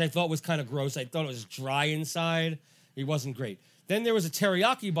bun, which I thought was kind of gross. I thought it was dry inside. It wasn't great. Then there was a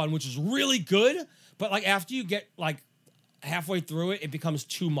teriyaki bun, which is really good, but like after you get like halfway through it, it becomes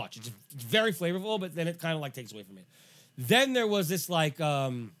too much. It's very flavorful, but then it kind of like takes away from it. Then there was this like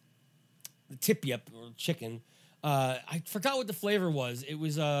tip-yip or chicken. I forgot what the flavor was. It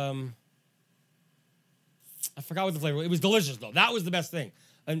was I forgot what the flavor was. It was delicious though. That was the best thing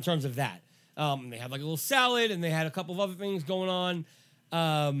in terms of that. They had like a little salad and they had a couple of other things going on.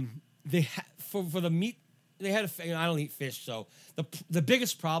 They for the meat they had I don't eat fish, so the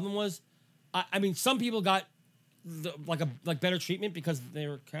biggest problem was I mean some people got better treatment because they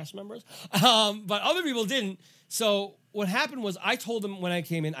were cast members, but other people didn't. So what happened was I told them when I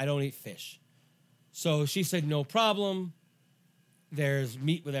came in I don't eat fish. So she said, no problem. There's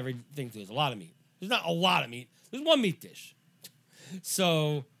meat with everything. There's a lot of meat. There's not a lot of meat. There's one meat dish.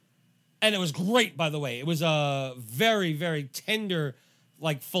 So, and it was great, by the way. It was a very, very tender,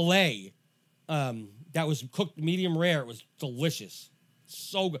 like filet that was cooked medium rare. It was delicious.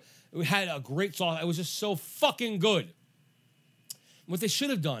 So good. It had a great sauce. It was just so fucking good. What they should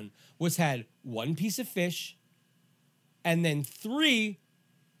have done was had one piece of fish and then 3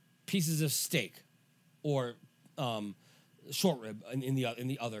 pieces of steak or short rib in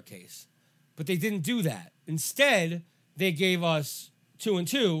the other case. But they didn't do that. Instead, they gave us 2 and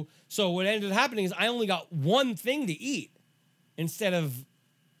 2. So what ended up happening is I only got one thing to eat instead of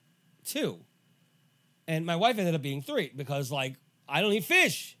 2. And my wife ended up being 3 because, like, I don't eat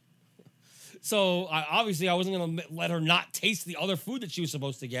fish. So obviously I wasn't going to let her not taste the other food that she was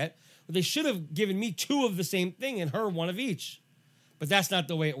supposed to get. But they should have given me 2 of the same thing and her 1 of each. But that's not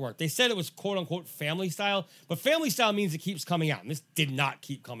the way it worked. They said it was quote-unquote family style. But family style means it keeps coming out. And this did not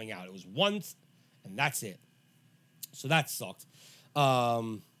keep coming out. It was once, and that's it. So that sucked.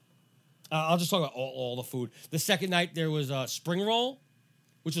 I'll just talk about all the food. The second night, there was a spring roll,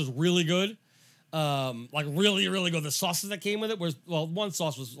 which was really good. Like really, really good. The sauces that came with it was, well, one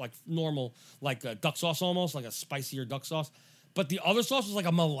sauce was like normal, like a duck sauce almost, like a spicier duck sauce. But the other sauce was like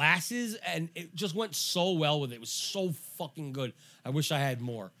a molasses, and it just went so well with it. It was so fucking good. I wish I had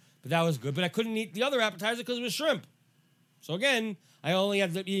more. But that was good. But I couldn't eat the other appetizer because it was shrimp. So again, I only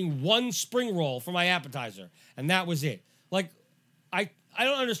ended up eating 1 spring roll for my appetizer. And that was it. Like, I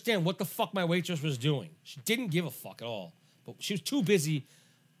don't understand what the fuck my waitress was doing. She didn't give a fuck at all. But she was too busy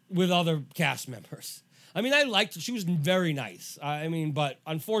with other cast members. I mean, I liked her. She was very nice. I mean, but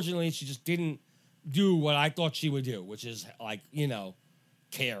unfortunately, she just didn't do what I thought she would do, which is, like, you know,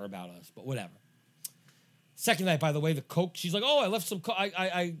 care about us. But whatever. Second night, by the way, the Coke. She's like, oh, I left some Coke.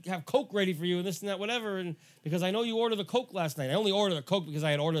 I have Coke ready for you and this and that, whatever. And because I know you ordered the Coke last night. I only ordered the Coke because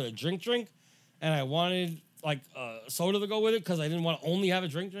I had ordered a drink. And I wanted, like, soda to go with it because I didn't want to only have a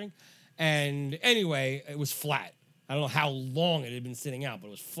drink. And anyway, it was flat. I don't know how long it had been sitting out, but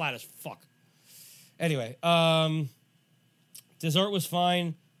it was flat as fuck. Anyway, dessert was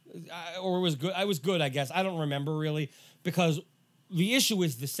fine. Or it was good. I was good, I guess. I don't remember really. Because the issue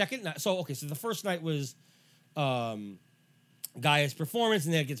is the second night. So the first night was Gaia's performance,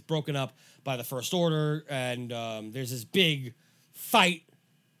 and then it gets broken up by the First Order, and there's this big fight,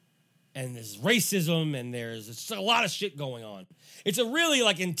 and there's racism, and there's a lot of shit going on. It's a really,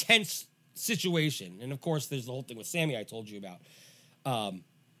 like, intense situation. And, of course, there's the whole thing with Sammy I told you about.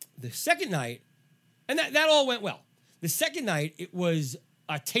 The second night, and that all went well. The second night, it was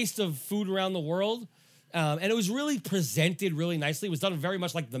a taste of food around the world. And it was really presented really nicely. It was done very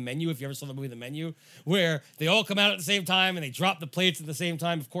much like The Menu, if you ever saw the movie The Menu, where they all come out at the same time and they drop the plates at the same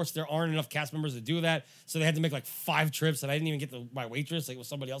time. Of course, there aren't enough cast members to do that, so they had to make like 5 trips, and I didn't even get my waitress. Like, it was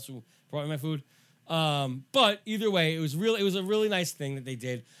somebody else who brought me my food. But either way, it was a really nice thing that they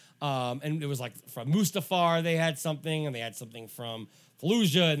did. And it was like from Mustafar they had something, and they had something from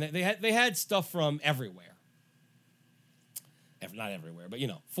Fallujah, and they had stuff from everywhere. Not everywhere, but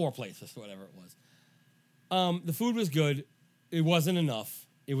 4 places, whatever it was. The food was good. It wasn't enough.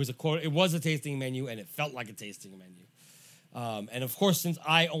 It was a tasting menu, and it felt like a tasting menu. And of course, since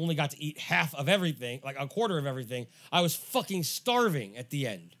I only got to eat half of everything, like a quarter of everything, I was fucking starving at the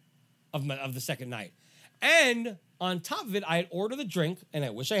end of the second night. And on top of it, I had ordered a drink, and I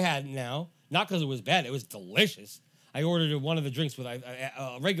wish I hadn't now. Not because it was bad. It was delicious. I ordered one of the drinks with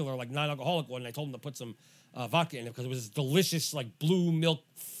a regular, like, non-alcoholic one, and I told them to put some vodka in it because it was this delicious, like, blue milk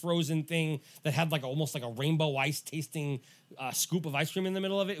frozen thing that had like almost like a rainbow ice tasting scoop of ice cream in the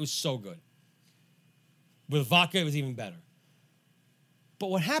middle of it. It was so good. With vodka, it was even better. But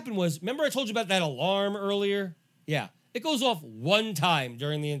what happened was, remember I told you about that alarm earlier? Yeah. It goes off 1 time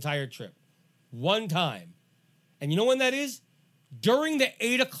during the entire trip. 1 time. And you know when that is? During the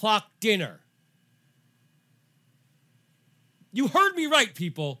 8 o'clock dinner. You heard me right,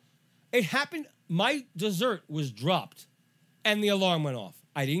 people. It happened. My dessert was dropped, and the alarm went off.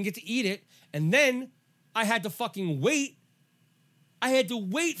 I didn't get to eat it, and then I had to fucking wait. I had to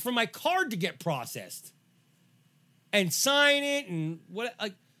wait for my card to get processed and sign it and what.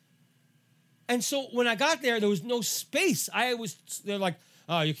 And so when I got there was no space. They're like,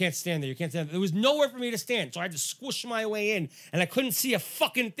 oh, you can't stand there. You can't stand there. There was nowhere for me to stand, so I had to squish my way in, and I couldn't see a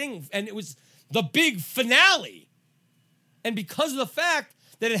fucking thing. And it was the big finale. And because of the fact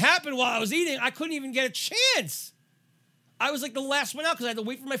that it happened while I was eating, I couldn't even get a chance. I was like the last one out because I had to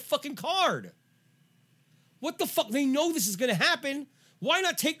wait for my fucking card. What the fuck? They know this is going to happen. Why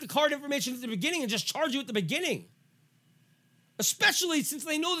not take the card information at the beginning and just charge you at the beginning? Especially since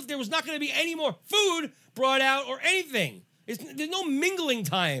they know that there was not going to be any more food brought out or anything. There's no mingling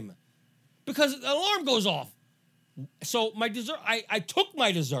time because the alarm goes off. So my dessert, I took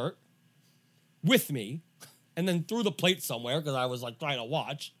my dessert with me and then threw the plate somewhere because I was like trying to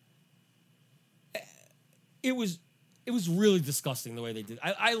watch. It was really disgusting the way they did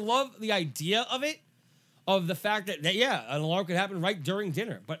it. I love the idea of it, of the fact that yeah, an alarm could happen right during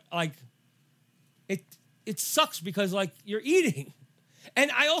dinner. But like, it sucks because like you're eating.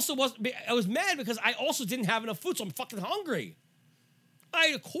 And I was mad because I also didn't have enough food, so I'm fucking hungry. I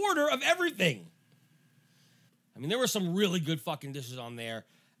ate a quarter of everything. I mean, there were some really good fucking dishes on there,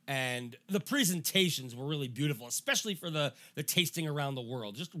 and the presentations were really beautiful, especially for the tasting around the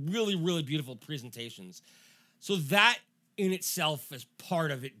world. Just really, really beautiful presentations. So that in itself is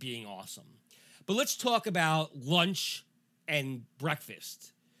part of it being awesome. But let's talk about lunch and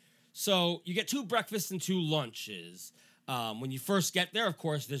breakfast. So you get 2 breakfasts and 2 lunches. When you first get there, of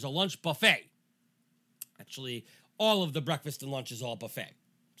course, there's a lunch buffet. Actually, all of the breakfast and lunch is all buffet.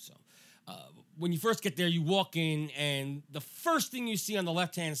 So when you first get there, you walk in, and the first thing you see on the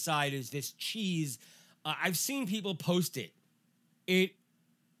left-hand side is this cheese. I've seen people post it. It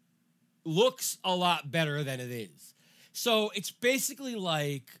looks a lot better than it is. So it's basically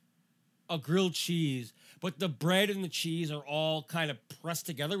like a grilled cheese, but the bread and the cheese are all kind of pressed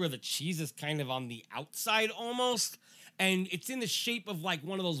together where the cheese is kind of on the outside almost. And it's in the shape of like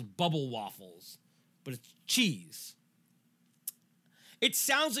one of those bubble waffles, but it's cheese. It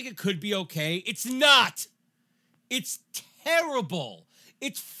sounds like it could be okay. It's not. It's terrible.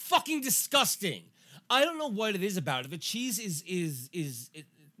 It's fucking disgusting. I don't know what it is about it. The cheese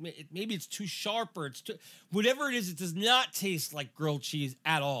maybe it's too sharp or it's too, whatever it is, it does not taste like grilled cheese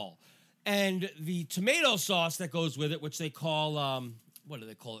at all. And the tomato sauce that goes with it, which they call, what do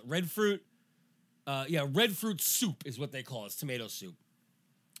they call it? Red fruit? Red fruit soup is what they call it. It's tomato soup.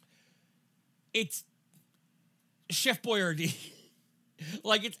 It's Chef Boyardee.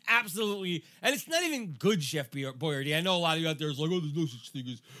 Like, it's absolutely, and it's not even good Chef Boyardee. I know a lot of you out there is like, oh, there's no such thing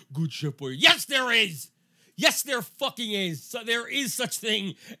as good Chef Boyardee. Yes, there is. Yes, there fucking is. So there is such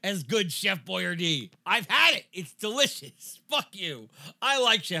thing as good Chef Boyardee. I've had it. It's delicious. Fuck you. I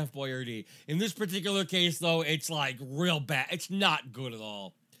like Chef Boyardee. In this particular case, though, it's like real bad. It's not good at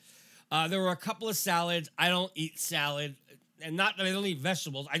all. There were a couple of salads. I don't eat salad. And not that I don't eat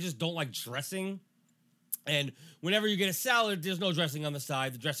vegetables. I just don't like dressing. And whenever you get a salad, there's no dressing on the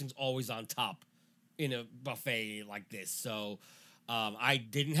side. The dressing's always on top in a buffet like this. So I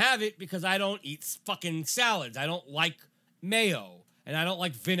didn't have it because I don't eat fucking salads. I don't like mayo. And I don't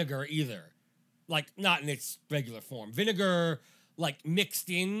like vinegar either. Like, not in its regular form. Vinegar, like, mixed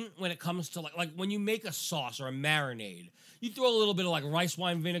in when it comes to, like when you make a sauce or a marinade, you throw a little bit of, like, rice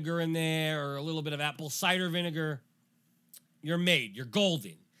wine vinegar in there or a little bit of apple cider vinegar. You're made. You're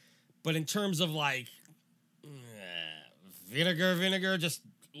golden. But in terms of, like, vinegar just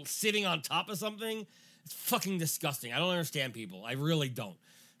sitting on top of something, it's fucking disgusting. I don't understand people. I really don't.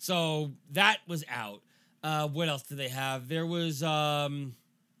 So that was out. What else did they have? There was some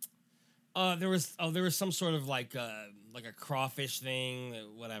sort of like a crawfish thing,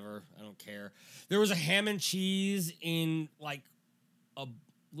 whatever. I don't care. There was a ham and cheese in like a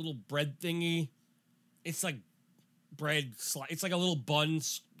little bread thingy. It's like bread. It's like a little bun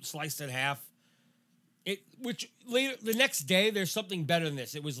sliced in half. Which later the next day there's something better than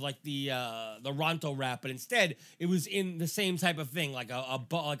this. It was like the Ronto wrap, but instead it was in the same type of thing, like a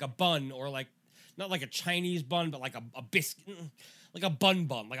bun, or like not like a Chinese bun, but like a biscuit, like a bun,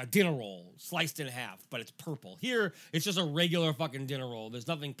 like a dinner roll sliced in half, but it's purple. Here it's just a regular fucking dinner roll. There's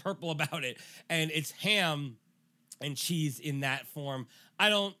nothing purple about it, and it's ham and cheese in that form. I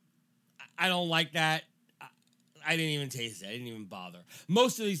don't like that. I didn't even taste it. I didn't even bother.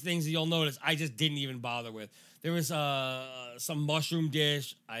 Most of these things that you'll notice, I just didn't even bother with. There was some mushroom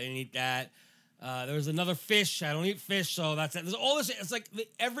dish. I didn't eat that. There was another fish. I don't eat fish, so that's it. There's all this. It's like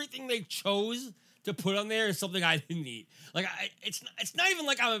everything they chose to put on there is something I didn't eat. Like it's not even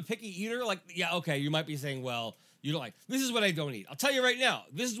like I'm a picky eater. Like, yeah, okay, you might be saying, well, you don't like. This is what I don't eat. I'll tell you right now.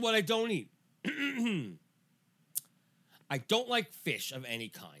 This is what I don't eat. I don't like fish of any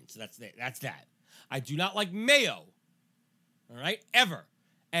kind. So that's that. I do not like mayo. All right? Ever.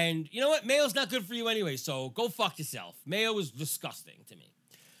 And you know what? Mayo's not good for you anyway, so go fuck yourself. Mayo is disgusting to me.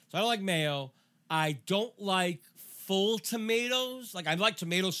 So I don't like mayo. I don't like full tomatoes. Like, I like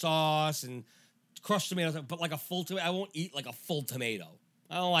tomato sauce and crushed tomatoes, but like a full tomato, I won't eat like a full tomato.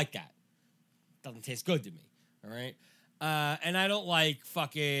 I don't like that. Doesn't taste good to me. All right? And I don't like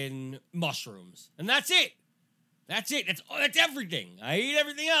fucking mushrooms. And that's it. That's it. That's everything. I eat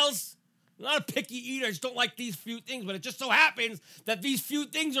everything else. I'm not a picky eater. I just don't like these few things, but it just so happens that these few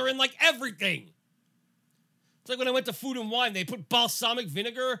things are in like everything. It's like when I went to Food and Wine, they put balsamic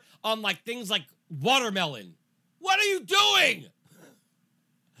vinegar on like things like watermelon. What are you doing?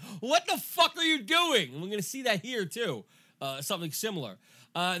 What the fuck are you doing? And we're going to see that here too. Something similar.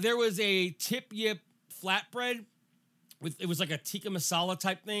 There was a tip yip flatbread. It was like a tikka masala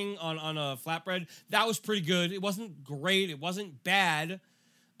type thing on a flatbread. That was pretty good. It wasn't great. It wasn't bad.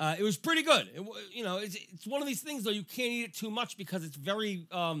 It was pretty good. It's one of these things though, you can't eat it too much because it's very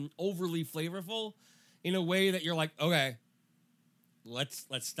overly flavorful in a way that you're like, okay, let's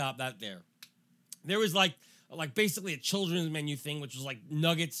stop that there. There was like basically a children's menu thing, which was like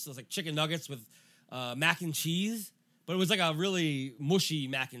nuggets. It was like chicken nuggets with mac and cheese, but it was like a really mushy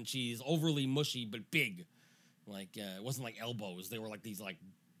mac and cheese, overly mushy but big. Like it wasn't like elbows; they were like these like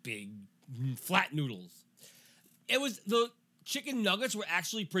big flat noodles. The chicken nuggets were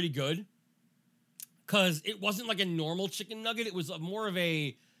actually pretty good because it wasn't like a normal chicken nugget. It was more of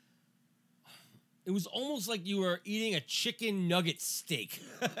a. It was almost like you were eating a chicken nugget steak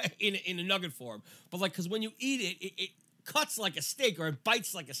in a nugget form. But like, because when you eat it, it cuts like a steak or it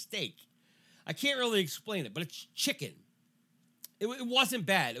bites like a steak. I can't really explain it, but it's chicken. It wasn't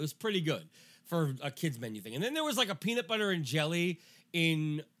bad. It was pretty good for a kid's menu thing. And then there was like a peanut butter and jelly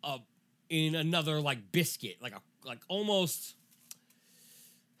in another like biscuit, like almost.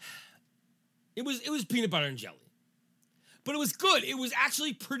 It was peanut butter and jelly, but it was good. It was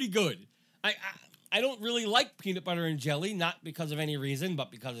actually pretty good. I don't really like peanut butter and jelly, not because of any reason,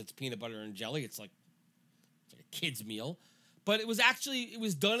 but because it's peanut butter and jelly. It's like a kid's meal. But it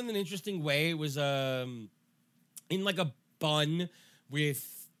was done in an interesting way. It was in like a bun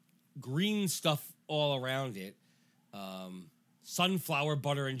with green stuff all around it. Sunflower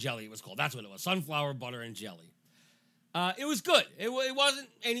butter and jelly, it was called. That's what it was. Sunflower butter and jelly. It was good. It wasn't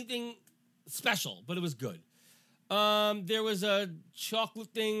anything special, but it was good. There was a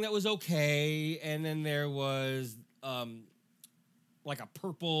chocolate thing that was okay, and then there was like a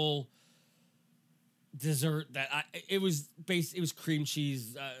purple dessert that it was cream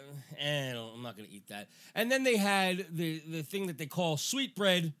cheese. I'm not gonna eat that. And then they had the thing that they call sweet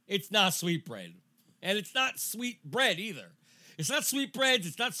bread. It's not sweet bread, and it's not sweet bread either. It's not sweet bread.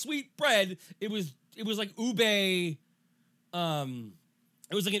 It's not sweet bread. It was like ube. It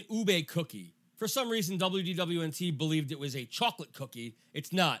was like an ube cookie. For some reason, WDWNT believed it was a chocolate cookie.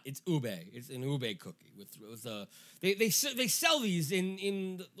 It's not. It's ube. It's an ube cookie they sell these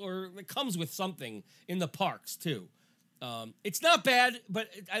or it comes with something in the parks too. It's not bad, but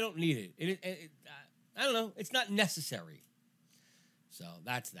I don't need it. I don't know. It's not necessary. So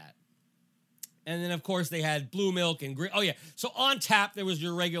that's that. And then of course they had blue milk and green. Oh yeah. So on tap there was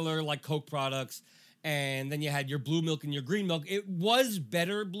your regular like Coke products, and then you had your blue milk and your green milk. It was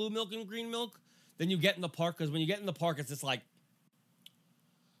better blue milk and green milk than you get in the park, because when you get in the park, it's just like,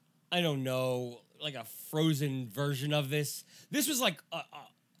 I don't know, like a frozen version of this. This was like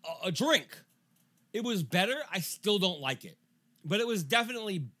a drink. It was better. I still don't like it, but it was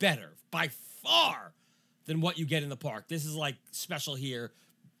definitely better by far than what you get in the park. This is like special here,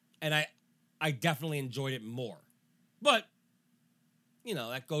 and I definitely enjoyed it more. But,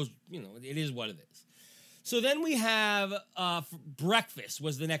 that goes, it is what it is. So then we have breakfast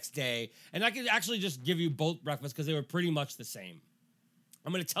was the next day. And I could actually just give you both breakfasts because they were pretty much the same.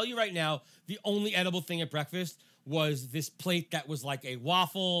 I'm going to tell you right now, the only edible thing at breakfast was this plate that was like a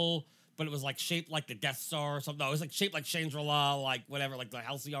waffle, but it was like shaped like the Death Star or something. No, it was like shaped like Shangri-La, like whatever, like the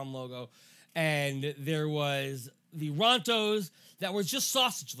Halcyon logo. And there was the Rontos that were just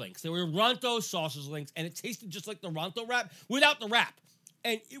sausage links. They were Ronto sausage links, and it tasted just like the Ronto wrap without the wrap.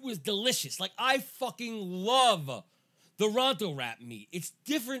 And it was delicious. Like, I fucking love the Ronto wrap meat. It's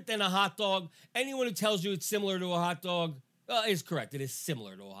different than a hot dog. Anyone who tells you it's similar to a hot dog is correct. It is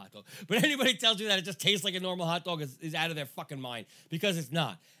similar to a hot dog. But anybody who tells you that it just tastes like a normal hot dog is out of their fucking mind, because it's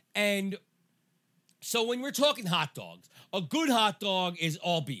not. And so when we're talking hot dogs, a good hot dog is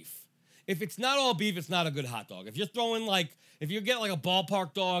all beef. If it's not all beef, it's not a good hot dog. If you're getting like a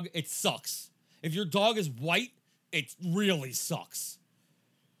ballpark dog, it sucks. If your dog is white, it really sucks.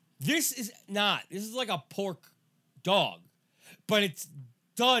 This is not. This is like a pork dog, but it's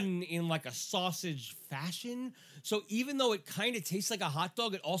done in like a sausage fashion. So even though it kind of tastes like a hot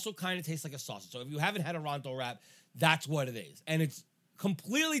dog, it also kind of tastes like a sausage. So if you haven't had a Ronto wrap, that's what it is. And it's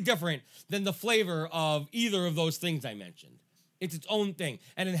completely different than the flavor of either of those things I mentioned. It's its own thing.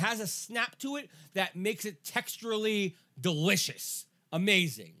 And it has a snap to it that makes it texturally delicious.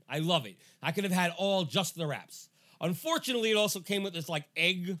 Amazing. I love it. I could have had all just the wraps. Unfortunately, it also came with this like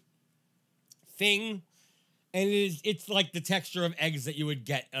egg thing, and it's like the texture of eggs that you would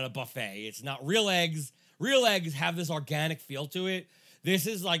get at a buffet. It's not real eggs. Real eggs have this organic feel to it. This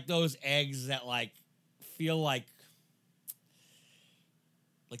is like those eggs that like feel like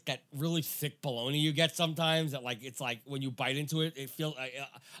that really thick bologna you get sometimes, that like it's like when you bite into it, it feels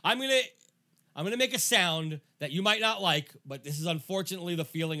I'm gonna make a sound that you might not like, but this is unfortunately the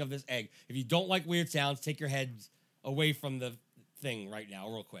feeling of this egg. If you don't like weird sounds, take your heads away from the thing right now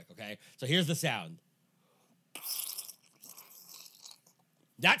real quick, okay? So here's the sound.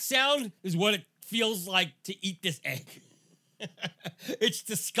 That sound is what it feels like to eat this egg. It's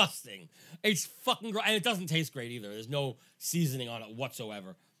disgusting. It's fucking gross. And it doesn't taste great either. There's no seasoning on it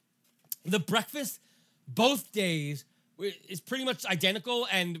whatsoever. The breakfast, both days, is pretty much identical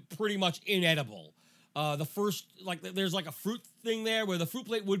and pretty much inedible. The first, like, there's like a fruit thing there where the fruit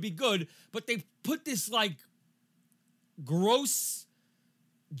plate would be good, but they put this like gross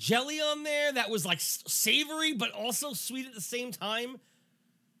jelly on there that was like savory but also sweet at the same time.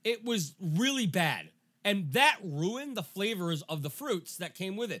 It was really bad. And that ruined the flavors of the fruits that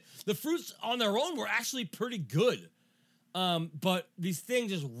came with it. The fruits on their own were actually pretty good. But these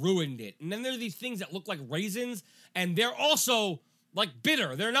things just ruined it. And then there are these things that look like raisins, and they're also like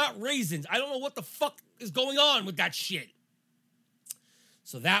bitter. They're not raisins. I don't know what the fuck is going on with that shit.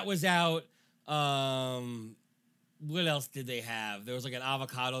 So that was out. What else did they have? There was like an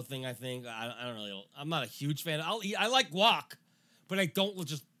avocado thing, I think. I don't really, I'm not a huge fan. I like guac, but I don't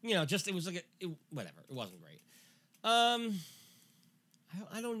just, it was like, whatever. It wasn't great. I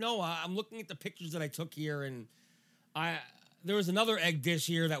don't know. I'm looking at the pictures that I took here, and there was another egg dish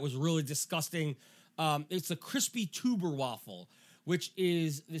here that was really disgusting. It's a crispy tuber waffle, which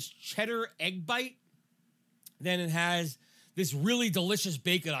is this cheddar egg bite. Then it has this really delicious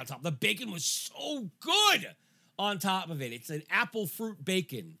bacon on top. The bacon was so good on top of it. It's an apple fruit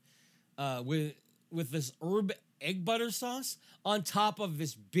bacon with this herb egg butter sauce on top of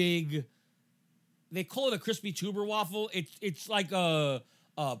this big, they call it a crispy tuber waffle. It's like a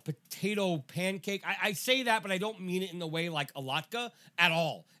potato pancake. I say that, but I don't mean it in the way like a latke at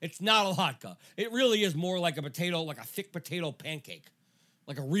all. It's not a latke. It really is more like a potato, like a thick potato pancake.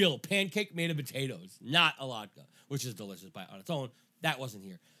 Like a real pancake made of potatoes, not a latke, which is delicious on its own. That wasn't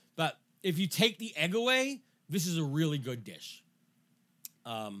here. But if you take the egg away, this is a really good dish.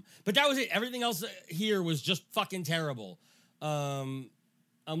 But that was it. Everything else here was just fucking terrible. I'm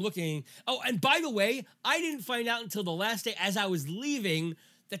looking. Oh, and by the way, I didn't find out until the last day as I was leaving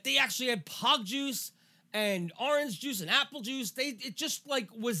that they actually had pog juice and orange juice and apple juice. It just like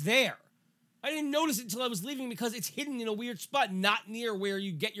was there. I didn't notice it until I was leaving because it's hidden in a weird spot, not near where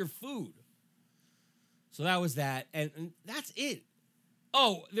you get your food. So that was that. And that's it.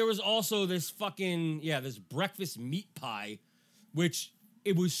 Oh, there was also this this breakfast meat pie, which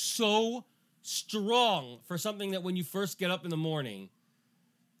it was so strong for something that when you first get up in the morning,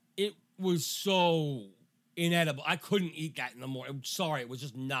 it was so inedible. I couldn't eat that in the morning. I'm sorry, it was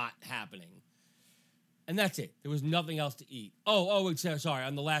just not happening. And that's it. There was nothing else to eat. Sorry.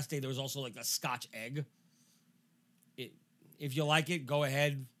 On the last day, there was also like a Scotch egg. If you like it, go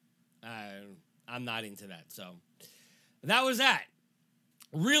ahead. I'm not into that. So that was that.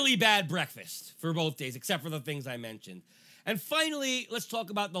 Really bad breakfast for both days, except for the things I mentioned. And finally, let's talk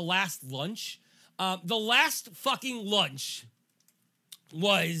about the last lunch. The last fucking lunch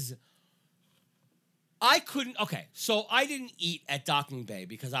was... so I didn't eat at Docking Bay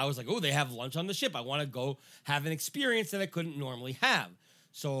because I was like, oh, they have lunch on the ship. I want to go have an experience that I couldn't normally have.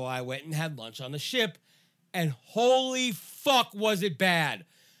 So I went and had lunch on the ship, and holy fuck was it bad.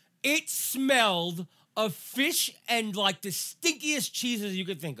 It smelled of fish and like the stinkiest cheeses you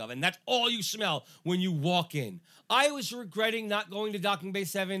could think of, and that's all you smell when you walk in. I was regretting not going to Docking Bay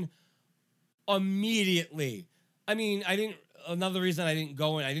 7 immediately. I mean, another reason I didn't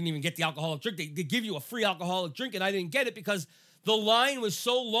go and I didn't even get the alcoholic drink. They give you a free alcoholic drink, and I didn't get it because the line was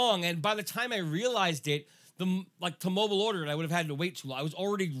so long. And by the time I realized it, to mobile order it, I would have had to wait too long. I was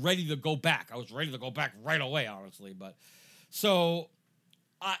already ready to go back. I was ready to go back right away, honestly. But so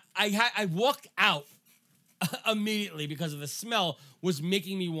I walked out immediately because of the smell was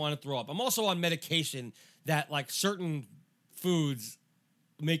making me want to throw up. I'm also on medication that like certain foods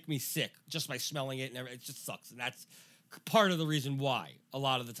make me sick just by smelling it, and it just sucks. And that's part of the reason why a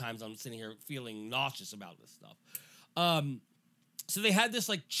lot of the times I'm sitting here feeling nauseous about this stuff. So they had this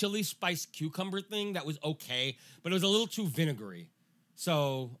like chili spice cucumber thing that was okay, but it was a little too vinegary.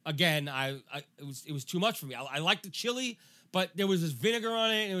 So again, it was too much for me. I liked the chili, but there was this vinegar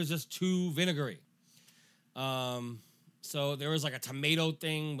on it, and it was just too vinegary. So there was like a tomato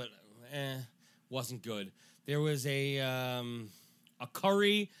thing, but wasn't good. There was a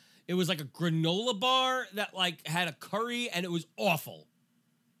curry. It was like a granola bar that like had a curry, and it was awful.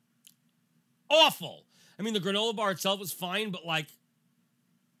 Awful. I mean, the granola bar itself was fine, but like,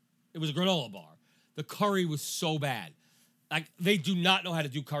 it was a granola bar. The curry was so bad. Like, they do not know how to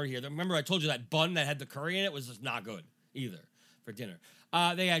do curry here. Remember I told you that bun that had the curry in it was just not good either for dinner.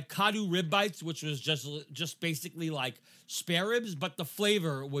 They had kadu rib bites, which was just basically like spare ribs, but the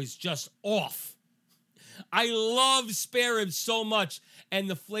flavor was just off. I love spare ribs so much, and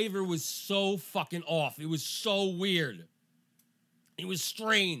the flavor was so fucking off. It was so weird. It was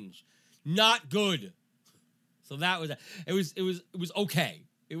strange, not good. So that was it. Was okay.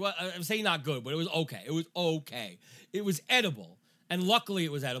 I'm saying not good, but it was okay. It was okay. It was edible, and luckily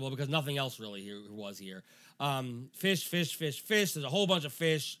it was edible because nothing else really was here. Fish. There's a whole bunch of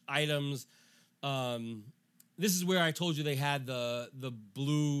fish items. This is where I told you they had the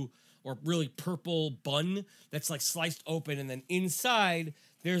blue or really purple bun that's like sliced open, and then inside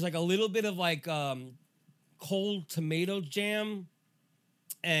there's like a little bit of like cold tomato jam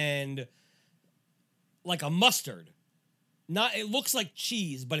and like a mustard. It looks like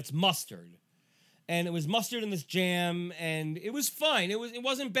cheese, but it's mustard. And it was mustard in this jam, and it was fine. It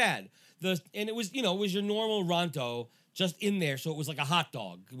wasn't bad. It was your normal Ronto just in there, so it was like a hot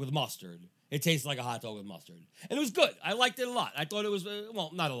dog with mustard. It tastes like a hot dog with mustard. And it was good. I liked it a lot. I thought it was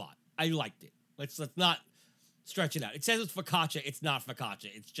not a lot. I liked it. Let's not stretch it out. It says it's focaccia. It's not focaccia.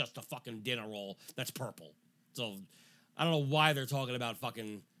 It's just a fucking dinner roll that's purple. So I don't know why they're talking about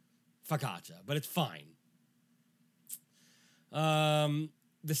fucking focaccia, but it's fine. I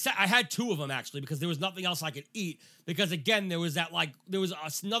had two of them actually because there was nothing else I could eat because again there was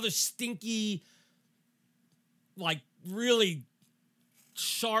another stinky, like really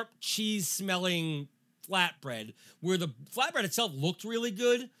sharp cheese smelling flatbread where the flatbread itself looked really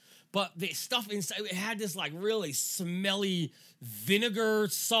good, but the stuff inside it had this like really smelly vinegar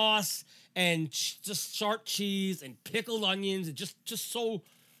sauce and just sharp cheese and pickled onions and just so.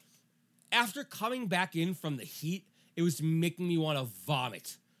 After coming back in from the heat, it was making me want to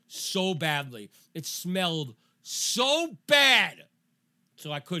vomit so badly. It smelled so bad,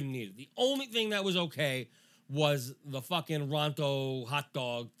 so I couldn't eat it. The only thing that was okay was the fucking Ronto hot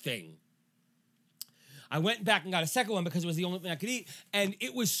dog thing. I went back and got a second one because it was the only thing I could eat, and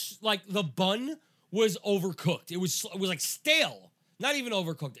it was like the bun was overcooked. It was like stale. Not even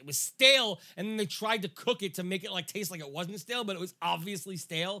overcooked. It was stale, and then they tried to cook it to make it like taste like it wasn't stale, but it was obviously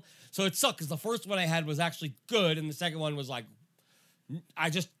stale. So it sucked because the first one I had was actually good, and the second one was like, I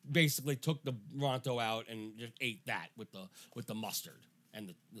just basically took the Ronto out and just ate that with the mustard and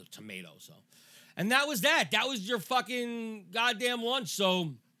the tomato. So, and that was that. That was your fucking goddamn lunch.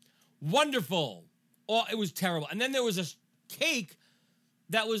 So wonderful. Oh, it was terrible. And then there was a cake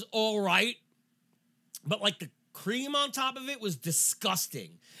that was all right, but like the cream on top of it was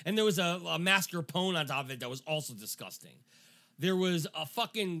disgusting. And there was a mascarpone on top of it that was also disgusting. There was a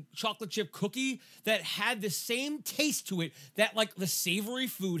fucking chocolate chip cookie that had the same taste to it that like the savory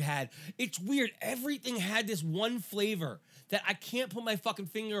food had. It's weird. Everything had this one flavor that I can't put my fucking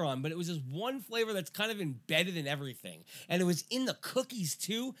finger on, but it was this one flavor that's kind of embedded in everything. And it was in the cookies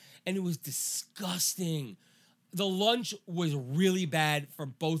too, and it was disgusting. The lunch was really bad for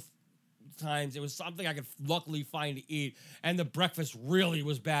both times. It was something I could luckily find to eat, and the breakfast really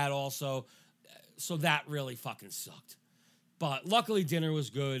was bad also, so that really fucking sucked. But luckily dinner was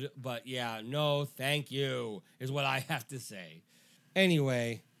good, but yeah, no thank you is what I have to say.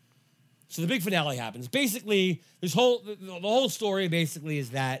 Anyway, so the big finale happens. Basically, the whole story basically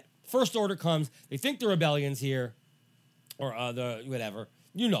is that First Order comes, they think the rebellion's here, or the whatever,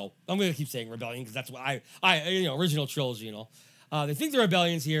 I'm gonna keep saying rebellion because that's what I original trilogy, they think the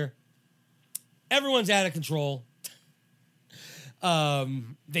rebellion's here. Everyone's out of control.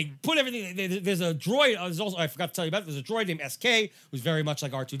 They put everything. There's a droid. I forgot to tell you about it. There's a droid named SK who's very much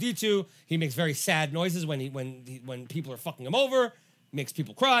like R2D2. He makes very sad noises when people are fucking him over. Makes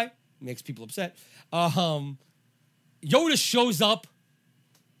people cry. Makes people upset. Yoda shows up.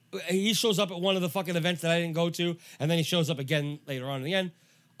 He shows up at one of the fucking events that I didn't go to, and then he shows up again later on in the end.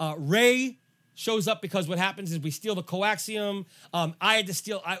 Rey shows up because what happens is we steal the coaxium. I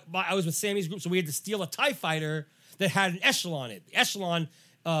was with Sammy's group, so we had to steal a TIE fighter that had an echelon in it. The echelon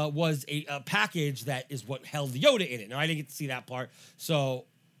was a package that is what held Yoda in it. Now, I didn't get to see that part, so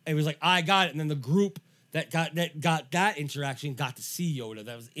it was like, I got it, and then the group that got that interaction got to see Yoda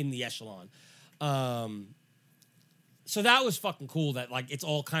that was in the echelon. So that was fucking cool that, like, it's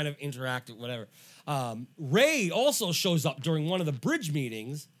all kind of interactive, whatever. Rey also shows up during one of the bridge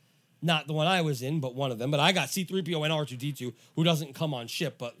meetings. Not the one I was in, but one of them. But I got C-3PO and R2-D2, who doesn't come on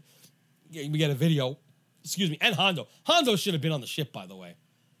ship, but we get a video. Excuse me, and Hondo. Hondo should have been on the ship, by the way.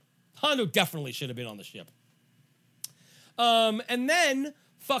 Hondo definitely should have been on the ship. And then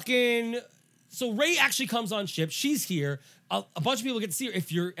so Rey actually comes on ship. She's here. A bunch of people get to see her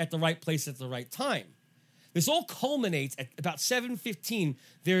if you're at the right place at the right time. This all culminates at about 7:15.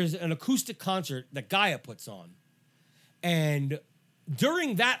 There's an acoustic concert that Gaia puts on. And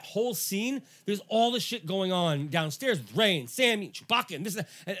during that whole scene, there's all the shit going on downstairs with Rey and Sammy and Chewbacca and this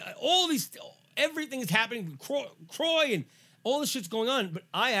and all these, everything is happening. Croy and all this shit's going on. But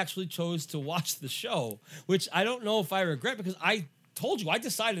I actually chose to watch the show, which I don't know if I regret because I told you, I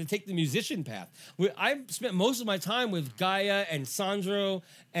decided to take the musician path. I spent most of my time with Gaia and Sandro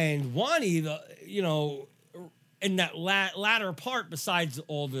and Wani, in that latter part, besides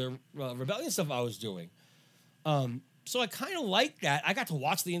all the rebellion stuff I was doing. So I kind of liked that. I got to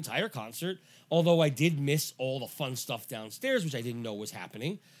watch the entire concert, although I did miss all the fun stuff downstairs, which I didn't know was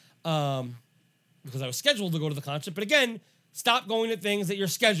happening, because I was scheduled to go to the concert. But again, stop going to things that you're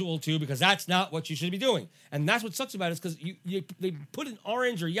scheduled to, because that's not what you should be doing. And that's what sucks about it, is because they put an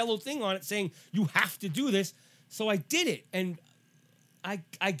orange or yellow thing on it saying you have to do this. So I did it, and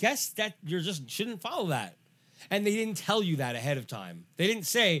I guess that you just shouldn't follow that. And they didn't tell you that ahead of time. They didn't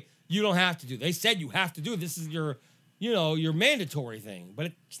say you don't have to do it. They said you have to do it. This is your mandatory thing.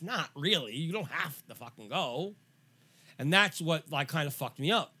 But it's not really. You don't have to fucking go. And that's what kind of fucked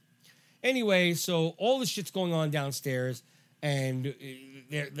me up. Anyway, so all this shit's going on downstairs, and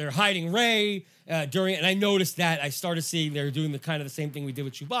they're hiding Rey during it. And I noticed that. I started seeing they're doing the same thing we did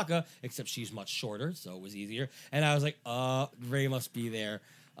with Chewbacca, except she's much shorter, so it was easier. And I was like, Rey must be there,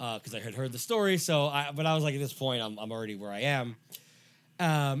 because I had heard the story. But I was like, at this point, I'm already where I am.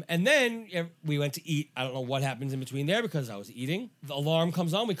 And then we went to eat. I don't know what happens in between there, because I was eating. The alarm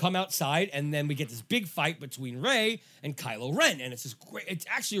comes on. We come outside, and then we get this big fight between Rey and Kylo Ren. And it's it's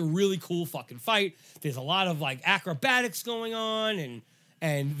actually a really cool fucking fight. There's a lot of acrobatics going on,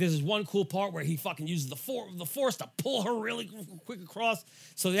 and there's this one cool part where he fucking uses the force to pull her really quick across.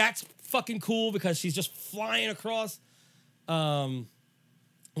 So that's fucking cool, because she's just flying across.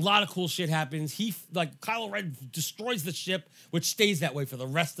 A lot of cool shit happens. Kylo Ren destroys the ship, which stays that way for the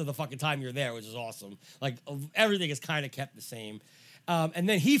rest of the fucking time you're there, which is awesome. Everything is kind of kept the same. And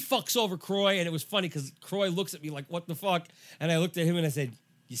then he fucks over Croy, and it was funny because Croy looks at me like, what the fuck? And I looked at him and I said,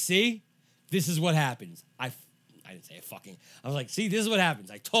 you see? This is what happens. I didn't say fucking. I was like, see, this is what happens.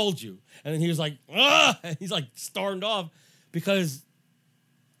 I told you. And then he was like, ah! And he's stormed off because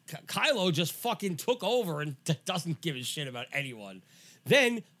Kylo just fucking took over and doesn't give a shit about anyone.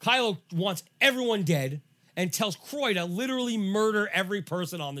 Then Kylo wants everyone dead and tells Croy to literally murder every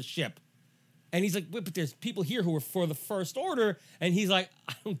person on the ship. And he's like, wait, but there's people here who are for the First Order. And he's like,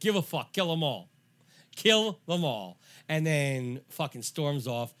 I don't give a fuck. Kill them all. Kill them all. And then fucking storms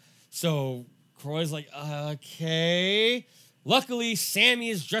off. So Croy's like, okay. Luckily, Sammy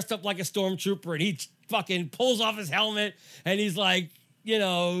is dressed up like a stormtrooper, and he fucking pulls off his helmet, and he's like,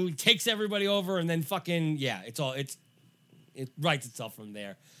 takes everybody over, and then fucking, yeah, it writes itself from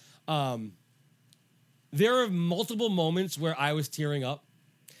there. There are multiple moments where I was tearing up,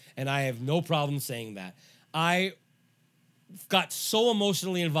 and I have no problem saying that. I got so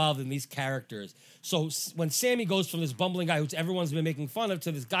emotionally involved in these characters. So when Sammy goes from this bumbling guy who everyone's been making fun of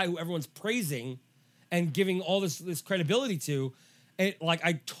to this guy who everyone's praising and giving all this credibility to, it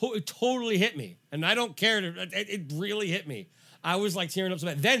totally hit me. And I don't care. It really hit me. I was tearing up so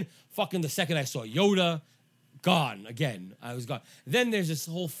bad. Then fucking the second I saw Yoda, gone again. I was gone. Then there's this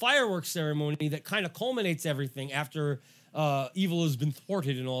whole fireworks ceremony that kind of culminates everything after evil has been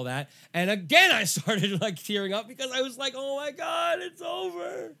thwarted and all that. And again, I started tearing up because I was like, oh my God, it's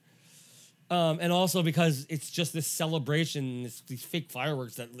over. And also because it's just this celebration, these fake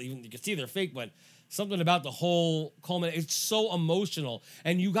fireworks that even you can see they're fake, but something about the whole culmination, it's so emotional.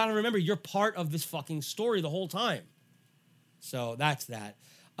 And you got to remember, you're part of this fucking story the whole time. So that's that.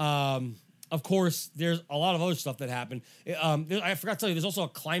 Of course, there's a lot of other stuff that happened. I forgot to tell you, there's also a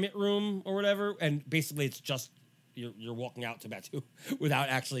climate room or whatever, and basically it's just you're walking out to Batu without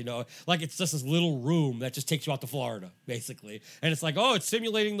actually knowing. It's just this little room that just takes you out to Florida, basically. And it's it's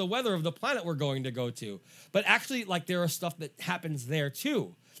simulating the weather of the planet we're going to go to. But actually, there are stuff that happens there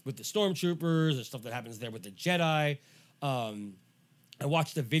too, with the stormtroopers. There's stuff that happens there with the Jedi. I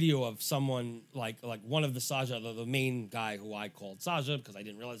watched a video of someone like one of the Saja, the main guy who I called Saja because I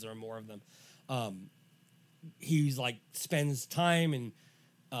didn't realize there were more of them. He's spends time and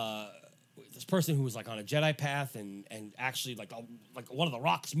this person who was on a Jedi path and actually one of the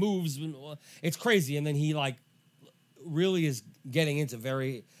rocks moves. It's crazy. And then he really is getting into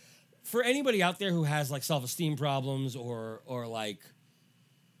for anybody out there who has self-esteem problems or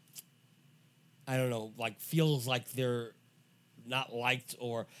I don't know, feels like they're not liked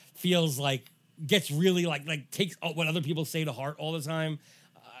or feels gets really takes what other people say to heart all the time.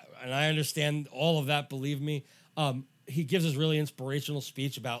 And I understand all of that, believe me. He gives this really inspirational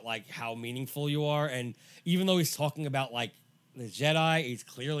speech about how meaningful you are. And even though he's talking about the Jedi, he's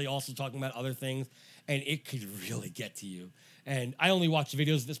clearly also talking about other things, and it could really get to you. And I only watch the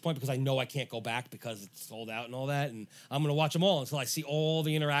videos at this point because I know I can't go back because it's sold out and all that. And I'm going to watch them all until I see all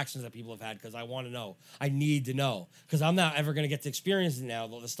the interactions that people have had because I want to know. I need to know because I'm not ever going to get to experience it now,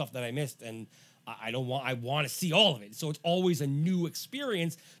 the stuff that I missed. And I want to see all of it. So it's always a new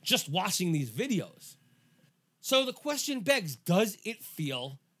experience just watching these videos. So the question begs, does it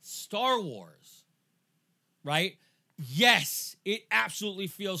feel Star Wars? Right? Yes, it absolutely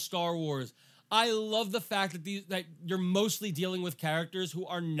feels Star Wars. I love the fact that you're mostly dealing with characters who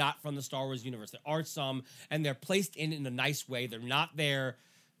are not from the Star Wars universe. There are some, and they're placed in a nice way. They're not there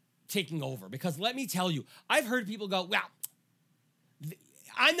taking over. Because let me tell you, I've heard people go, well,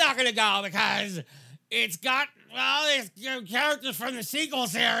 I'm not going to go because it's got, well, there's characters from the sequel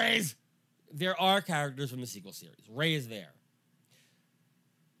series. There are characters from the sequel series. Rey is there.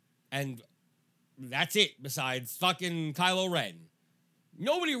 And that's it, besides fucking Kylo Ren.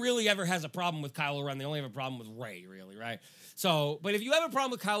 Nobody really ever has a problem with Kylo Ren. They only have a problem with Rey, really, right? So, but if you have a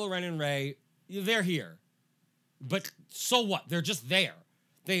problem with Kylo Ren and Rey, they're here. But so what? They're just there.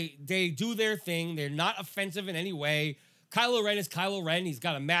 They do their thing. They're not offensive in any way. Kylo Ren is Kylo Ren. He's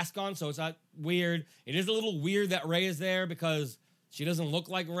got a mask on, so it's not weird. It is a little weird that Rey is there because she doesn't look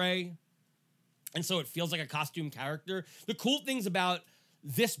like Rey. And so it feels like a costume character. The cool things about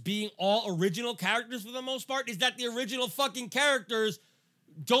this being all original characters for the most part is that the original fucking characters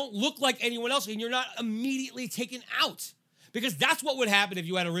don't look like anyone else and you're not immediately taken out. Because that's what would happen if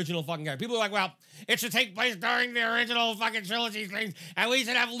you had original fucking characters. People are like, well, it should take place during the original fucking trilogy things and we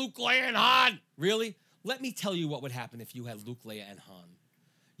should have Luke, Leia, and Han. Really? Let me tell you what would happen if you had Luke, Leia, and Han.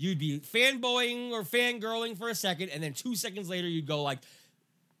 You'd be fanboying or fangirling for a second, and then 2 seconds later you'd go like,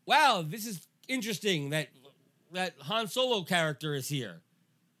 wow, this is interesting that Han Solo character is here.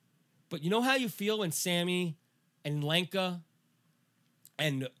 But you know how you feel when Sammy and Lenka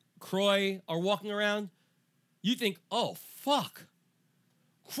and Croy are walking around? You think, oh, fuck.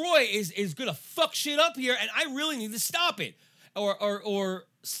 Croy is gonna fuck shit up here, and I really need to stop it. Or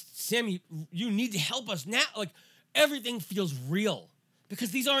Sammy, you need to help us now. Like, everything feels real.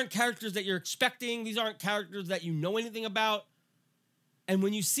 Because these aren't characters that you're expecting. These aren't characters that you know anything about. And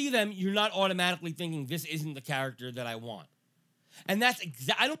when you see them, you're not automatically thinking, this isn't the character that I want. And that's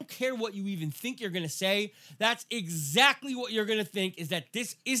I don't care what you even think you're going to say. That's exactly what you're going to think, is that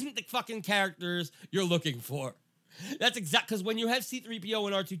this isn't the fucking characters you're looking for. That's because when you have C-3PO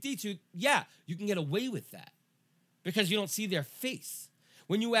and R2-D2, yeah, you can get away with that because you don't see their face.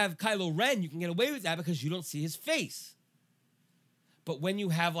 When you have Kylo Ren, you can get away with that because you don't see his face. But when you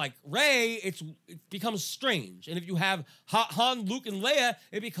have, like, Rey, it becomes strange. And if you have Han, Luke, and Leia,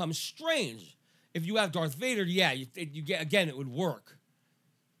 it becomes strange. If you have Darth Vader, yeah, you get, again, it would work.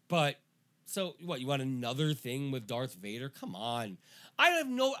 But, so, what, you want another thing with Darth Vader? Come on. I have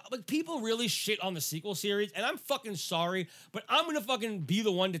no, like, people really shit on the sequel series, and I'm fucking sorry, but I'm gonna fucking be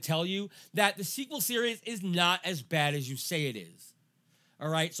the one to tell you that the sequel series is not as bad as you say it is. All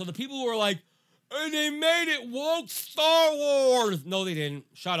right? So the people who are like, and they made it woke Star Wars. No, they didn't.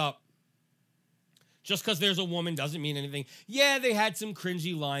 Shut up. Just because there's a woman doesn't mean anything. Yeah, they had some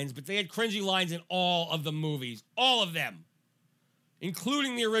cringy lines, but they had cringy lines in all of the movies. All of them.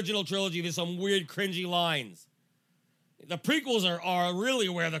 Including the original trilogy, there's some weird cringy lines. The prequels are really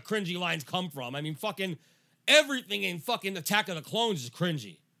where the cringy lines come from. I mean, fucking everything in fucking Attack of the Clones is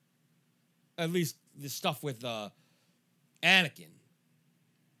cringy. At least the stuff with Anakin.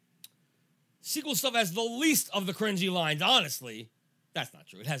 Sequel stuff has the least of the cringy lines, honestly. That's not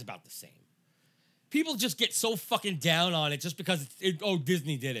true. It has about the same. People just get so fucking down on it just because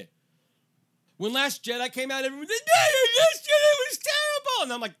Disney did it. When Last Jedi came out, everyone said, no, Last Jedi was terrible.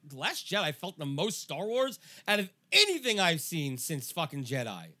 And I'm like, Last Jedi felt the most Star Wars out of anything I've seen since fucking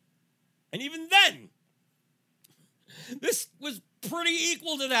Jedi. And even then, this was pretty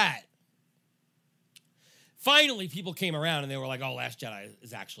equal to that. Finally, people came around and they were like, oh, Last Jedi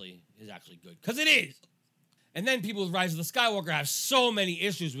is actually good. Because it is. And then people with Rise of the Skywalker have so many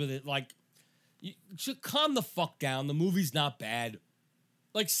issues with it. Like, you should calm the fuck down. The movie's not bad.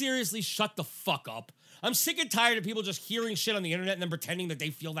 Like, seriously, shut the fuck up. I'm sick and tired of people just hearing shit on the internet and then pretending that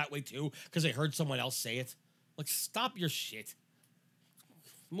they feel that way too because they heard someone else say it. Like, stop your shit.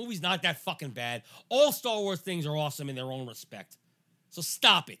 The movie's not that fucking bad. All Star Wars things are awesome in their own respect. So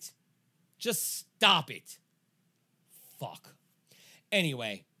stop it. Just stop it. Fuck.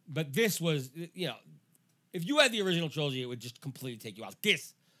 Anyway, but this was, if you had the original trilogy, it would just completely take you out.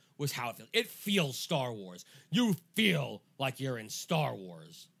 This was how it feels. It feels Star Wars. You feel like you're in Star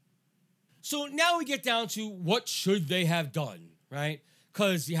Wars. So now we get down to what should they have done, right?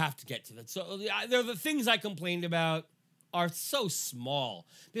 Because you have to get to that. So the things I complained about are so small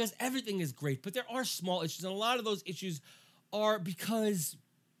because everything is great, but there are small issues, and a lot of those issues are because,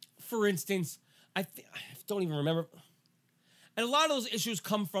 for instance, I don't even remember. And a lot of those issues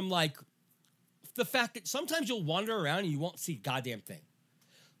come from, like, the fact that sometimes you'll wander around and you won't see a goddamn thing.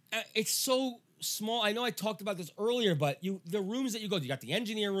 It's so small. I know I talked about this earlier, but the rooms that you go to, you got the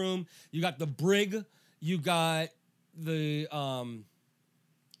engineer room, you got the brig, you got the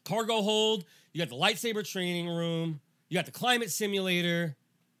cargo hold, you got the lightsaber training room, you got the climate simulator,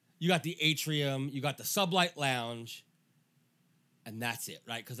 you got the atrium, you got the sublight lounge, and that's it,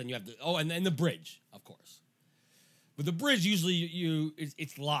 right? Because then you have and then the bridge, of course. But the bridge usually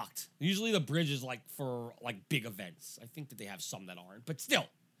it's locked. Usually the bridge is like for like big events. I think that they have some that aren't, but still.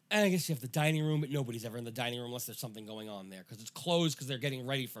 And I guess you have the dining room, but nobody's ever in the dining room unless there's something going on there because it's closed because they're getting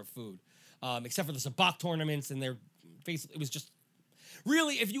ready for food. Except for the sabacc tournaments, and they're basically, it was just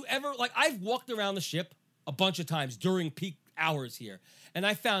really, if you ever, like, I've walked around the ship a bunch of times during peak hours here, and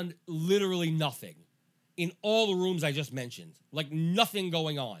I found literally nothing in all the rooms I just mentioned. Like, nothing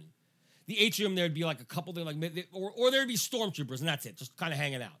going on. The atrium, there'd be like a couple things, like, or there'd be stormtroopers, and that's it, just kind of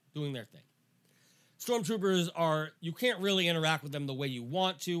hanging out, doing their thing. Stormtroopers you can't really interact with them the way you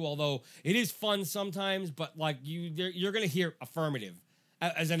want to, although it is fun sometimes, but like you're going to hear affirmative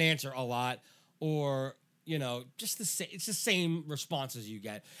as an answer a lot, or, you know, just it's the same responses you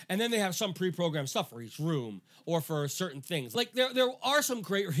get. And then they have some pre-programmed stuff for each room or for certain things. Like there are some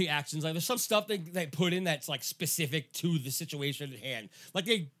great reactions. Like there's some stuff they put in that's like specific to the situation at hand. Like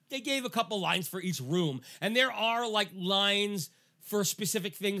they gave a couple lines for each room, and there are like lines for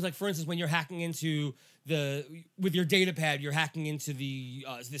specific things. Like for instance, when you're hacking into with your data pad, you're hacking into the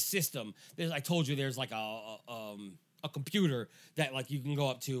system. I told you there's like a computer that like you can go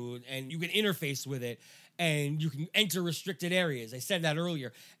up to and you can interface with it, and you can enter restricted areas. I said that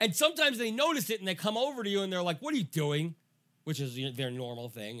earlier. And sometimes they notice it and they come over to you and they're like, "What are you doing?" Which is their normal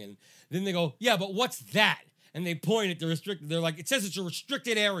thing. And then they go, "Yeah, but what's that?" And they point at the restricted. They're like, "It says it's a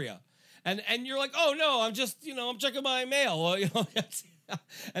restricted area." And you're like, "Oh no, I'm just, I'm checking my mail."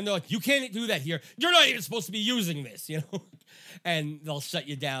 And they're like, "You can't do that here. You're not even supposed to be using this," And they'll shut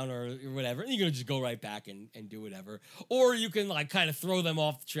you down or whatever. And you're going to just go right back and do whatever. Or you can like kind of throw them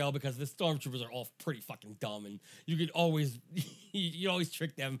off the trail because the stormtroopers are all pretty fucking dumb, and you could always, you always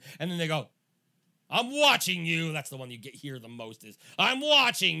trick them. And then they go, "I'm watching you." That's the one you hear the most is, "I'm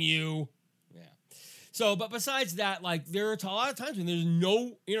watching you." Yeah. So, but besides that, like there are a lot of times when there's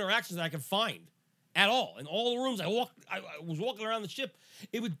no interactions that I can find at all. In all the rooms I was walking around the ship,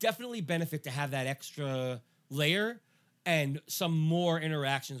 it would definitely benefit to have that extra layer and some more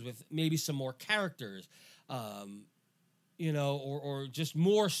interactions with maybe some more characters, or just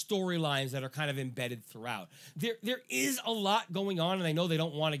more storylines that are kind of embedded throughout. There is a lot going on, and I know they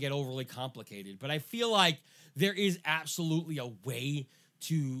don't want to get overly complicated, but I feel like there is absolutely a way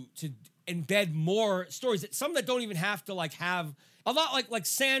to embed more stories. Some that don't even have to like have a lot like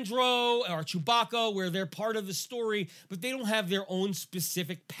Sandro or Chewbacca, where they're part of the story, but they don't have their own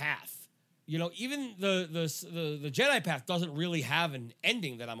specific path. Even the Jedi path doesn't really have an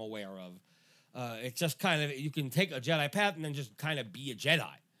ending that I'm aware of. It's just kind of, you can take a Jedi path and then just kind of be a Jedi,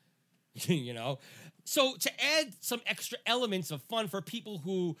 So to add some extra elements of fun for people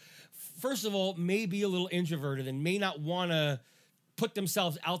who, first of all, may be a little introverted and may not want to put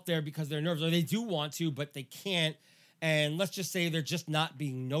themselves out there because they're nervous, or they do want to, but they can't. And let's just say they're just not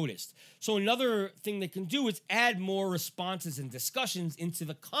being noticed. So another thing they can do is add more responses and discussions into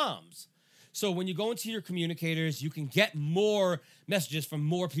the comms. So when you go into your communicators, you can get more messages from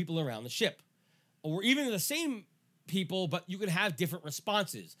more people around the ship. Or even the same people, but you could have different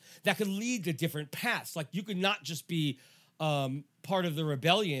responses that could lead to different paths. Like you could not just be part of the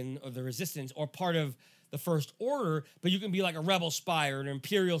rebellion or the resistance or part of the First Order, but you can be like a rebel spy or an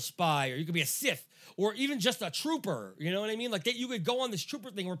Imperial spy, or you could be a Sith, or even just a trooper. You know what I mean? Like you could go on this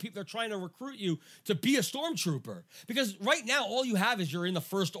trooper thing where people are trying to recruit you to be a stormtrooper. Because right now, all you have is you're in the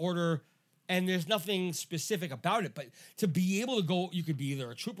First Order, and there's nothing specific about it. But to be able to go, you could be either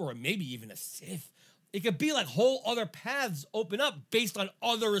a trooper or maybe even a Sith. It could be like whole other paths open up based on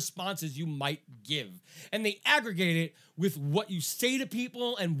other responses you might give. And they aggregate it with what you say to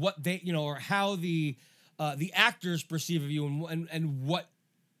people and what they, or how the actors perceive of you and what,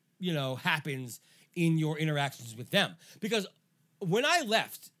 happens in your interactions with them. Because when I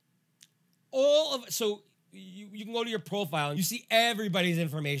left, you can go to your profile and you see everybody's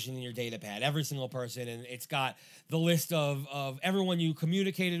information in your data pad, every single person, and it's got the list of everyone you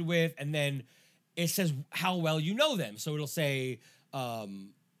communicated with, and then it says how well you know them. So it'll say high,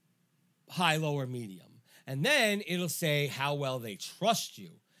 low, or medium. And then it'll say how well they trust you.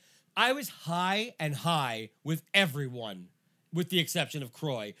 I was high and high with everyone, with the exception of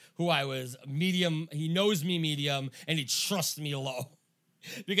Croy, who I was medium. He knows me medium, and he trusts me low.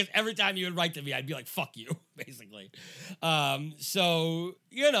 because every time you would write to me, I'd be like, fuck you, basically. So,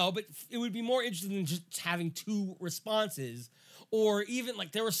 you know, but it would be more interesting than just having 2 responses, or even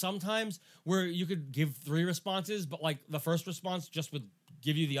like there were some times where you could give 3 responses, but like the first response just would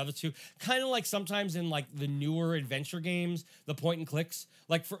give you the other 2. Kind of like sometimes in like the newer adventure games, the point and clicks,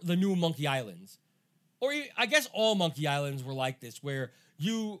 like for the new Monkey Islands. Or I guess all Monkey Islands were like this, where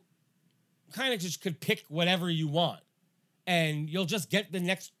you kind of just could pick whatever you want, and you'll just get the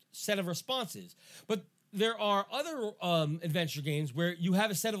next set of responses. But there are other adventure games where you have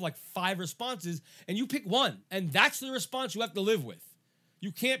a set of like 5 responses, and you pick one, and that's the response you have to live with.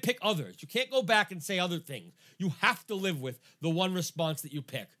 You can't pick others. You can't go back and say other things. You have to live with the one response that you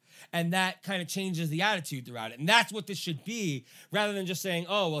pick. And that kind of changes the attitude throughout it. And that's what this should be, rather than just saying,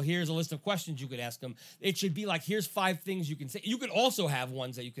 oh, well, here's a list of questions you could ask them. It should be like, here's 5 things you can say. You could also have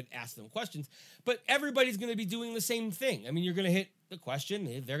ones that you could ask them questions, but everybody's going to be doing the same thing. I mean, you're going to hit the question,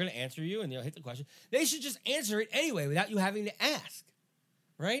 they're going to answer you, and they'll hit the question. They should just answer it anyway without you having to ask,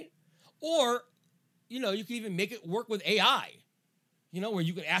 right? Or, you know, you can even make it work with AI. You know, where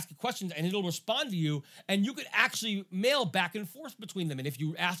you could ask questions and it'll respond to you, and you could actually mail back and forth between them. And if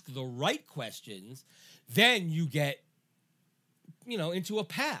you ask the right questions, then you get, you know, into a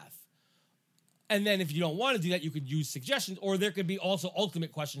path. And then if you don't want to do that, you could use suggestions, or there could be also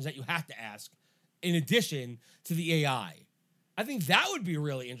ultimate questions that you have to ask in addition to the AI. I think that would be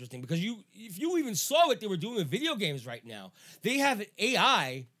really interesting, because if you even saw what they were doing with video games right now, they have an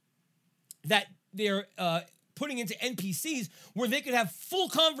AI that they're putting into NPCs where they could have full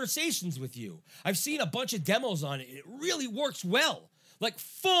conversations with you. I've seen a bunch of demos on it. It really works well. Like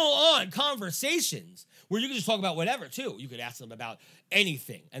full-on conversations where you can just talk about whatever, too. You could ask them about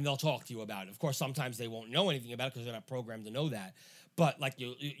anything, and they'll talk to you about it. Of course, sometimes they won't know anything about it because they're not programmed to know that. But, like,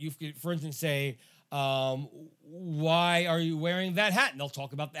 you could, for instance, say, why are you wearing that hat? And they'll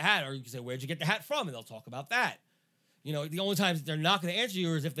talk about the hat. Or you can say, where'd you get the hat from? And they'll talk about that. You know, the only times they're not going to answer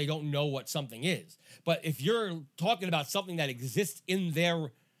you is if they don't know what something is. But if you're talking about something that exists in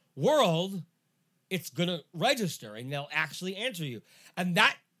their world, it's going to register and they'll actually answer you. And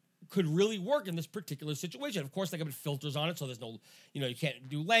that could really work in this particular situation. Of course, they can put filters on it, so there's no, you know, you can't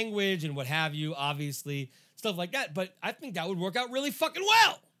do language and what have you, obviously, stuff like that. But I think that would work out really fucking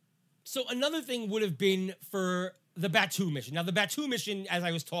well. So another thing would have been for the Batu mission. Now, the Batu mission, as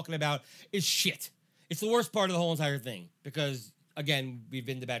I was talking about, is shit. It's the worst part of the whole entire thing because, again, we've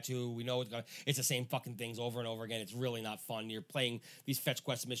been to Batu. We know it's the same fucking things over and over again. It's really not fun. You're playing these fetch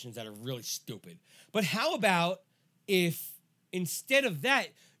quest missions that are really stupid. But how about if instead of that,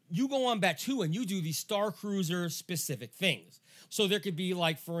 you go on Batu and you do these Starcruiser specific things? So there could be,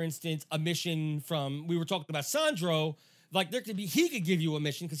 like, for instance, a mission from, we were talking about Sandro. Like, he could give you a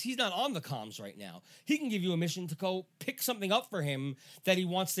mission, because he's not on the comms right now. He can give you a mission to go pick something up for him that he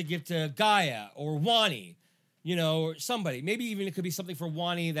wants to give to Gaia or Wani, you know, or somebody. Maybe even it could be something for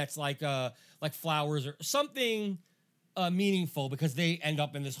Wani that's like flowers or something meaningful, because they end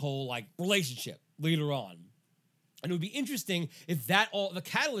up in this whole, like, relationship later on. And it would be interesting if the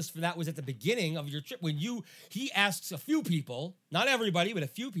catalyst for that was at the beginning of your trip, when he asks a few people, not everybody, but a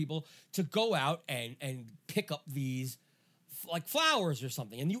few people, to go out and pick up these, like, flowers or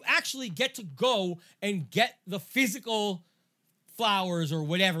something, and you actually get to go and get the physical flowers or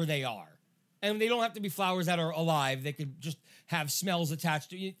whatever they are. And they don't have to be flowers that are alive. They could just have smells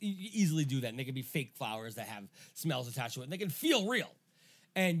attached to you. You easily do that. And they could be fake flowers that have smells attached to it, and they can feel real.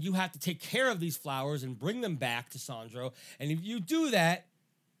 And you have to take care of these flowers and bring them back to Sandro. And if you do that,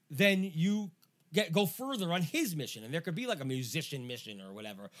 then you go further on his mission. And there could be like a musician mission or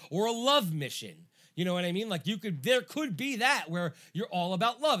whatever, or a love mission. You know what I mean? Like, there could be that where you're all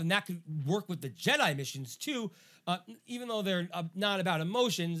about love, and that could work with the Jedi missions too. Even though they're not about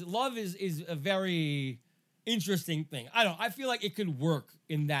emotions, love is a very interesting thing. I feel like it could work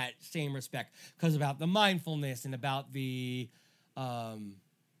in that same respect, because about the mindfulness and about the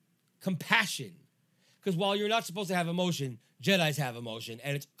compassion. Because while you're not supposed to have emotion, Jedis have emotion,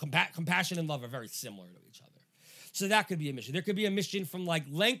 and it's compassion and love are very similar to each other. So that could be a mission. There could be a mission from, like,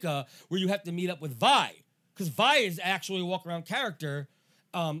 Lenka, where you have to meet up with Vi, because Vi is actually a walk-around character.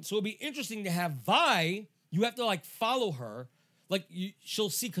 So it'd be interesting to have Vi. You have to, like, follow her. Like, she'll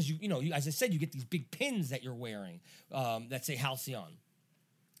see, because, you know, as I said, you get these big pins that you're wearing that say Halcyon.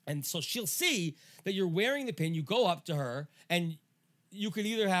 And so she'll see that you're wearing the pin. You go up to her, and you could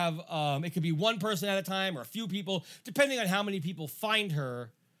either have, it could be one person at a time or a few people, depending on how many people find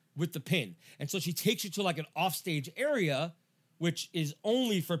her with the pin. And so she takes you to, like, an offstage area, which is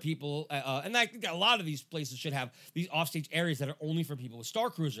only for people, and I think that a lot of these places should have these offstage areas that are only for people with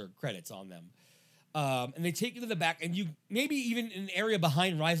Starcruiser credits on them. And they take you to the back, and you maybe even an area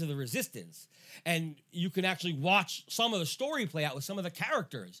behind Rise of the Resistance, and you can actually watch some of the story play out with some of the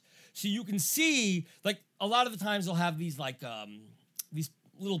characters. So you can see, like, a lot of the times they'll have these like these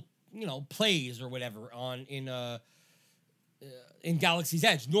little plays or whatever on in Galaxy's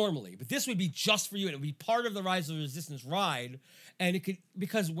Edge normally, but this would be just for you, and it would be part of the Rise of the Resistance ride. And it could,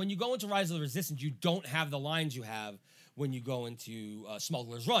 because when you go into Rise of the Resistance, you don't have the lines you have when you go into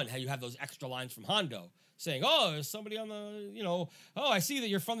Smuggler's Run, how you have those extra lines from Hondo saying, oh, there's somebody on the, oh, I see that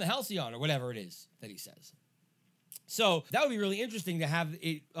you're from the Halcyon, or whatever it is that he says. So that would be really interesting to have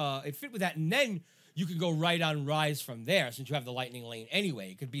it fit with that, and then you could go right on Rise from there, since you have the lightning lane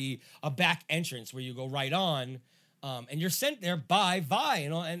anyway. It could be a back entrance where you go right on, and you're sent there by Vi,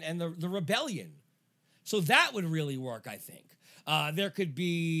 and the Rebellion. So that would really work, I think. There could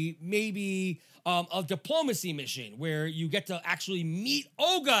be maybe a diplomacy mission where you get to actually meet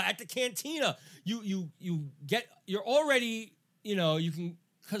Olga at the cantina. You're already, you can,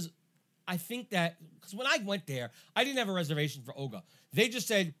 because I think that, because when I went there, I didn't have a reservation for Olga. They just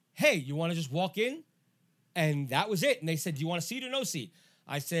said, hey, you want to just walk in? And that was it. And they said, do you want a seat or no seat?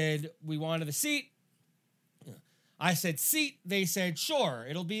 I said, we wanted a seat. I said, seat. They said, sure,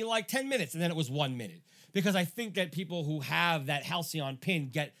 it'll be like 10 minutes. And then it was 1 minute. Because I think that people who have that Halcyon pin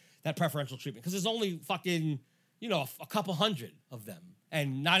get that preferential treatment. Because there's only fucking, a couple hundred of them.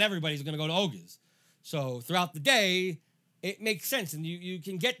 And not everybody's going to go to Olga's. So throughout the day, it makes sense. And you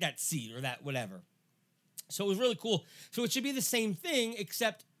can get that seat or that whatever. So it was really cool. So it should be the same thing,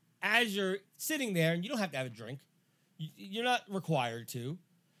 except as you're sitting there, and you don't have to have a drink. You're not required to.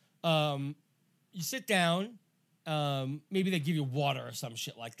 You sit down. Maybe they give you water or some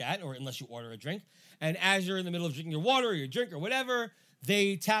shit like that, or unless you order a drink. And as you're in the middle of drinking your water or your drink or whatever,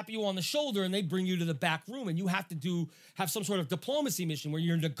 they tap you on the shoulder and they bring you to the back room, and you have to have some sort of diplomacy mission where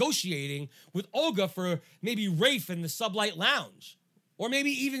you're negotiating with Olga for maybe Rafe in the Sublight Lounge, or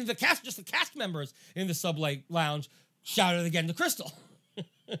maybe even the cast members in the Sublight Lounge shouted again to Crystal.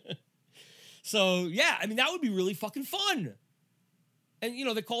 So yeah, I mean, that would be really fucking fun.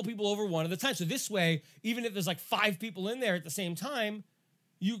 And, they call people over one at a time. So this way, even if there's like 5 people in there at the same time,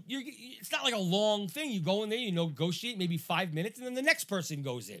 it's not like a long thing. You go in there, you negotiate maybe 5 minutes, and then the next person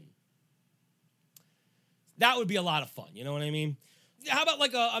goes in. That would be a lot of fun. You know what I mean? How about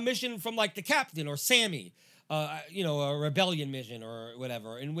like a mission from like the captain or Sammy, a rebellion mission or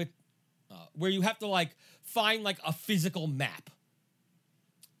whatever, and where you have to like find like a physical map.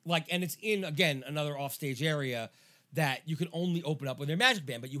 And it's in, again, another offstage area that you can only open up with their magic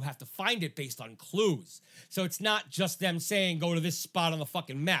band, but you have to find it based on clues. So it's not just them saying, go to this spot on the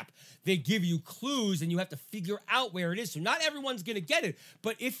fucking map. They give you clues, and you have to figure out where it is. So not everyone's going to get it,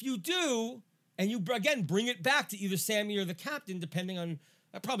 but if you do, and you, again, bring it back to either Sammy or the captain, depending on,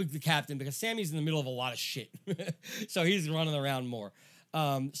 probably the captain, because Sammy's in the middle of a lot of shit. So he's running around more.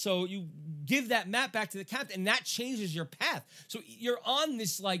 So you give that map back to the captain, and that changes your path. So you're on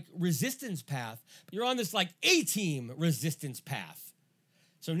this like resistance path. You're on this like A-team resistance path.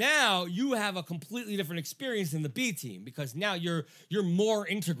 So now you have a completely different experience than the B team, because now you're more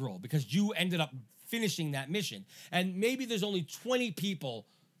integral because you ended up finishing that mission. And maybe there's only 20 people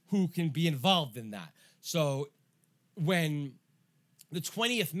who can be involved in that. So when the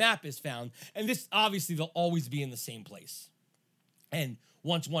 20th map is found, and this obviously they'll always be in the same place. And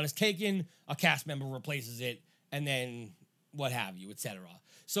once one is taken, a cast member replaces it, and then what have you, etc.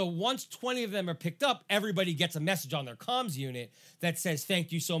 So once 20 of them are picked up, everybody gets a message on their comms unit that says,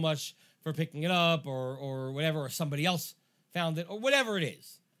 thank you so much for picking it up, or whatever, or somebody else found it, or whatever it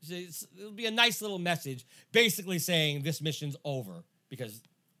is. It'll be a nice little message basically saying this mission's over because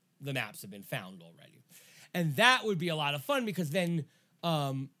the maps have been found already. And that would be a lot of fun, because then...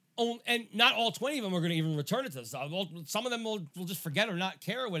 and not all 20 of them are going to even return it to us. Some of them will just forget or not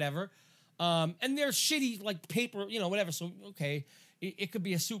care or whatever. And they're shitty, like paper, whatever. So, okay, it could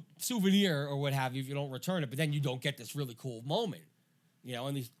be a souvenir or what have you if you don't return it, but then you don't get this really cool moment.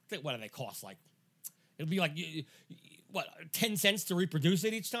 And these, what do they cost? Like, it'll be like, 10 cents to reproduce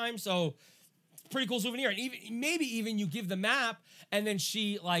it each time? So, pretty cool souvenir. And maybe even you give the map, and then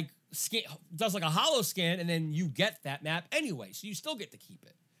she, like, does like a holo scan, and then you get that map anyway. So you still get to keep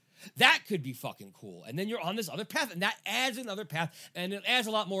it. That could be fucking cool. And then you're on this other path, and that adds another path, and it adds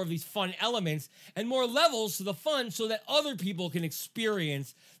a lot more of these fun elements and more levels to the fun, so that other people can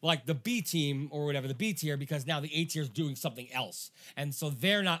experience like the B team or whatever, the B tier, because now the A tier is doing something else. And so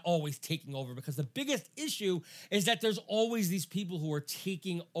they're not always taking over, because the biggest issue is that there's always these people who are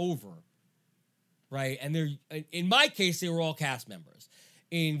taking over, right? And in my case, they were all cast members.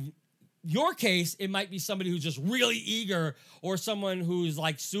 In your case, it might be somebody who's just really eager, or someone who's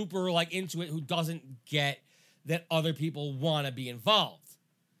like super like into it, who doesn't get that other people want to be involved.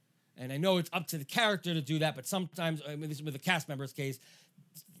 And I know it's up to the character to do that, but sometimes, I mean, this is with the cast member's case,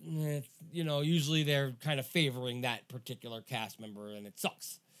 usually they're kind of favoring that particular cast member, and it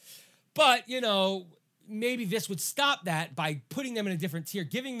sucks. But, maybe this would stop that by putting them in a different tier,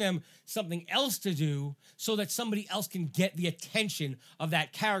 giving them something else to do so that somebody else can get the attention of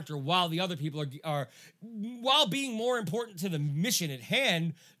that character while the other people are while being more important to the mission at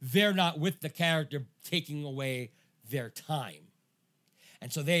hand, they're not with the character, taking away their time.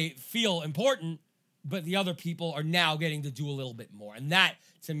 And so they feel important, but the other people are now getting to do a little bit more. And that,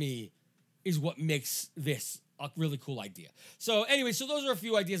 to me, is what makes this a really cool idea. So anyway, so those are a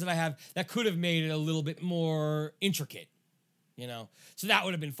few ideas that I have that could have made it a little bit more intricate, So that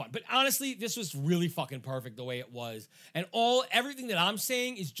would have been fun. But honestly, this was really fucking perfect the way it was. And everything that I'm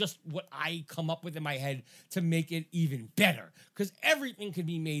saying is just what I come up with in my head to make it even better. Because everything can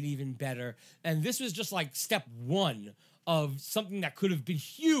be made even better. And this was just like step one of something that could have been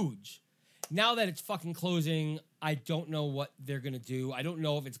huge. Now that it's fucking closing, I don't know what they're going to do. I don't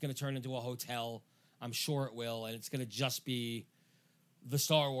know if it's going to turn into a hotel. I'm sure it will, and it's going to just be the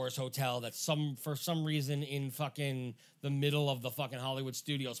Star Wars hotel that's for some reason in fucking the middle of the fucking Hollywood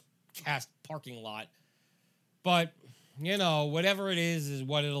Studios cast parking lot. But, whatever it is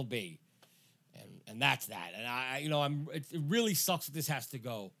what it'll be. And that's that. And it really sucks that this has to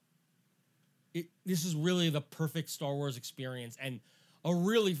go. This is really the perfect Star Wars experience and a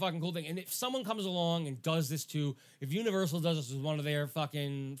really fucking cool thing. And if someone comes along and does this too, if Universal does this with one of their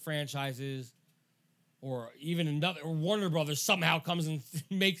fucking franchises, or even another, or Warner Brothers somehow comes and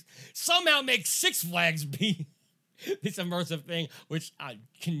makes Six Flags be this immersive thing, which I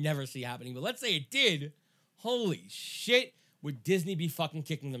can never see happening. But let's say it did. Holy shit, would Disney be fucking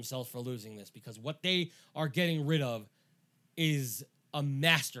kicking themselves for losing this? Because what they are getting rid of is a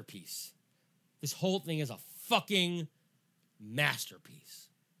masterpiece. This whole thing is a fucking masterpiece.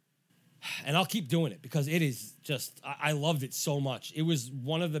 And I'll keep doing it because it is just, I loved it so much. It was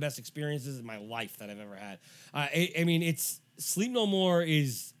one of the best experiences in my life that I've ever had. I mean, Sleep No More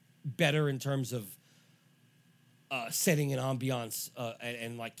is better in terms of setting an ambiance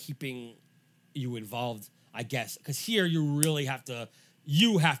and like keeping you involved, I guess. Because here you really have to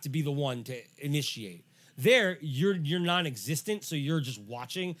be the one to initiate. There, you're non-existent, so you're just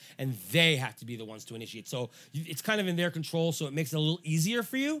watching, and they have to be the ones to initiate. So it's kind of in their control, so it makes it a little easier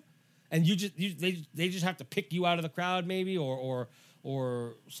for you. And they just have to pick you out of the crowd, maybe, or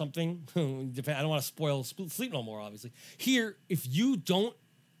something. I don't want to spoil Sleep No More, obviously. Here, if you don't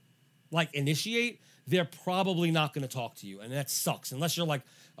like initiate, they're probably not going to talk to you, and that sucks. Unless you're like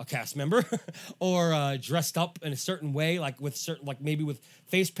a cast member or dressed up in a certain way, maybe with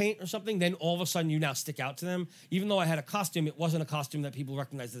face paint or something. Then all of a sudden you now stick out to them. Even though I had a costume, it wasn't a costume that people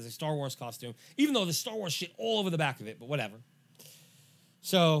recognized as a Star Wars costume. Even though there's Star Wars shit all over the back of it, but whatever.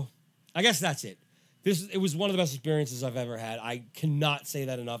 So I guess that's it. It was one of the best experiences I've ever had. I cannot say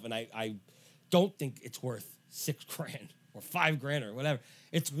that enough, and I don't think it's worth $6,000 or $5,000 or whatever.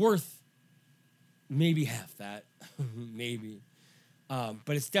 It's worth maybe half that, maybe.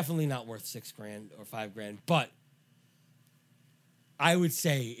 But it's definitely not worth $6,000 or $5,000. But I would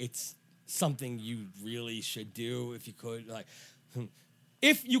say it's something you really should do if you could. Like,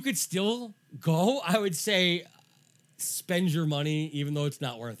 if you could still go, I would say spend your money, even though it's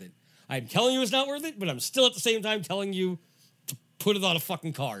not worth it. I'm telling you it's not worth it, but I'm still at the same time telling you to put it on a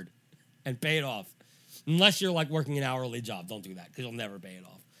fucking card and pay it off. Unless you're like working an hourly job, don't do that because you'll never pay it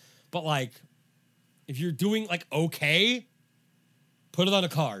off. But like, if you're doing like okay, put it on a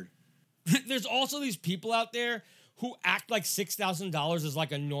card. There's also these people out there who act like $6,000 is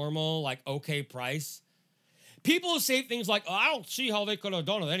like a normal, like okay price. People who say things like, oh, I don't see how they could have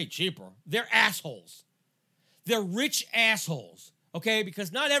done it any cheaper. They're assholes. They're rich assholes. Okay,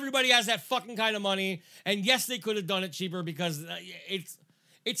 because not everybody has that fucking kind of money, and yes, they could have done it cheaper because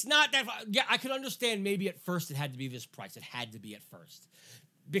it's not that. Yeah, I could understand maybe at first it had to be this price. It had to be at first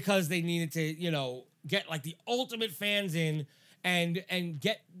because they needed to, get like the ultimate fans in and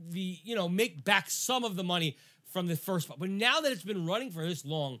get the, make back some of the money from the first part. But now that it's been running for this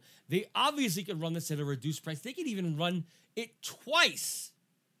long, they obviously could run this at a reduced price. They could even run it twice,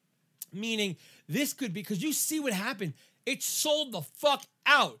 meaning this could be because you see what happened. It sold the fuck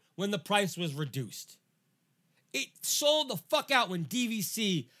out when the price was reduced. It sold the fuck out when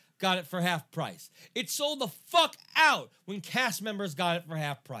DVC got it for half price. It sold the fuck out when cast members got it for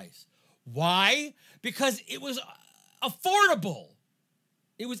half price. Why? Because it was affordable.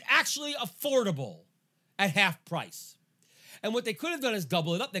 It was actually affordable at half price. And what they could have done is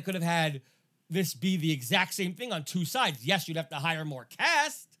double it up. They could have had this be the exact same thing on two sides. Yes, you'd have to hire more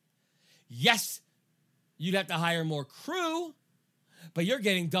cast. Yes, you'd have to hire more crew, but you're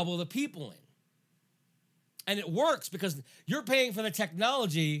getting double the people in. And it works because you're paying for the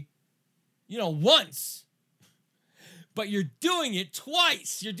technology, once. But you're doing it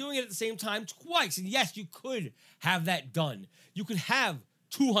twice. You're doing it at the same time twice. And yes, you could have that done. You could have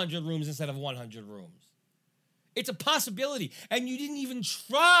 200 rooms instead of 100 rooms. It's a possibility. And you didn't even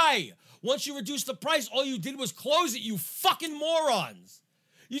try. Once you reduced the price, all you did was close it, you fucking morons.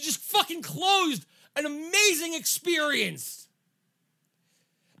 You just fucking closed an amazing experience.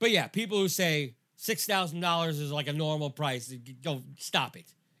 But yeah, people who say $6,000 is like a normal price, go stop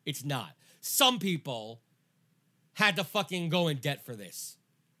it. It's not. Some people had to fucking go in debt for this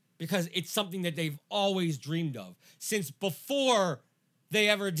because it's something that they've always dreamed of since before they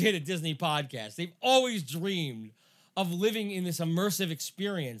ever did a Disney podcast. They've always dreamed of living in this immersive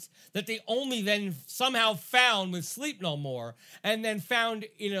experience that they only then somehow found with Sleep No More and then found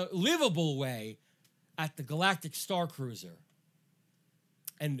in a livable way at the Galactic Starcruiser.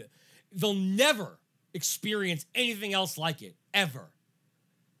 And they'll never experience anything else like it, ever.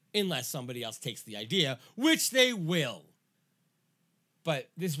 Unless somebody else takes the idea, which they will. But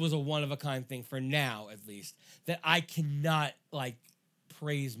this was a one-of-a-kind thing for now, at least, that I cannot,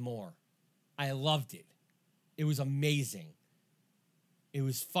 praise more. I loved it. It was amazing. It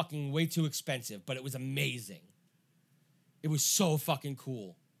was fucking way too expensive, but it was amazing. It was so fucking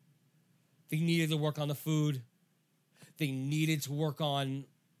cool. They needed to work on the food. They needed to work on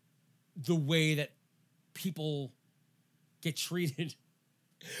the way that people get treated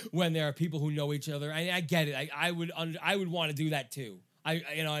when there are people who know each other. I get it. I would want to do that too. But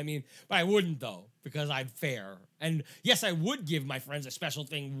I wouldn't though, because I'm fair. And yes, I would give my friends a special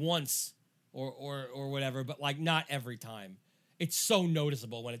thing once or whatever, but not every time. It's so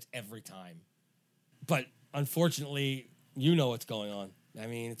noticeable when it's every time. But unfortunately, you know what's going on.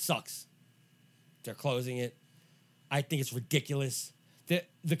 It sucks. They're closing it. I think it's ridiculous.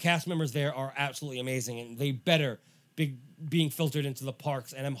 The cast members there are absolutely amazing, and they better be being filtered into the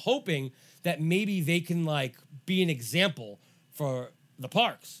parks. And I'm hoping that maybe they can be an example for the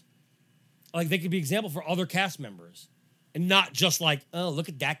parks. They could be an example for other cast members, and not just oh, look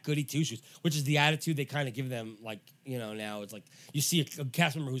at that goody two shoes, which is the attitude they kind of give them. Now it's you see a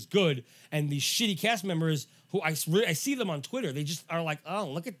cast member who's good, and these shitty cast members who I see them on Twitter, they just are oh,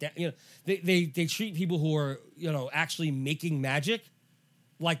 look at that. They treat people who are actually making magic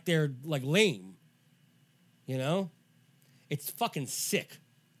like they're lame. It's fucking sick.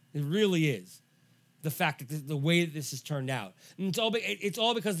 It really is. The fact that the way that this has turned out. And it's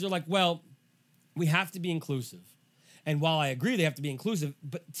all because they're well, we have to be inclusive. And while I agree they have to be inclusive,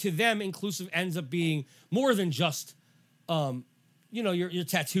 but to them, inclusive ends up being more than just, your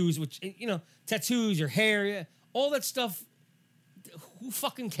tattoos, which, tattoos, your hair, all that stuff. Who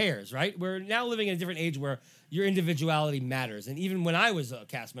fucking cares, right? We're now living in a different age where your individuality matters. And even when I was a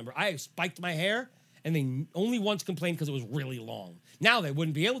cast member, I spiked my hair, and they only once complained because it was really long. Now they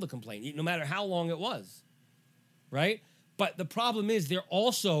wouldn't be able to complain, no matter how long it was, right? But the problem is they're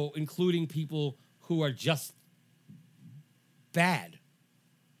also including people who are just bad.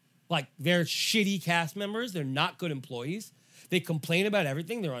 They're shitty cast members. They're not good employees. They complain about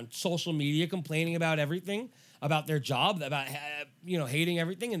everything. They're on social media complaining about everything, about their job, about hating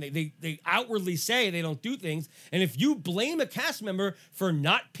everything, and they outwardly say they don't do things. And if you blame a cast member for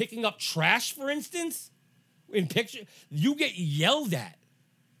not picking up trash, for instance, in picture, you get yelled at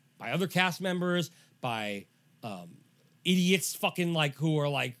by other cast members, by idiots fucking who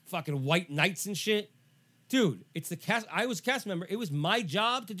are fucking white knights and shit. Dude, it's the cast. I was a cast member. It was my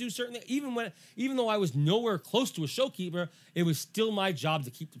job to do certain things. Even though I was nowhere close to a showkeeper, it was still my job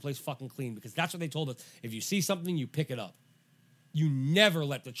to keep the place fucking clean, because that's what they told us. If you see something, you pick it up. You never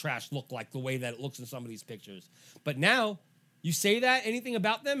let the trash look like the way that it looks in some of these pictures. But now, you say anything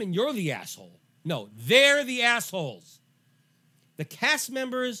about them, and you're the asshole. No, they're the assholes. The cast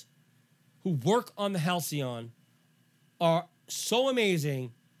members who work on the Halcyon are so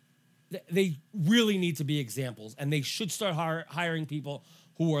amazing. They really need to be examples, and they should start hiring people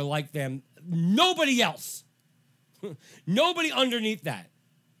who are like them. Nobody else. Nobody underneath that,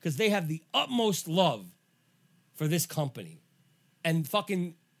 because they have the utmost love for this company. And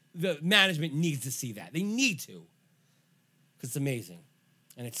fucking the management needs to see that. They need to, because it's amazing.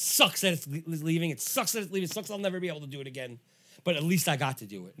 And it sucks that it's leaving. It sucks that it's leaving. It sucks I'll never be able to do it again. But at least I got to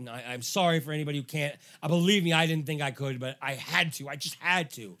do it. And I'm sorry for anybody who can't. Believe me, I didn't think I could, but I had to. I just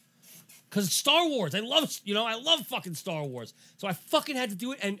had to. Because it's Star Wars. I love fucking Star Wars. So I fucking had to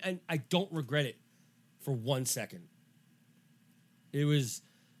do it, and I don't regret it for 1 second. It was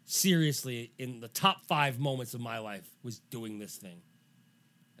seriously in the top 5 moments of my life was doing this thing.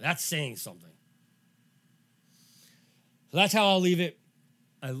 That's saying something. So that's how I'll leave it.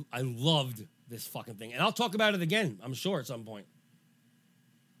 I loved this fucking thing. And I'll talk about it again, I'm sure, at some point.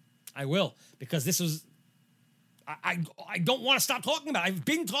 I will, because this was... I don't want to stop talking about it. I've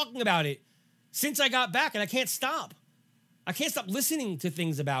been talking about it since I got back, and I can't stop. I can't stop listening to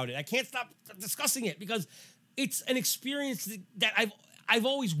things about it. I can't stop discussing it, because it's an experience that I've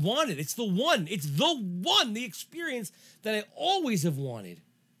always wanted. It's the one, the experience that I always have wanted.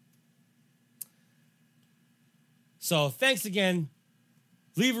 So thanks again.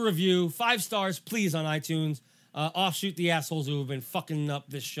 Leave a review, 5 stars, please, on iTunes. Offshoot the assholes who have been fucking up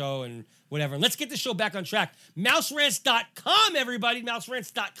this show and whatever. And let's get this show back on track. MouseRants.com, everybody.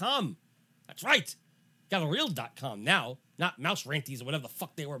 MouseRants.com. That's right. Got a real .com now. Not Mouse Ranties or whatever the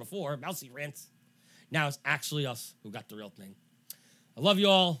fuck they were before. Mousy Rants. Now it's actually us who got the real thing. I love you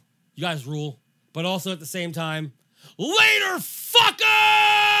all. You guys rule. But also at the same time, later, fuckers!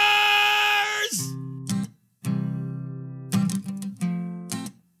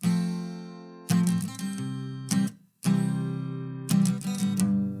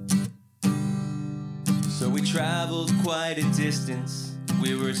 So we traveled quite a distance.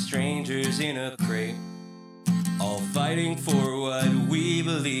 We were strangers in a crate, all fighting for what we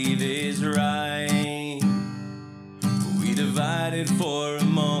believe is right. We divided for a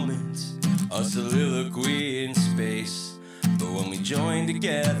moment, a soliloquy in space. But when we join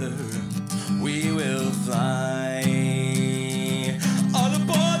together, we will fly. On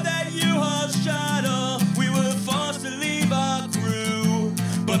aboard that U-Haul shuttle, we were forced to leave our crew.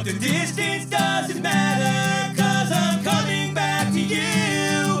 But the distance doesn't matter, 'cause I'm coming back to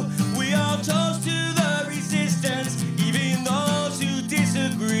you. We all toast to the resistance, even those who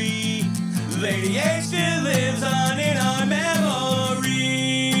disagree. Lady H still lives on in our memory.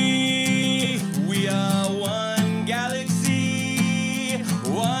 We are one galaxy,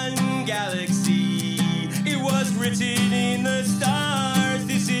 one galaxy. It was written in the stars,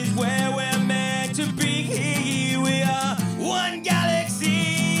 this is where we're meant to be. We are one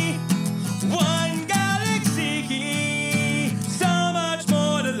galaxy, one galaxy. So much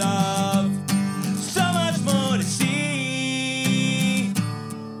more to love, so much more to see.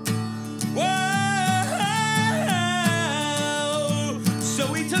 Whoa.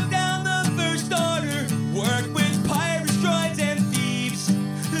 So we took down the first order, worked with pirates, droids, and thieves.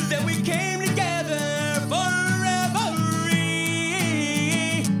 Then we came together for a revelry.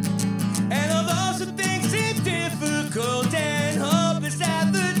 And although some things seem difficult and hopeless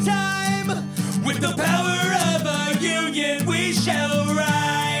at the time, with the power of our union we shall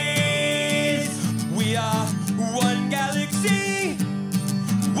rise. We are one galaxy,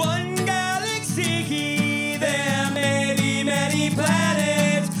 one galaxy. There are many, many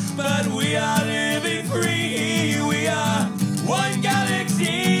planets, but we are living free. We are one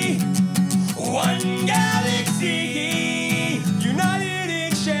galaxy, one galaxy. United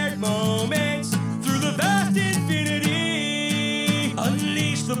in shared moments through the vast infinity.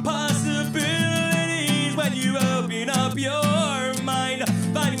 Unleash the possibilities when you open up your mind,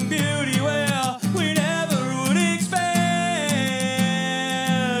 finding beauty where we never would expect.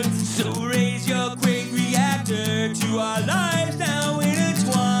 So raise your great reactor to our lives now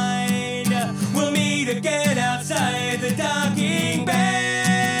intertwined. We'll meet again outside the docking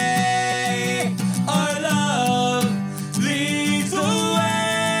bay. Our love leads the way.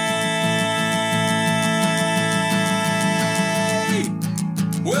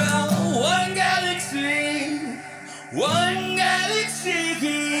 Well, one galaxy, one galaxy.